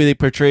this movie, they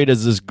portrayed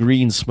as this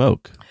green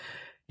smoke.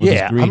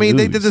 Yeah, I mean,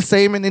 they did the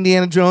same in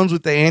Indiana Jones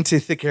with the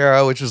anti-thick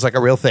arrow, which was like a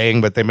real thing,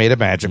 but they made it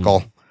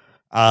magical.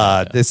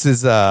 This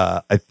is,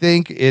 I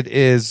think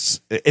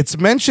it's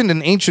mentioned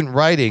in ancient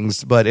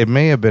writings, but it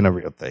may have been a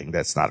real thing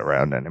that's not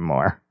around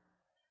anymore.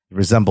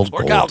 resembled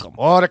gold.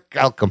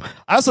 Orichalcum.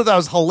 I also thought it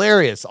was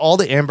hilarious. All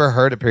the Amber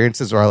Heard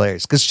appearances were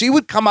hilarious because she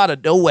would come out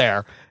of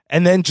nowhere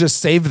and then just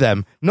save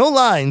them. No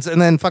lines,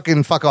 and then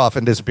fucking fuck off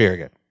and disappear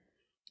again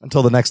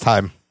until the next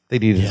time they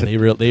needed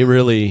it. They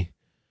really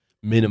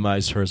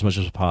minimized her as much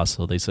as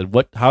possible. They said,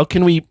 how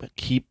can we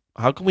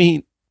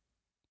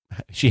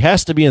she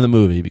has to be in the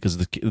movie because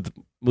the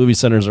movie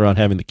centers around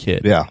having the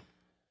kid. Yeah.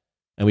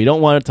 And we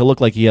don't want it to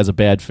look like he has a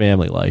bad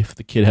family life.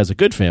 The kid has a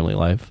good family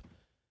life,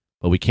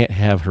 but we can't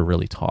have her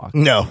really talk.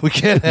 No, we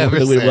can't have her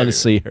Nor do we want to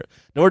see her.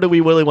 Nor do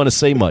we really want to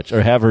say much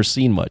or have her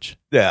seen much.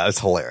 Yeah, it's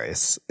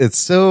hilarious. It's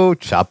so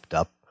chopped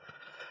up.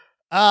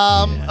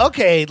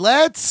 Okay,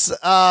 let's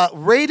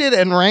rate it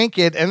and rank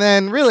it, and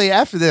then really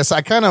after this,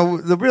 I kind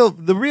of the real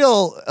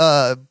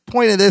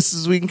point of this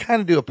is we can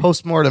kind of do a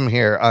postmortem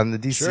here on the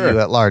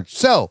DCU at large.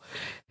 So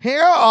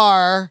here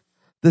are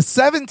the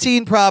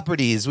 17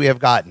 properties we have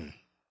gotten.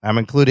 I'm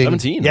including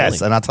 17, yes,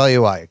 really? and I'll tell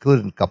you why.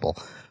 Including a couple.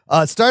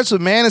 It starts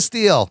with Man of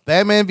Steel,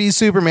 Batman v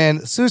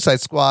Superman,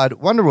 Suicide Squad,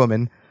 Wonder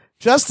Woman,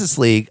 Justice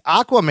League,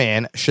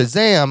 Aquaman,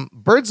 Shazam,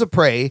 Birds of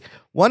Prey,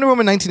 Wonder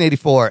Woman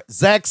 1984,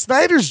 Zack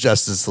Snyder's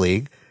Justice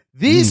League,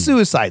 The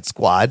Suicide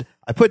Squad.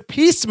 I put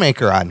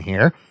Peacemaker on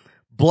here,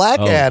 Black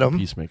Adam,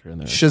 Peacemaker in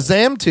there.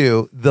 Shazam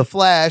 2, The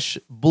Flash,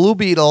 Blue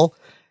Beetle,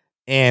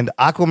 and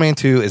Aquaman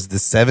 2 is the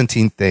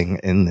 17th thing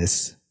in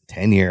this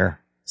 10-year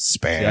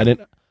span.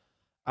 See,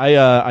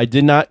 I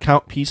did not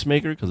count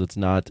Peacemaker because it's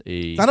not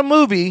a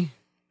movie.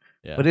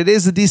 Yeah. But it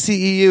is a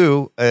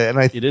DCEU, and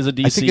it is a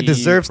DCEU I think it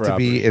deserves to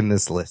be in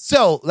this list.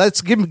 So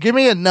let's give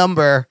me a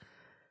number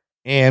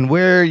and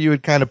where you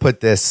would kind of put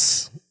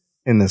this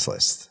in this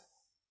list.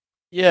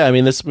 Yeah, I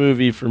mean, this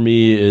movie for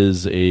me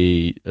is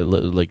a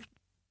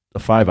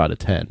 5 out of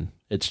 10.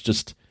 It's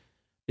just,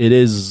 it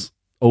is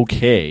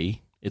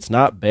okay. It's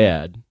not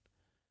bad.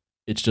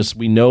 It's just,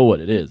 we know what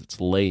it is. It's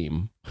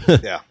lame.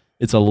 Yeah.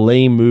 It's a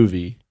lame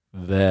movie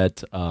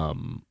that,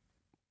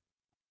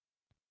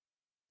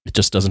 it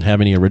just doesn't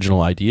have any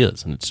original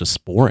ideas, and it's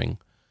just boring.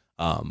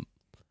 I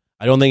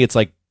don't think it's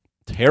like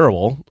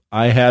terrible.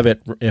 I have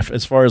it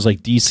as far as like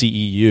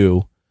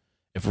DCEU,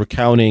 if we're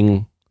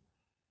counting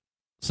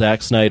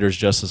Zack Snyder's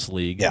Justice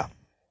League,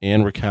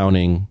 and we're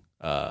counting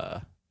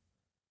what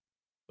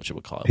should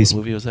we call it? What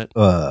movie was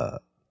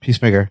that?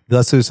 Peacemaker,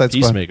 The Suicide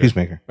Squad.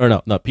 Peacemaker,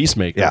 or no,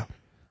 Peacemaker. Yeah.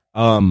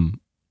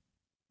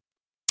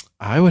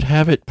 I would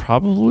have it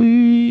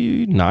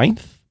probably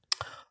 9th.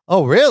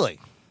 Oh, really?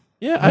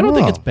 Yeah, I don't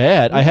think it's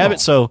bad. I have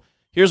it. So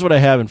here's what I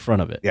have in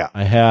front of it. Yeah.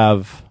 I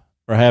have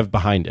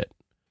behind it.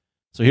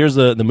 So here's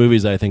the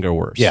movies that I think are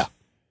worse. Yeah.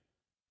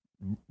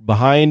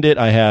 Behind it,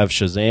 I have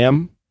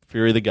Shazam,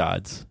 Fury of the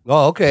Gods.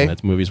 Oh, okay.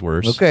 That movie's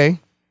worse. Okay.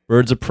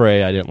 Birds of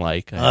Prey, I didn't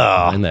like. I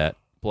have behind that.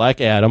 Black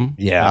Adam.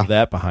 Yeah. I have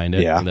that behind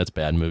it. Yeah. And that's a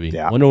bad movie.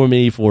 Yeah. Wonder Woman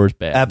 84 is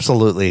bad.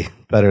 Absolutely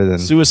better than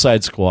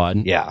Suicide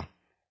Squad. Yeah.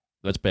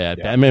 That's bad.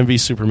 Yeah. Batman v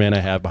Superman,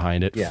 I have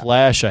behind it. Yeah.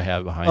 Flash, I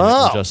have behind it.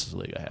 And Justice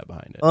League, I have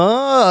behind it.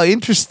 Oh,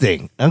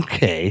 interesting.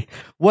 Okay.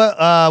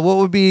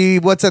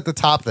 What's at the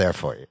top there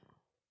for you?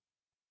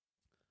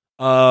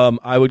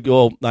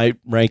 I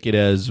rank it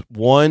as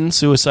 1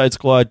 Suicide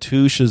Squad,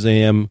 2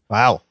 Shazam.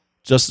 Wow.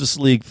 Justice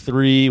League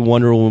 3,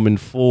 Wonder Woman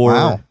 4.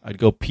 Wow. I'd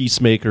go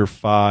Peacemaker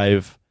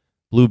 5,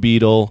 Blue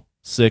Beetle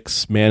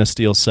 6, Man of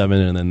Steel 7,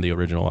 and then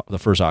the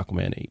first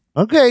Aquaman 8.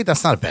 Okay,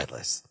 that's not a bad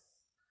list.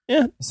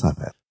 Yeah, it's not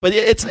bad. But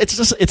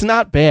it's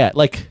not bad.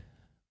 Like,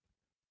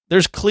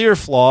 there's clear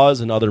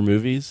flaws in other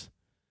movies.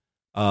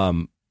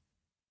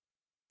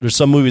 There's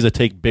some movies that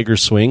take bigger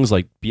swings,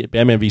 like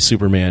Batman v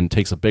Superman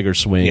takes a bigger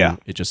swing. Yeah.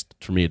 It just,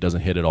 for me, it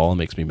doesn't hit at all. It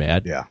makes me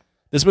mad. Yeah.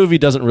 This movie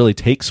doesn't really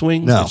take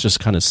swings. No. It's just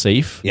kind of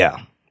safe. Yeah.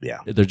 Yeah.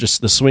 They're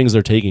just, the swings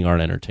they're taking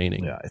aren't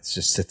entertaining. Yeah. It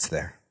just sits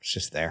there. It's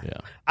just there. Yeah.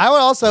 I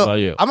would also, What about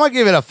you? I'm going to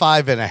give it a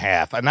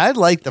 5.5. And I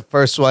liked the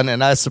first one.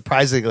 And I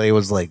surprisingly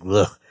was like,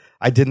 ugh,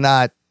 I did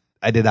not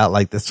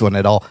like this one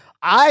at all.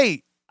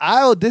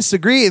 I'll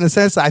disagree in the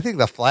sense that I think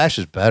The Flash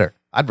is better.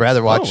 I'd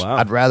rather watch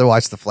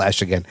The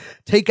Flash again.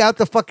 Take out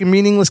the fucking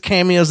meaningless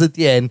cameos at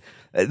the end.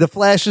 The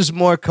Flash is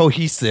more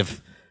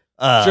cohesive.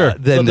 Sure.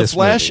 Than The this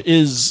Flash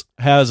movie.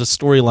 has a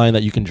storyline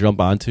that you can jump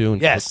onto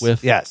and Yes. click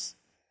with. Yes.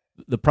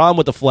 The problem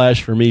with The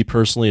Flash for me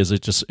personally is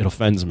it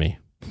offends me.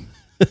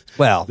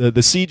 Well, the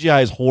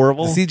CGI is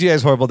horrible. The CGI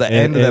is horrible. The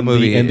end of that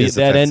movie is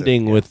that offensive.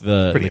 ending with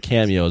the Pretty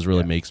cameos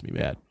really makes me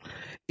mad.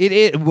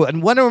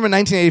 Wonder Woman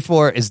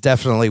 1984 is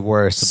definitely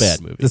worse. It's a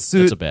bad movie. It's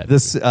a bad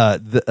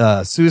movie.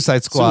 The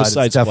Suicide Squad is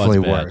definitely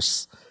Squad's bad.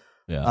 worse.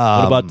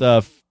 Yeah. What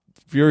about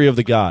Fury of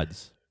the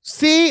Gods?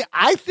 See,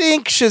 I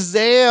think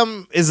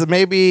Shazam is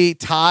maybe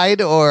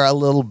tied or a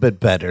little bit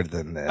better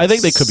than this. I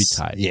think they could be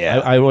tied. Yeah.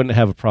 I wouldn't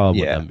have a problem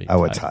with them being I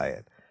would tied. tie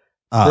it.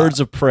 Birds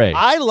of Prey.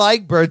 I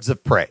like Birds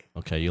of Prey.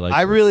 Okay, you like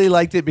I really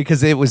liked it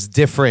because it was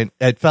different.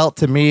 It felt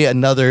to me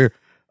another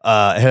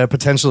had a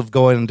potential of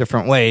going a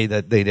different way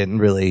that they didn't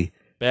really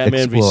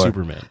Batman explore. v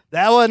Superman.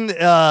 That one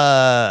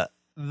that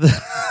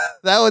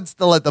one's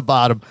still at the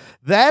bottom.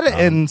 That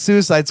and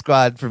Suicide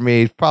Squad for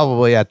me is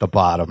probably at the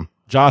bottom.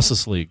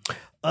 Justice League.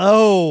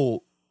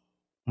 Oh.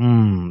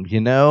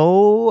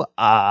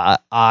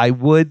 I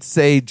would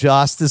say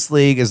Justice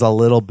League is a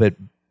little bit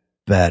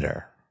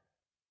better.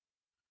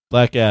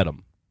 Black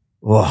Adam.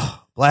 Whoa,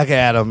 Black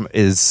Adam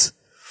is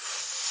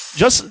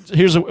Here's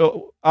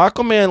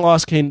Aquaman,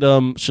 Lost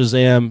Kingdom,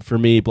 Shazam for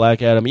me,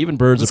 Black Adam, even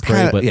Birds of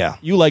Prey.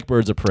 But you like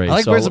Birds of Prey. I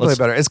like Birds of Prey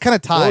better. It's kind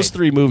of tied. Those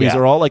three movies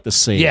are all like the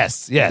same.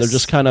 Yes. They're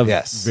just kind of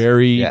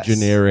very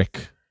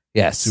generic.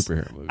 Yes.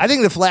 Superhero movies. I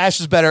think The Flash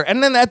is better.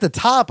 And then at the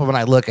top, when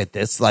I look at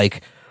this,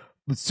 like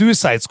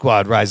Suicide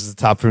Squad rises at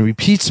the top for me.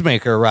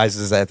 Peacemaker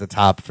rises at the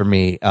top for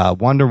me.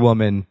 Wonder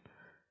Woman,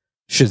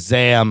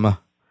 Shazam,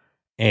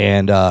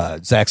 and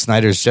Zack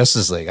Snyder's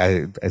Justice League.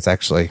 It's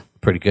actually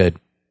pretty good.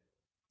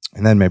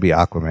 And then maybe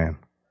Aquaman.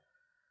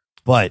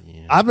 But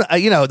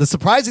the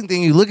surprising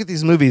thing, you look at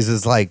these movies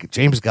is like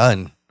James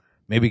Gunn,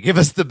 maybe give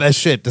us the best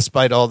shit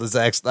despite all the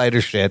Zack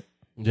Snyder shit.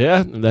 Yeah,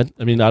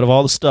 out of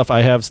all the stuff,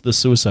 I have the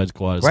Suicide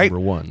Squad as number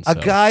one. A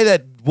guy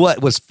that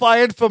was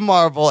fired from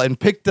Marvel and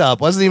picked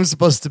up, wasn't even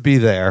supposed to be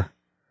there.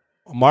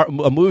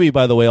 A movie,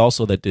 by the way,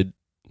 also that did.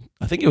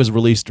 I think it was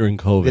released during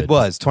COVID. It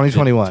was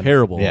 2021.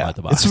 Terrible at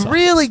the box It's office.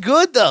 really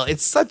good though.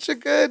 It's such a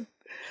good.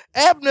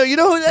 Abner, you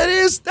know who that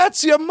is?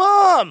 That's your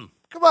mom.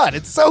 Come on,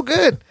 it's so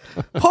good.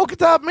 Polka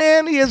Dot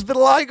Man, he has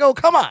vitiligo.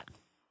 Come on,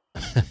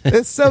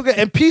 it's so good.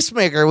 And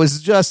Peacemaker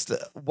was just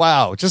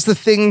wow, just the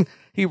thing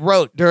he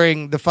wrote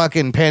during the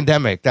fucking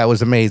pandemic. That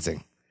was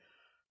amazing.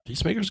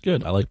 Peacemaker's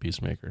good. I like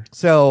Peacemaker.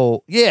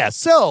 So,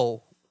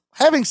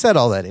 having said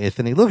all that,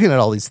 Anthony, looking at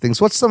all these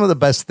things, what's some of the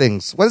best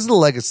things? What is the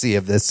legacy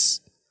of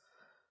this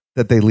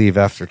that they leave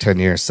after 10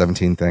 years,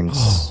 17 things?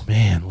 Oh,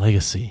 man,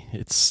 legacy.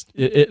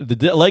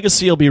 The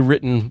legacy will be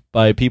written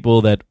by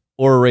people that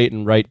orate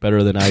and write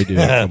better than I do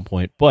at some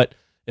point. But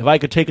if I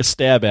could take a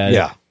stab at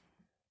it,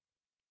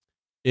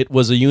 it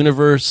was a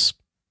universe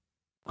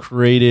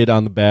created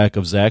on the back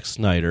of Zack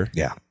Snyder.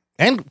 Yeah.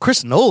 And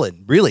Chris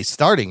Nolan really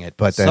starting it,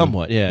 but then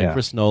somewhat,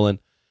 Chris Nolan.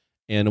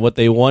 And what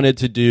they wanted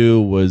to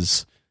do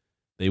was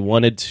they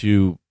wanted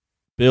to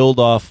build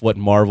off what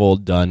Marvel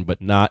had done,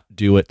 but not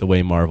do it the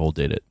way Marvel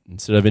did it.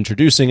 Instead of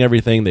introducing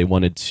everything, they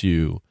wanted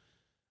to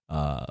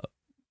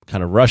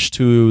kind of rush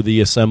to the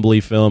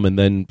assembly film and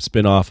then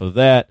spin off of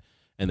that.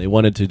 And they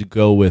wanted to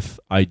go with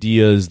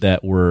ideas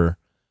that were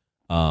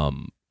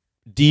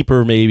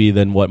deeper maybe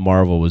than what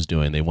Marvel was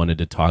doing. They wanted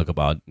to talk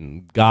about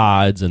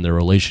gods and their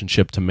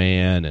relationship to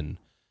man and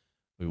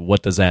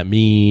what does that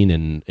mean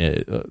and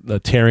the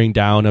tearing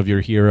down of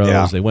your heroes.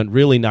 Yeah. They went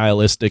really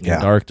nihilistic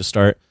and dark to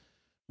start.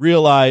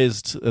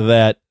 Realized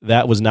that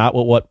was not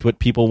what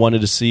people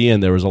wanted to see,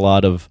 and there was a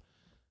lot of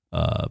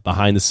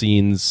behind the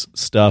scenes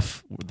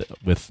stuff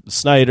with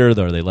Snyder,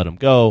 or they let him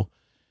go,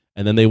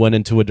 and then they went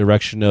into a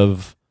direction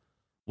of,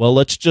 well,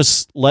 let's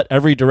just let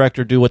every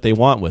director do what they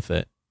want with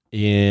it.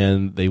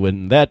 And they went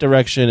in that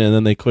direction, and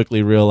then they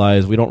quickly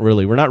realized we're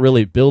not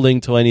really building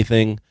to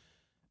anything.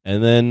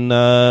 And then,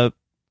 and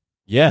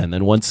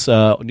then once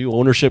new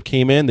ownership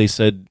came in, they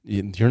said,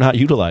 you're not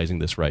utilizing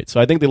this right. So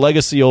I think the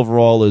legacy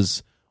overall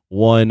is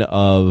one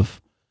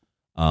of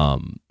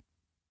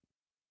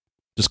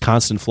just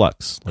constant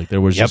flux. Like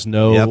there was just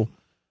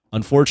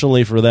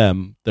unfortunately for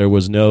them, there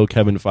was no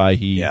Kevin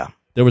Feige. Yeah.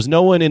 There was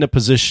no one in a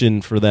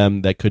position for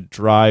them that could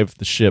drive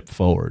the ship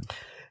forward.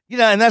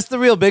 And that's the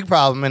real big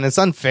problem, and it's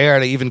unfair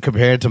to even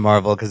compare it to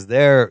Marvel because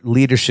their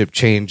leadership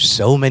changed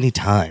so many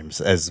times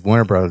as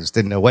Warner Bros.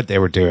 Didn't know what they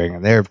were doing,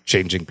 and they're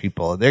changing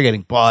people, and they're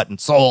getting bought and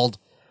sold,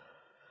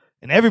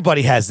 and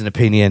everybody has an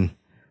opinion,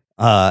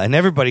 and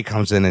everybody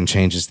comes in and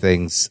changes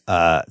things.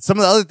 Some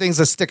of the other things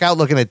that stick out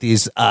looking at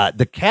these,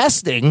 the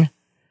casting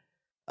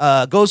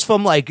goes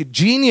from like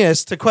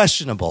genius to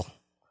questionable,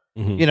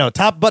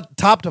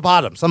 top to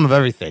bottom, some of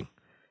everything.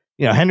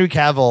 Henry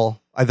Cavill,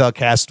 I thought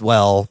cast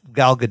well,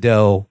 Gal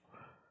Gadot.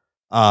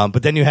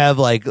 But then you have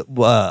like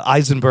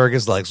Eisenberg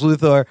as Lex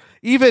Luthor,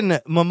 even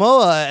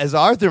Momoa as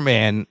Arthur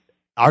Man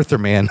as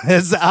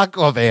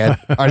Aquaman,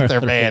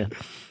 Arthur Man.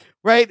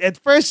 Right? At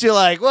first you're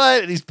like,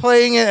 what? And he's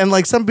playing it, and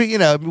like some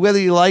people, whether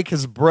you like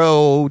his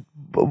bro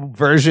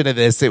version of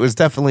this, it was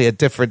definitely a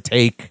different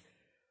take.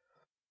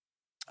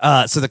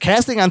 So the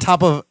casting on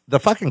top of the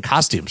fucking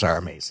costumes are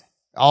amazing.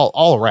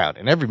 All around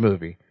in every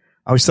movie.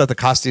 I always thought the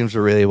costumes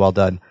were really well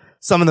done.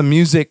 Some of the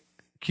music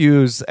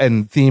cues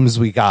and themes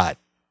we got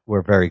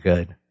were very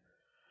good.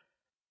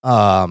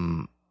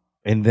 And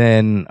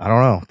then I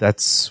don't know.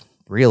 That's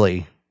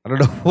really, I don't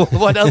know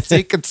what else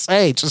you could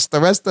say. Just the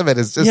rest of it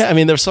is just. Yeah, I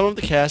mean, there's some of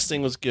the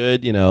casting was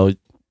good.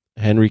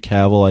 Henry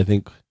Cavill, I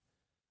think,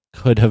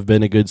 could have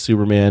been a good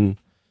Superman.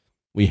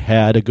 We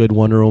had a good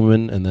Wonder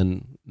Woman, and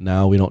then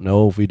now we don't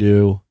know if we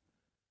do.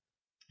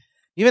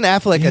 Even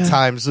Affleck at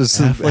times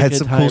had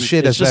some cool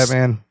shit as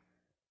Batman.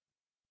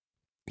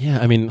 Yeah,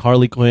 I mean,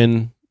 Harley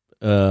Quinn.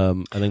 I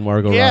think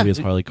Margot Robbie as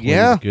Harley Quinn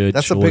is a good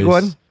that's choice. A big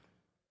one.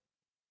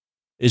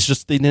 It's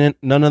just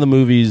none of the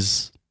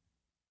movies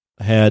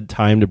had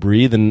time to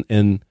breathe and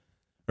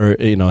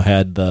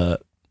had the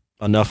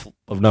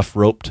enough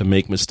rope to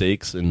make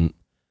mistakes, and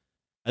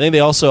I think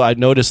I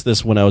noticed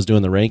this when I was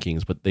doing the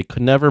rankings, but they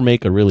could never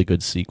make a really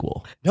good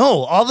sequel.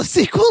 No, all the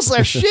sequels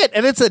are shit,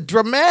 and it's a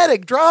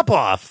dramatic drop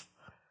off.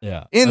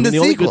 Yeah, the only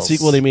good sequels.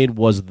 sequel they made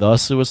was The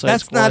Suicide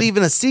That's Squad. not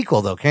even a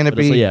sequel, though. Can it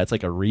But be? it's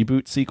like a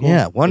reboot sequel.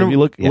 Yeah, If you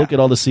look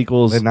at all the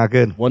sequels. They're not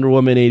good. Wonder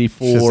Woman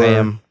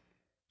 84,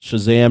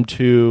 Shazam.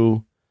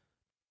 2,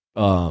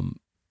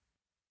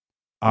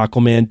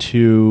 Aquaman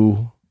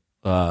 2,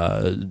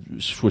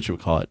 what you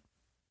would call it,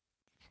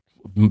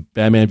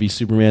 Batman v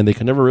Superman. They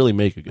could never really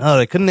make a good. Oh,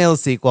 they couldn't nail a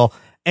sequel.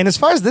 And as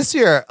far as this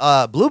year,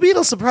 Blue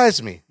Beetle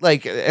surprised me.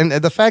 Like, and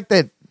the fact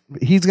that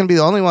he's going to be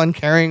the only one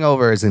carrying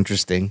over is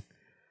interesting.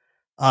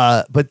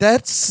 But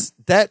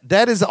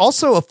that is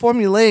also a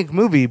formulaic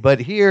movie, but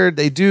here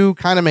they do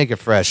kind of make it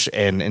fresh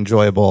and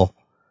enjoyable.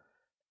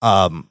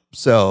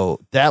 So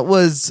that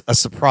was a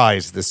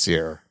surprise this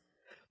year.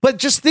 But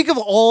just think of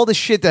all the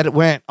shit that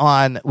went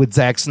on with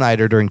Zack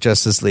Snyder during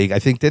Justice League. I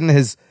think didn't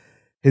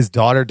his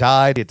daughter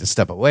died. He had to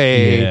step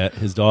away. Yeah,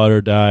 his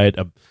daughter died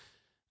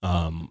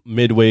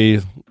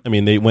midway. I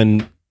mean,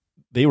 when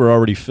they were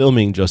already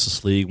filming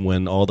Justice League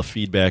when all the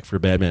feedback for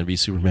Batman v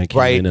Superman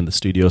came in, and the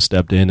studio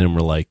stepped in and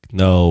were like,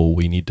 "No,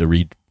 we need to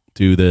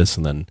redo this."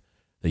 And then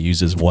they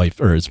used his wife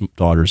or his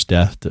daughter's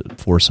death to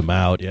force him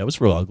out. Yeah, it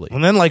was real ugly.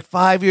 And then, like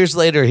 5 years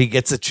later, he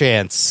gets a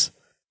chance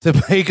to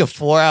make a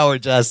 4-hour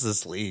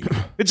Justice League,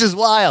 which is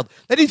wild.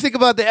 Then you think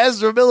about the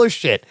Ezra Miller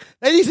shit.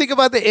 Then you think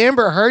about the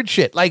Amber Heard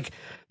shit. Like,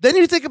 then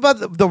you think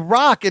about the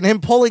Rock and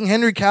him pulling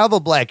Henry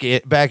Cavill back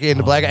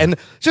into black, and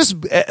just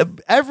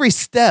every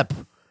step.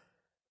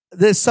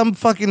 There's some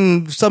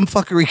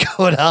fuckery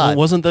going on. Well,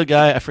 wasn't the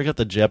guy, I forgot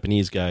the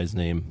Japanese guy's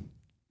name,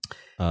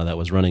 that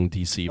was running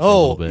DC for a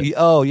little bit.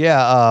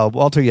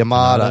 Walter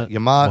Hamada.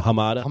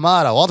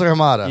 Walter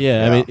Hamada.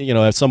 Yeah, I mean,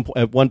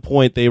 at one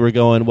point they were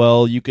going,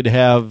 well, you could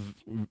have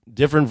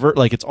different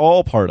like it's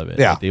all part of it.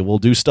 Yeah. Like they will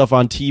do stuff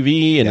on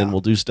TV and then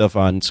we'll do stuff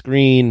on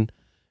screen,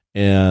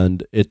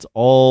 and it's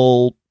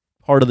all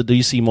part of the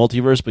DC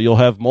multiverse, but you'll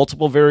have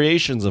multiple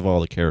variations of all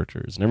the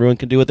characters and everyone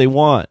can do what they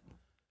want.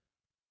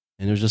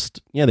 And it was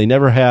just, they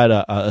never had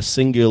a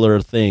singular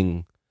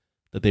thing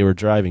that they were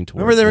driving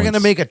towards. Remember they were going to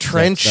make a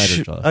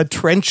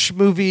trench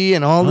movie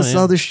and all this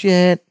other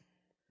shit.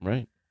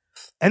 Right.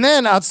 And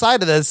then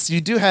outside of this,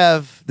 you do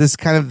have this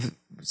kind of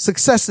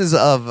successes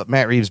of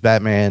Matt Reeves'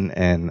 Batman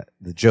and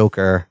the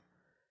Joker.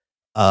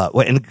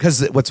 And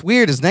because what's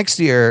weird is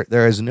next year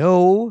there is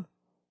no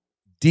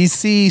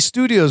DC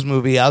Studios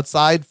movie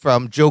outside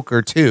from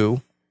Joker 2.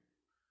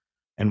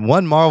 And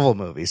one Marvel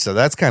movie, so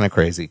that's kind of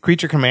crazy.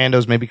 Creature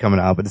Commandos may be coming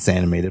out, but it's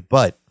animated.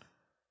 But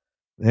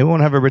they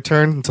won't have a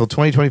return until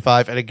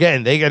 2025. And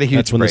again, they got a huge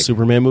That's when break. the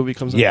Superman movie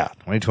comes out? Yeah,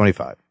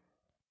 2025.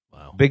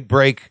 Wow. Big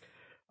break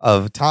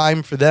of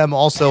time for them.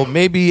 Also,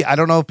 maybe, I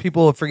don't know if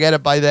people will forget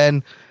it by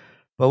then,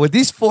 but with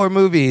these 4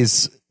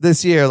 movies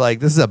this year, like,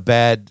 this is a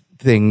bad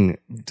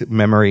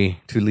memory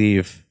to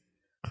leave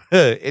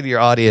in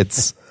your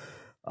audience.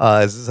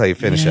 This is how you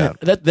finish out.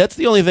 That's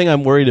the only thing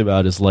I'm worried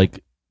about is,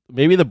 like,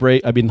 maybe the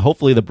break, I mean,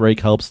 hopefully the break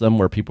helps them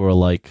where people are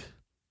like,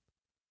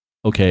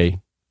 okay,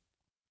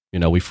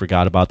 we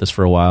forgot about this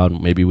for a while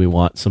and maybe we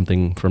want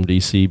something from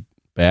DC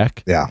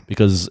back. Yeah.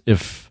 Because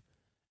if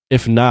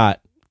not,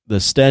 the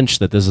stench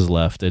that this has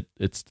left,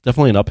 it's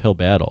definitely an uphill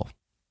battle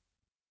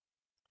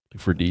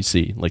for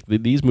DC. Like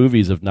these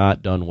movies have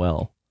not done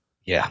well.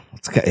 Yeah.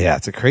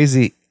 It's a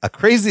crazy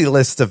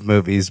list of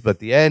movies, but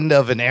the end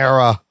of an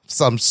era of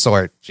some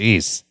sort.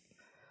 Jeez.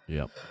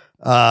 Yep.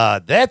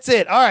 That's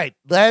it. All right,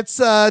 let's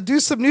do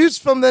some news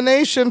from the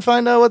nation.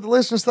 Find out what the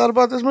listeners thought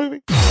about this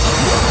movie.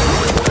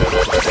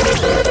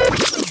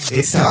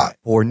 It's time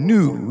for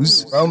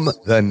news from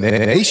the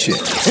nation.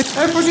 It's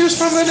time for news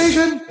from the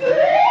nation.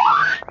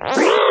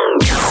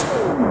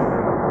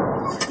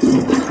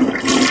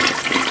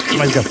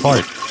 Somebody's got a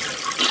fart.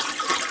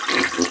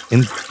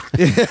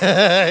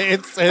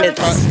 It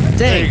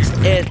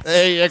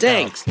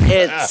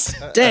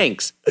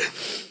stinks.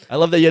 I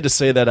love that you had to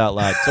say that out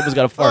loud. Someone's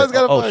got a fart.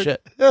 Fart.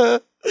 Shit.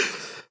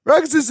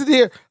 Rugs isn't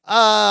here.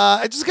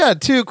 I just got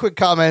 2 quick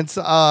comments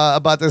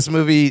about this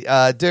movie.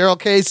 Daryl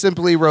K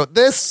simply wrote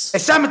this.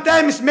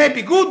 Sometimes it may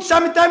be good,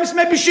 sometimes it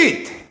may be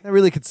shit. That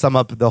really could sum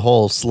up the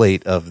whole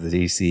slate of the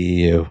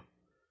DCEU,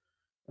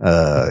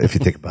 if you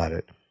think about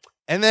it.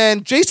 And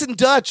then Jason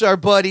Dutch, our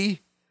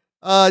buddy,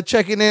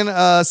 checking in,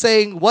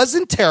 saying,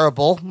 wasn't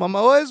terrible.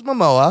 Momoa is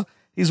Momoa.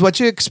 He's what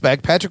you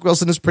expect. Patrick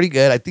Wilson is pretty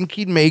good. I think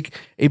he'd make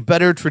a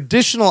better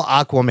traditional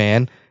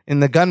Aquaman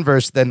in the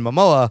Gunverse than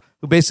Momoa,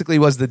 who basically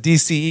was the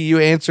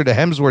DCEU answer to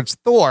Hemsworth's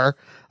Thor.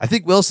 I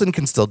think Wilson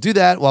can still do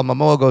that, while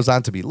Momoa goes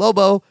on to be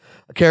Lobo,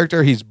 a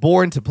character he's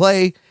born to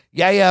play.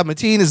 Yahya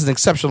Mateen is an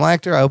exceptional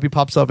actor. I hope he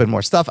pops up in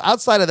more stuff.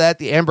 Outside of that,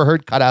 the Amber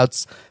Heard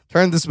cutouts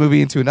turned this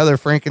movie into another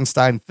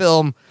Frankenstein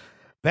film.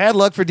 Bad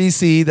luck for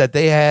DC that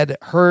they had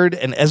Heard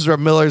and Ezra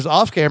Miller's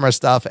off-camera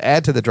stuff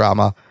add to the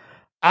drama.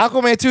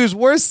 Aquaman 2 is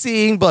worth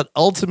seeing, but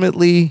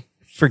ultimately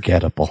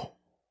forgettable.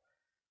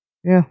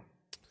 Yeah.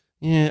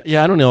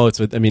 Yeah. I don't know.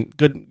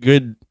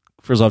 Good.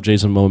 First off,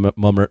 Jason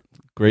Mummer,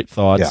 great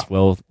thoughts. Yeah.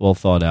 Well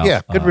thought out.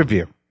 Yeah, good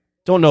review.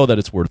 don't know that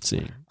it's worth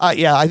seeing.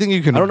 Yeah, I think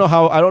you can. I don't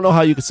know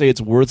how you could say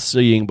it's worth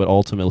seeing, but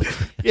ultimately,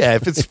 Yeah,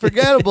 if it's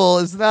forgettable,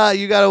 it's not.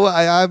 You gotta.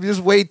 I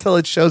just wait till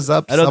it shows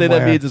up. I don't think that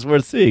somewhere. means it's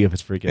worth seeing if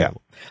it's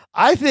forgettable.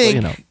 I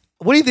think. Well,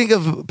 What do you think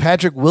of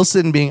Patrick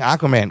Wilson being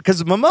Aquaman?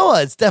 Because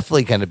Momoa is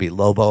definitely going to be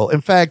Lobo. In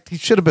fact, he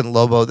should have been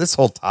Lobo this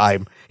whole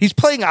time. He's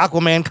playing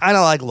Aquaman, kind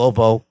of like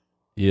Lobo.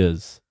 He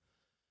is.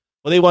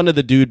 Well, they wanted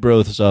the dude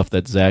bro stuff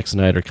that Zack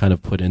Snyder kind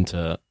of put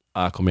into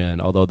Aquaman,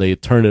 although they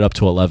turned it up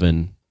to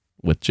 11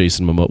 with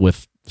Jason Momoa,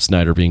 with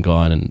Snyder being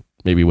gone, and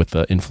maybe with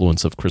the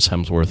influence of Chris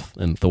Hemsworth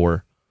and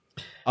Thor.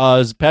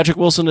 Is Patrick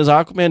Wilson as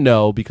Aquaman?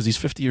 No, because he's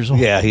 50 years old.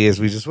 Yeah, he is.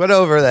 We just went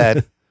over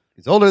that.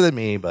 He's older than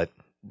me, but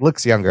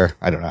looks younger.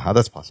 I don't know how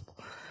that's possible.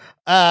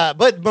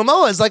 But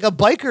Momoa is like a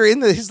biker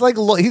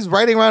he's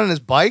riding around on his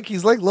bike.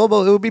 He's like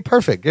Lobo. It would be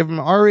perfect. Give him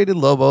R-rated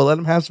Lobo. Let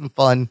him have some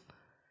fun.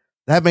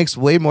 That makes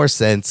way more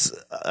sense.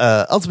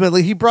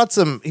 Ultimately, he brought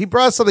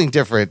something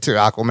different to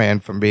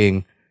Aquaman from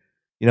being,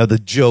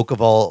 the joke of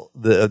all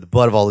the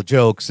butt of all the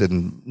jokes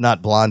and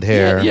not blonde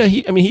hair. Yeah.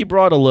 He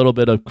brought a little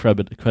bit of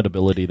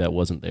credibility that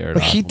wasn't there.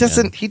 But he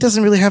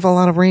doesn't really have a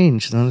lot of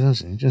range.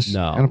 He just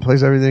kind of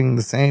plays everything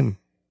the same.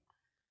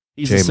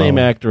 He's the same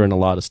actor in a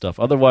lot of stuff.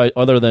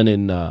 Other than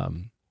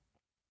in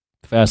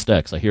Fast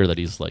X, I hear that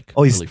he's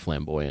really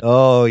flamboyant.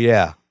 Oh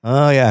yeah,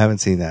 I haven't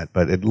seen that,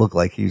 but it looked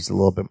like he's a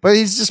little bit. But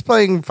he's just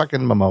playing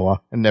fucking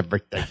Momoa and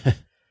everything.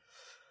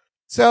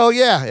 So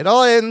yeah, it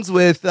all ends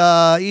with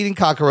eating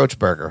cockroach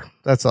burger.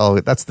 That's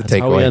all. That's the takeaway.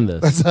 How we end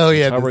this. That's how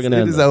we end this. We're gonna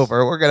It end is this.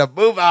 over. We're gonna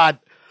move on.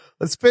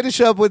 Let's finish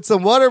up with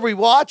some. What are we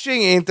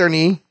watching,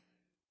 Anthony?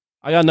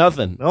 I got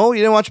nothing. No, you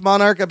didn't watch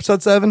Monarch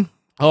episode 7?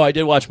 Oh, I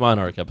did watch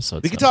Monarch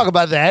episode. We can talk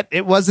about that.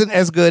 It wasn't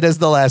as good as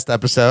the last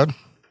episode.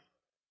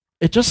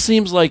 It just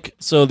seems like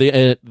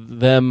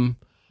them.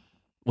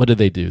 What did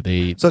they do?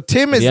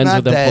 Tim is ends not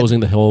with them dead. closing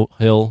the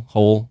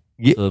hole.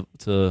 Yeah.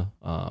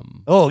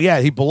 Oh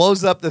yeah, he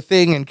blows up the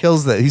thing and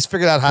kills that. He's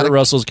figured out how to.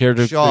 Russell's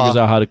character figures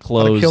out how to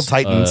close kill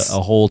Titans.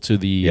 a hole to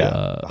the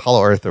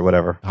Hollow Earth or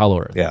whatever. Hollow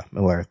Earth. Yeah,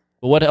 Middle Earth.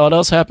 But what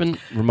else happened?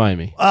 Remind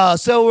me.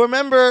 So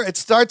remember, it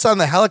starts on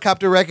the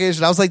helicopter wreckage,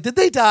 and I was like, did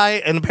they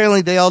die? And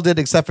apparently they all did,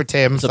 except for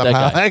Tim Except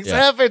somehow. that guy,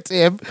 Except for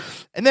Tim.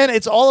 And then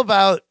it's all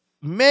about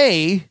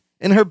May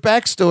and her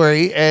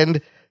backstory,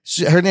 and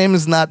her name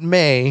is not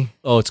May.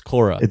 Oh, it's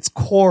Cora. It's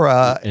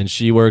Cora. And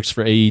she works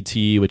for AET,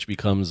 which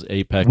becomes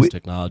Apex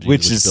Technologies,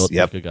 which is built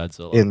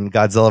Mechagodzilla. In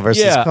Godzilla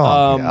versus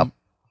Kong.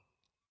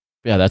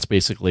 Yeah, that's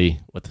basically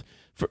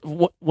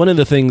one of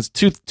the things.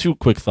 Two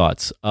quick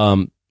thoughts.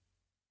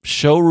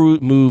 Show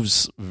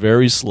moves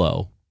very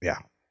slow. Yeah.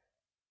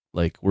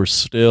 We're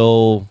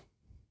still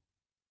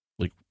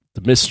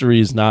the mystery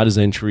is not as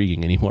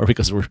intriguing anymore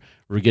because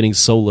we're getting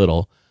so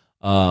little.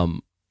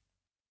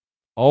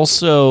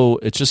 Also,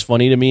 it's just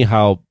funny to me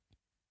how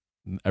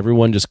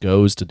everyone just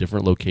goes to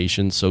different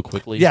locations so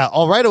quickly. Yeah,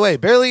 all right away.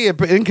 Barely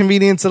an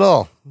inconvenience at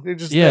all. They're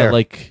just there.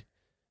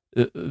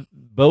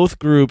 Both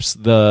groups,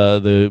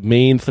 the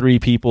main 3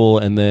 people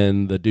and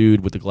then the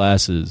dude with the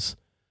glasses,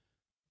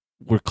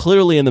 were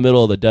clearly in the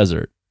middle of the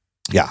desert.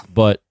 Yeah.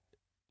 But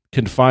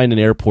can find an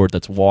airport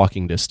that's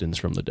walking distance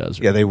from the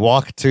desert. Yeah, they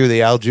walk to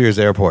the Algiers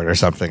airport or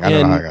something. I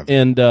don't know how I got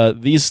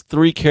And these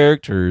 3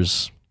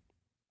 characters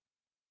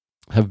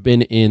have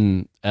been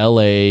in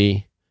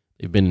LA,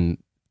 they've been in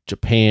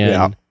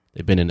Japan,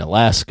 they've been in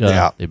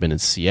Alaska, they've been in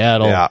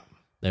Seattle,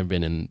 they've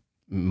been in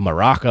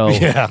Morocco.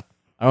 Yeah.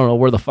 I don't know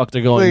where the fuck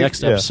they're going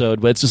next episode,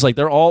 but it's just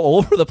they're all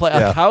over the place.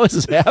 Yeah. How is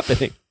this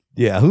happening?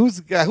 Yeah, who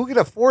can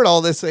afford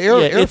all this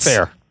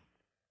airfare?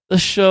 The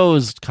show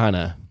is kind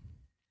of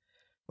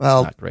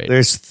not great.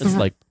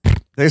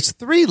 There's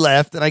 3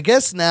 left, and I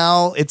guess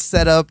now it's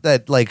set up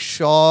that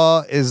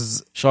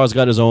Shaw's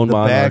got his own the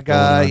monarch bad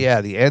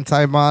guy, the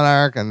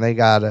anti-monarch, and they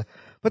gotta.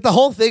 But the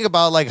whole thing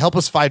about help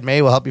us find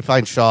May, we'll help you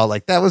find Shaw,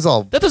 that was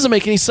all. That doesn't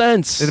make any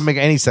sense. It didn't make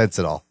any sense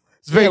at all.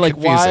 It's very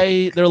confusing.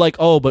 Why they're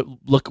oh, but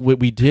look what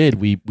we did.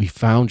 We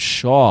found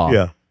Shaw.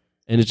 Yeah,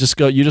 and you just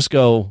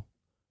go.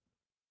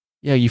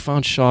 Yeah, you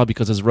found Shaw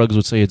because, as Ruggs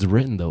would say, it's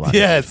written though.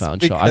 Yes,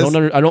 found Shaw. I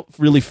don't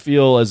really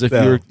feel as if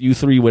you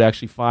 3 would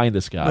actually find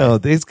this guy. No,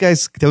 these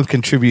guys don't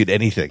contribute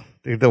anything.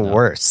 They're the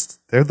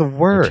worst. They're the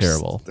worst. They're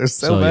terrible. They're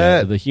so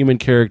bad. The human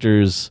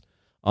characters.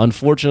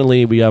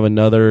 Unfortunately, we have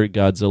another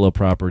Godzilla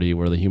property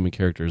where the human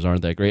characters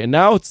aren't that great, and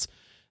now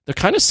they're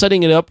kind of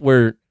setting it up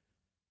where,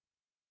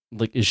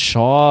 is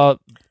Shaw?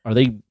 Are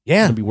they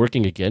going to be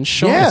working against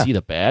Shaw? Yeah. Is he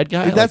the bad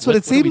guy? That's what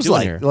it seems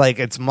like. Here?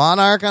 It's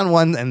Monarch on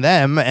one and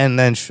them, and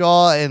then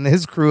Shaw and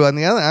his crew on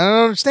the other. I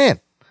don't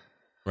understand.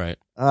 Right.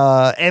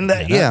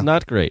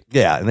 Not great.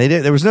 Yeah, and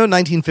there was no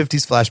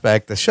 1950s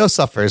flashback. The show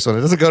suffers when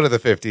it doesn't go to the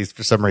 50s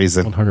for some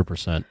reason.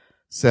 100%.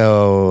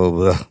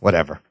 So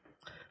whatever.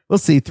 We'll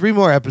see. 3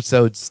 more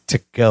episodes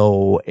to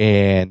go,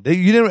 and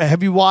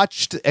have you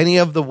watched any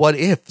of the What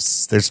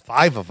Ifs? There's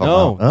 5 of them.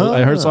 No,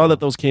 I saw that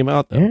those came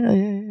out though.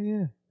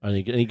 Yeah. Are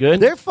they any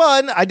good? They're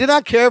fun. I did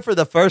not care for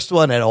the first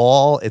one at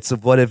all. It's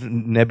What If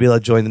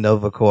Nebula joined the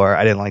Nova Corps.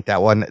 I didn't like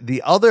that one.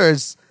 The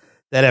others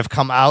that have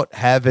come out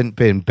haven't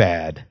been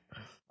bad.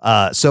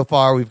 So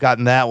far, we've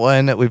gotten that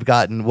one. We've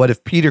gotten What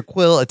If Peter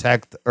Quill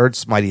Attacked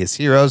Earth's Mightiest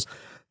Heroes.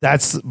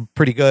 That's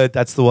pretty good.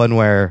 That's the one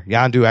where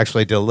Yondu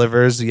actually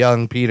delivers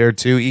young Peter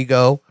to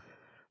Ego.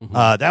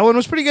 That one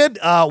was pretty good.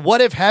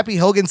 What If Happy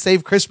Hogan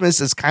Saved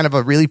Christmas is kind of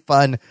a really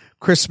fun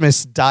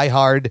Christmas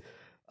diehard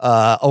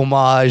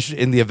homage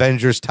in the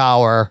Avengers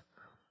Tower.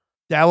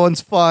 That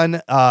one's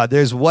fun.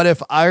 There's What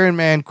If Iron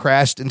Man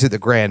Crashed into the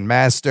Grand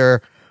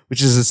Master,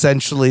 which is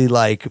essentially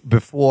like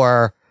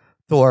before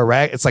Thor.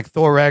 It's like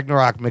Thor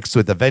Ragnarok mixed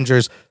with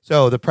Avengers.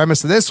 So the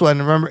premise of this one,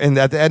 remember,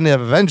 at the end of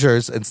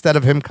Avengers, instead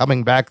of him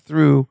coming back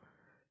through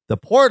the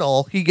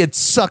portal, he gets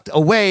sucked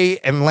away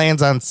and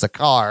lands on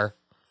Sakaar.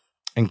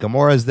 And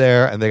Gamora's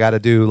there, and they got to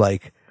do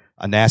like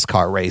a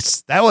NASCAR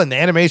race. That one, the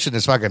animation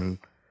is fucking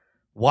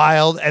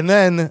wild. And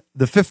then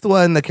the fifth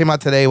one that came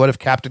out today, What If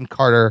Captain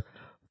Carter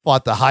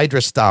fought the Hydra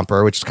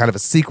Stomper, which is kind of a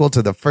sequel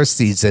to the first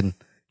season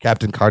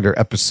Captain Carter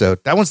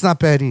episode. That one's not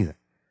bad either.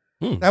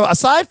 Now,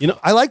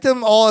 I like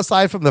them all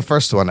aside from the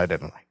first one I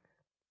didn't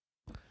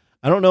like.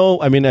 I don't know.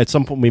 I mean, at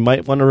some point we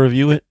might want to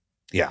review it.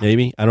 Yeah.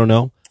 Maybe. I don't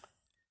know.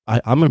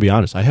 I'm going to be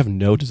honest. I have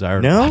no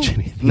desire to watch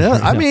anything. No,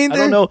 right I now. mean, I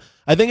don't know.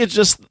 I think it's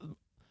just,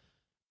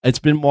 it's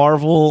been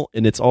Marvel,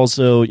 and it's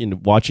also,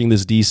 watching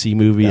this DC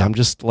movie. Yeah. I'm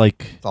just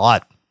like, it's a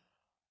lot.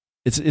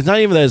 It's not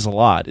even that it's a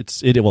lot. It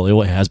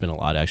has been a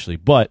lot actually,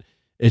 but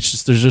it's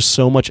just, there's just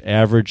so much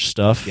average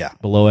stuff,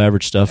 below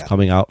average stuff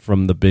coming out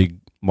from the big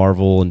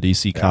Marvel and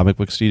DC comic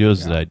book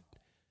studios that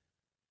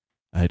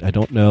I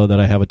don't know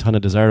that I have a ton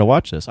of desire to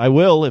watch this. I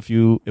will if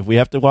we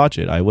have to watch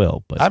it. I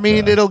will. But I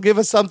mean, it'll give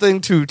us something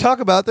to talk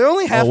about. They're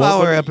only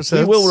half-hour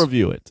episodes. We will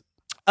review it.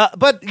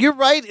 But you're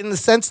right in the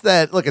sense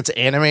that, look, it's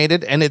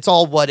animated and it's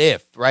all what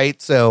if,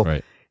 right? So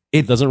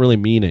it doesn't really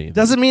mean anything.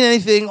 Doesn't mean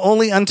anything.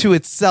 Only unto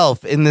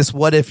itself in this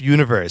what if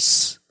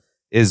universe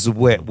is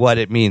what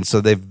it means.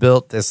 So they've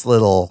built this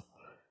little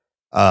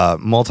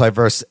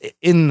multiverse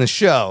in the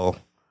show.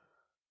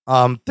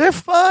 They're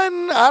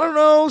fun. I don't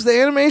know.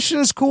 The animation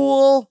is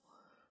cool.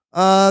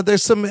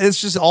 There's some.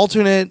 It's just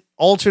alternate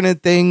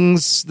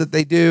things that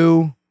they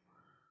do.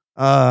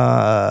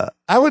 I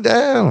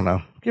don't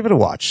know. Give it a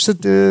watch.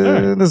 It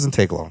doesn't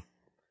take long,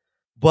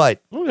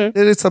 but it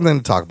is something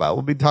to talk about.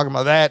 We'll be talking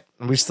about that,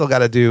 and we still got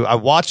to do. I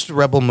watched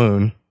Rebel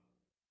Moon.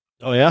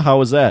 Oh yeah, how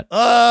was that?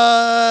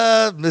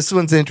 This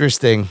one's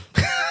interesting.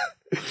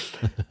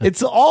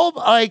 It's all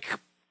like,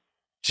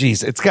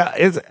 geez, it's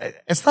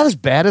not as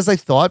bad as I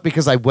thought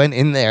because I went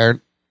in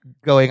there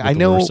going, I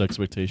know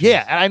expectations.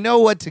 Yeah, and I know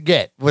what to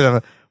get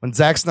when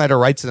Zack Snyder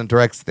writes and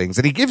directs things,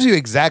 and he gives you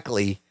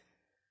exactly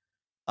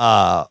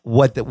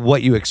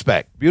what you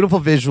expect. Beautiful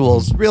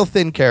visuals, real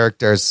thin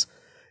characters.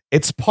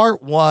 It's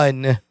part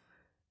one,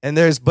 and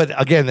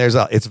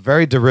it's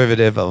very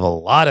derivative of a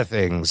lot of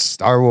things,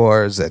 Star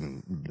Wars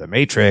and the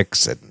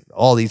Matrix and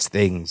all these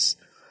things.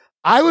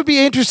 I would be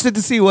interested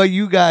to see what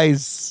you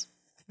guys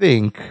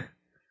think.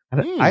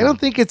 I don't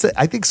think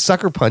I think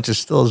Sucker Punch is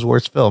still his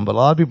worst film, but a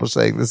lot of people are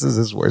saying this is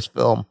his worst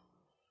film.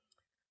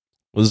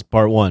 This is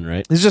part one,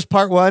 right? This is just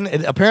part one.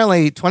 And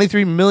apparently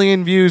 23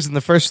 million views in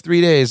the first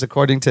 3 days,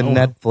 according to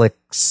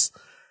Netflix.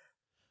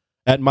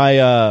 At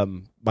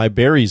my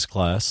berries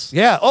class.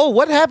 Yeah. Oh,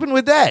 what happened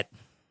with that?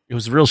 It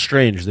was real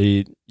strange.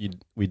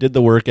 We did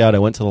the workout. I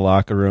went to the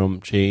locker room,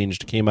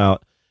 changed, came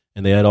out,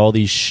 and they had all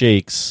these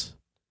shakes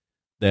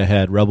that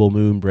had Rebel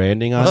Moon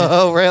branding on it.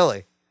 Oh,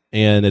 really?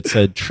 And it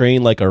said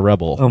 "Train like a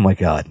rebel." Oh my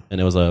god! And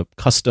it was a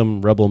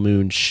custom Rebel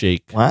Moon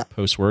shake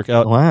post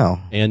workout. Wow!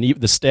 And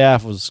the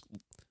staff was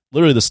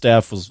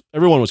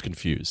everyone was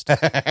confused.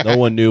 No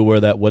one knew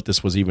what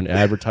this was even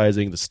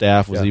advertising. The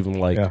staff was even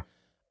like,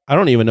 I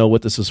don't even know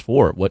what this is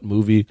for. What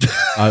movie?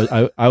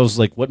 I was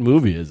like, what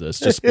movie is this?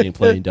 Just being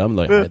plain dumb.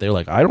 Like they're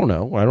like, I don't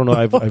know.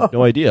 I have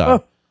no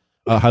idea.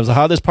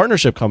 How this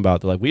partnership come about?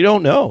 They're like, we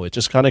don't know. It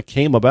just kind of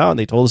came about, and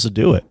they told us to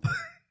do it.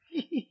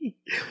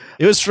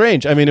 It was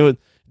strange. I mean, it was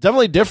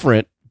definitely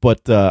different,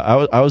 but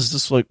I was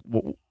just like,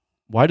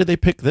 why did they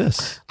pick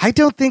this? I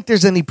don't think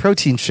there's any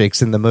protein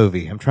shakes in the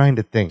movie. I'm trying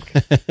to think.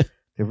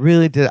 They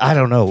really did. I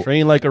don't know.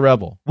 Train like a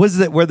rebel.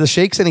 Were the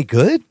shakes any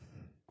good?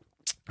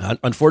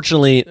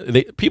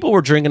 Unfortunately, people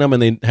were drinking them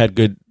and they had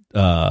good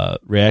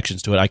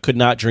reactions to it. I could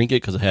not drink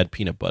it because it had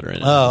peanut butter in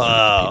it.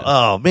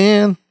 Oh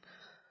man,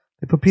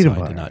 they put peanut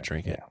butter. I did not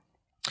drink it.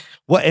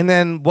 What? And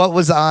then what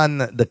was on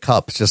the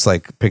cups? Just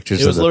like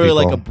pictures. It was of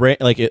literally people.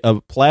 like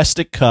a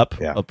plastic cup,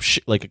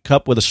 like a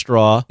cup with a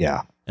straw,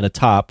 and a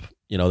top.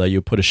 That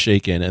you put a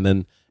shake in, and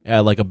then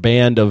had like a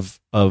band of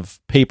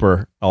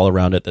paper all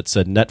around it that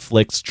said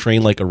Netflix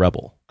Train Like a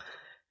Rebel.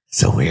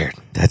 So weird.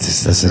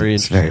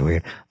 That's very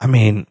weird. I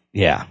mean,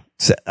 yeah.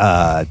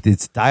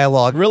 It's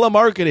dialogue. Guerrilla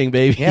marketing,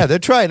 baby. Yeah, they're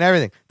trying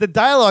everything. The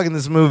dialogue in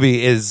this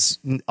movie is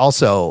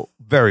also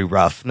very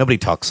rough. Nobody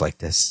talks like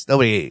this.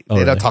 They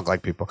don't talk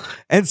like people.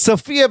 And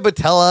Sophia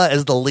Boutella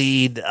is the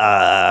lead.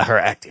 Her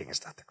acting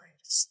is not the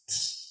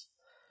greatest.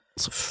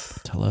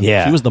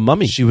 Yeah, she was the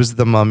mummy. She was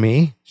the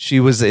mummy. She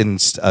was in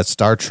a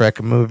Star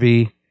Trek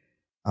movie.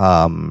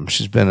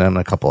 She's been in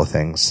a couple of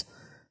things,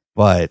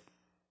 but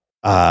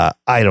I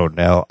don't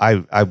know.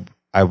 I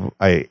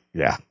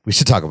Yeah, we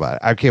should talk about it.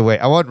 I can't wait.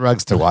 I want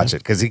Ruggs to watch it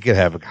because he could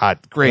have a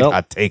great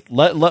hot take.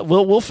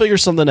 We'll figure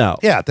something out.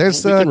 Yeah,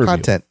 there's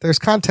content. There's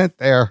content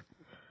there.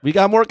 We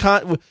got more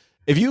content.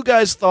 If you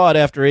guys thought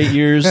after 8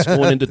 years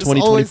going into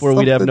 2024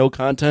 we'd have no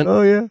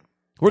content,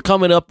 we're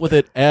coming up with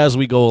it as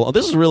we go along.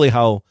 This is really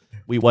how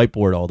we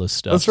whiteboard all this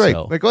stuff. That's right.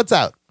 So. Like, what's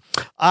out?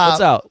 What's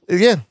out?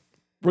 Yeah.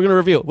 We're going to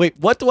review it. Wait,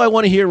 what do I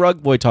want to hear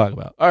Rug Boy talk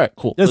about? All right,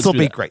 cool. This will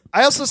be great.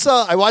 I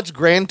watched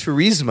Gran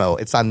Turismo.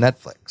 It's on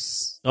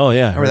Netflix. Oh,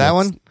 yeah. Remember that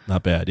one?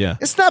 Not bad, yeah.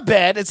 It's not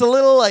bad. It's a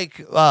little like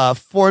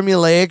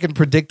formulaic and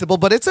predictable,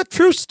 but it's a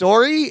true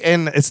story,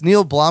 and it's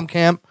Neil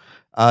Blomkamp,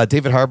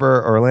 David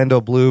Harbour, Orlando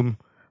Bloom.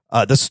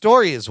 The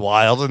story is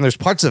wild, and there's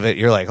parts of it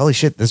you're like, holy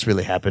shit, this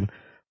really happened.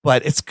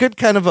 But it's good,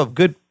 kind of a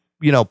good,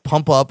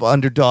 pump up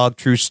underdog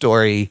true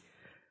story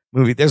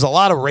movie. There's a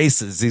lot of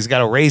races. He's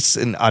got a race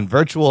on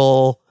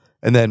virtual,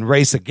 and then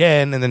race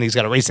again, and then he's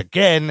got to race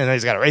again, and then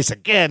he's got to race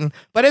again.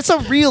 But it's a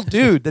real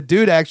dude. The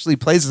dude actually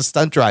plays a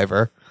stunt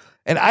driver.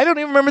 And I don't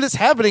even remember this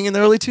happening in the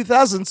early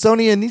 2000s.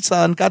 Sony and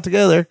Nissan got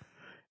together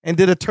and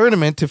did a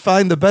tournament to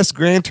find the best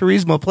Gran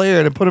Turismo player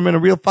and put him in a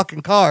real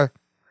fucking car.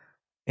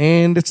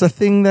 And it's a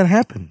thing that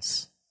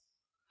happens.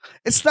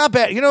 It's not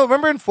bad.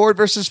 Remember in Ford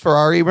versus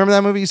Ferrari? Remember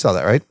that movie? You saw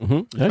that, right?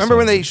 Mm-hmm. Remember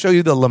when they show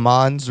you the Le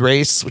Mans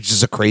race, which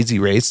is a crazy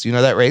race? You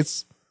know that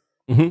race?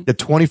 Mm-hmm. The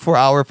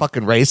 24-hour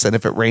fucking race, and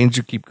if it rains,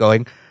 you keep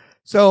going.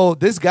 So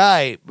this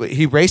guy,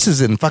 he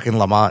races in fucking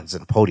Le Mans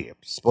and podium.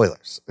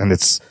 Spoilers. And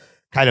it's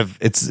kind of,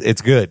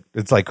 it's good.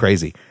 It's like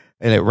crazy.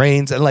 And it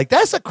rains. And like,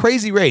 that's a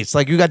crazy race.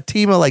 Like you got a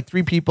team of like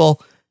 3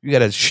 people. You got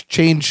to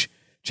change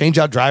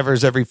out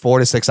drivers every 4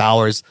 to 6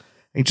 hours.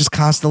 And you're just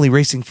constantly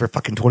racing for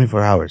fucking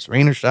 24 hours,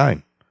 rain or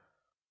shine.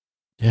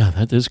 Yeah,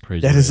 that is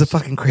crazy. That is a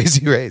fucking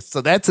crazy race.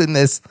 So that's in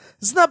this.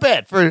 It's not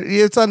bad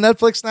it's on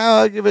Netflix now.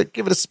 I'll give it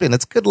a spin.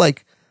 It's good,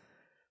 like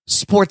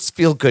sports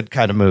feel good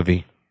kind of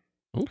movie.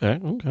 Okay.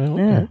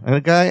 Yeah.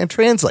 And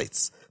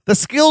translates. The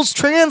skills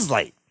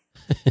translate.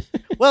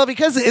 Well,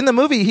 because in the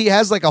movie, he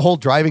has like a whole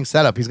driving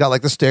setup. He's got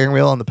like the steering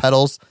wheel and the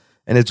pedals,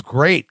 and it's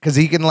great because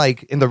he can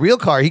like in the real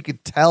car, he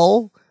could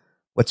tell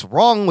what's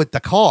wrong with the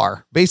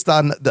car based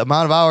on the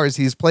amount of hours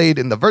he's played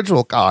in the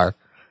virtual car.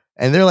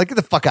 And they're like, get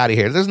the fuck out of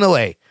here. There's no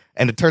way.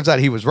 And it turns out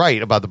he was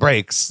right about the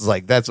brakes.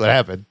 Like that's what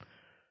happened.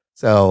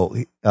 So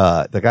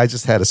the guy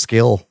just had a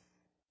skill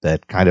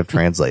that kind of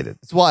translated.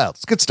 It's wild.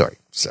 It's a good story.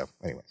 So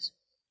anyways,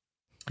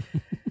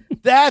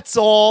 that's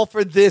all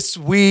for this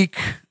week.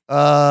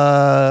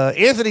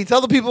 Anthony,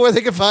 tell the people where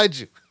they can find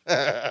you.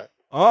 No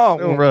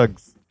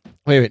Rugs.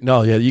 Wait.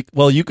 No, yeah.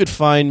 You could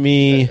find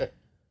me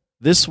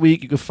this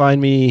week. You could find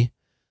me.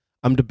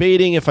 I'm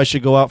debating if I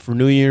should go out for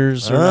New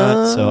Year's or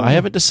not. So I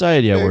haven't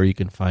decided yet where you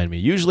can find me.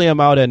 Usually I'm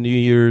out at New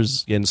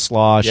Year's getting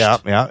sloshed. Yeah.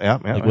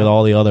 With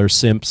all the other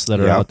simps that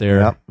are out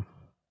there.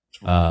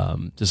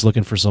 Just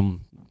looking for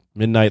some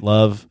midnight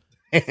love.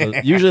 So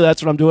usually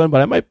that's what I'm doing,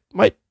 but I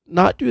might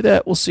not do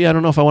that. We'll see. I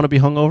don't know if I want to be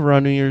hungover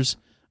on New Year's.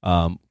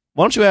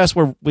 Why don't you ask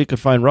where we could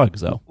find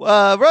Ruggs, though?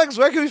 Ruggs,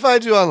 where can we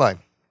find you online?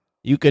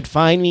 You could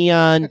find me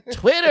on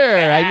Twitter.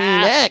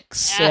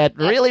 X at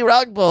Really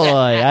Rug Boy.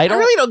 I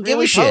really don't give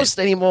a post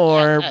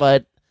anymore,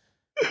 but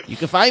you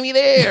can find me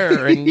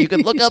there, and you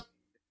can look up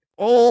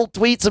old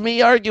tweets of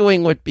me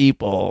arguing with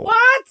people.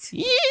 What?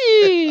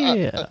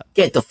 Yeah.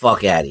 Get the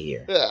fuck out of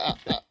here.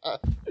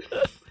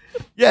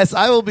 Yes,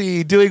 I will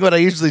be doing what I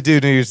usually do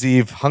New Year's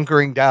Eve,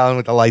 hunkering down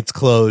with the lights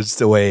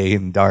closed away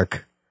in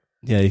dark.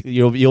 Yeah,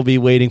 you'll be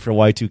waiting for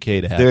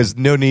Y2K to happen. There's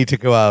no need to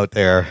go out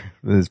there.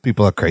 These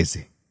people are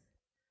crazy.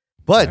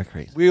 But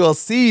we will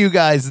see you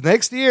guys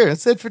next year.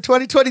 That's it for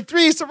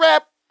 2023. It's a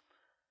wrap.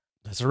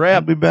 That's a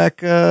wrap. I'll be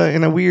back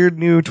in a weird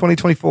new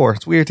 2024.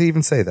 It's weird to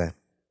even say that.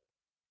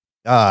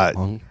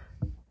 Long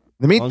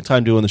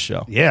time doing the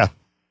show. Yeah.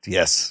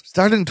 Yes.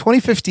 Started in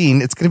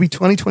 2015. It's going to be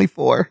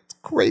 2024. It's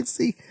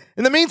crazy.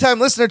 In the meantime,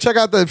 listener, check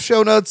out the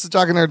show notes at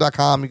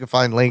jockandnerd.com. You can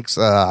find links,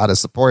 how to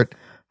support,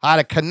 how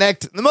to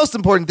connect. The most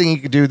important thing you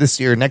can do this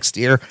year, next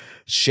year,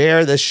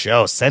 share this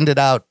show. Send it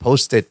out.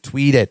 Post it.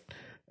 Tweet it.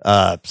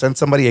 Send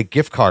somebody a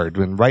gift card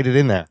and write it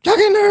in there. Jock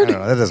and Nerd. I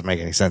don't know, that doesn't make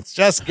any sense.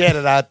 Just get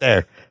it out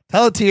there.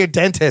 Tell it to your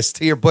dentist,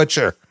 to your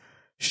butcher.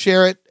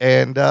 Share it,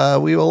 and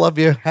we will love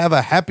you. Have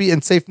a happy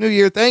and safe New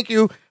Year. Thank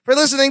you for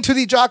listening to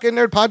the Jock and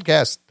Nerd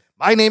podcast.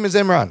 My name is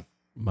Imran.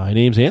 My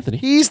name's Anthony.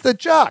 He's the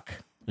Jock.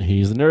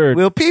 He's the Nerd.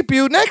 We'll peep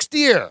you next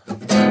year. Be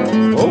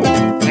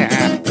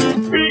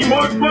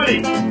more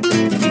funny.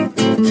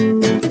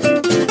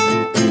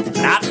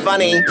 Not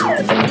funny.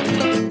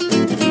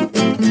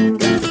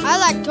 I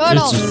like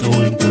turtles.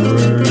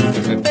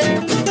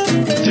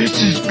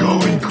 This is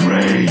going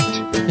great.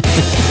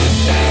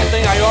 I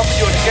think I offered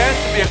you a chance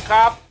to be a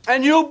cop,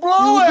 and you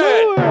blew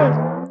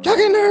it. Jock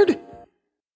and Nerd.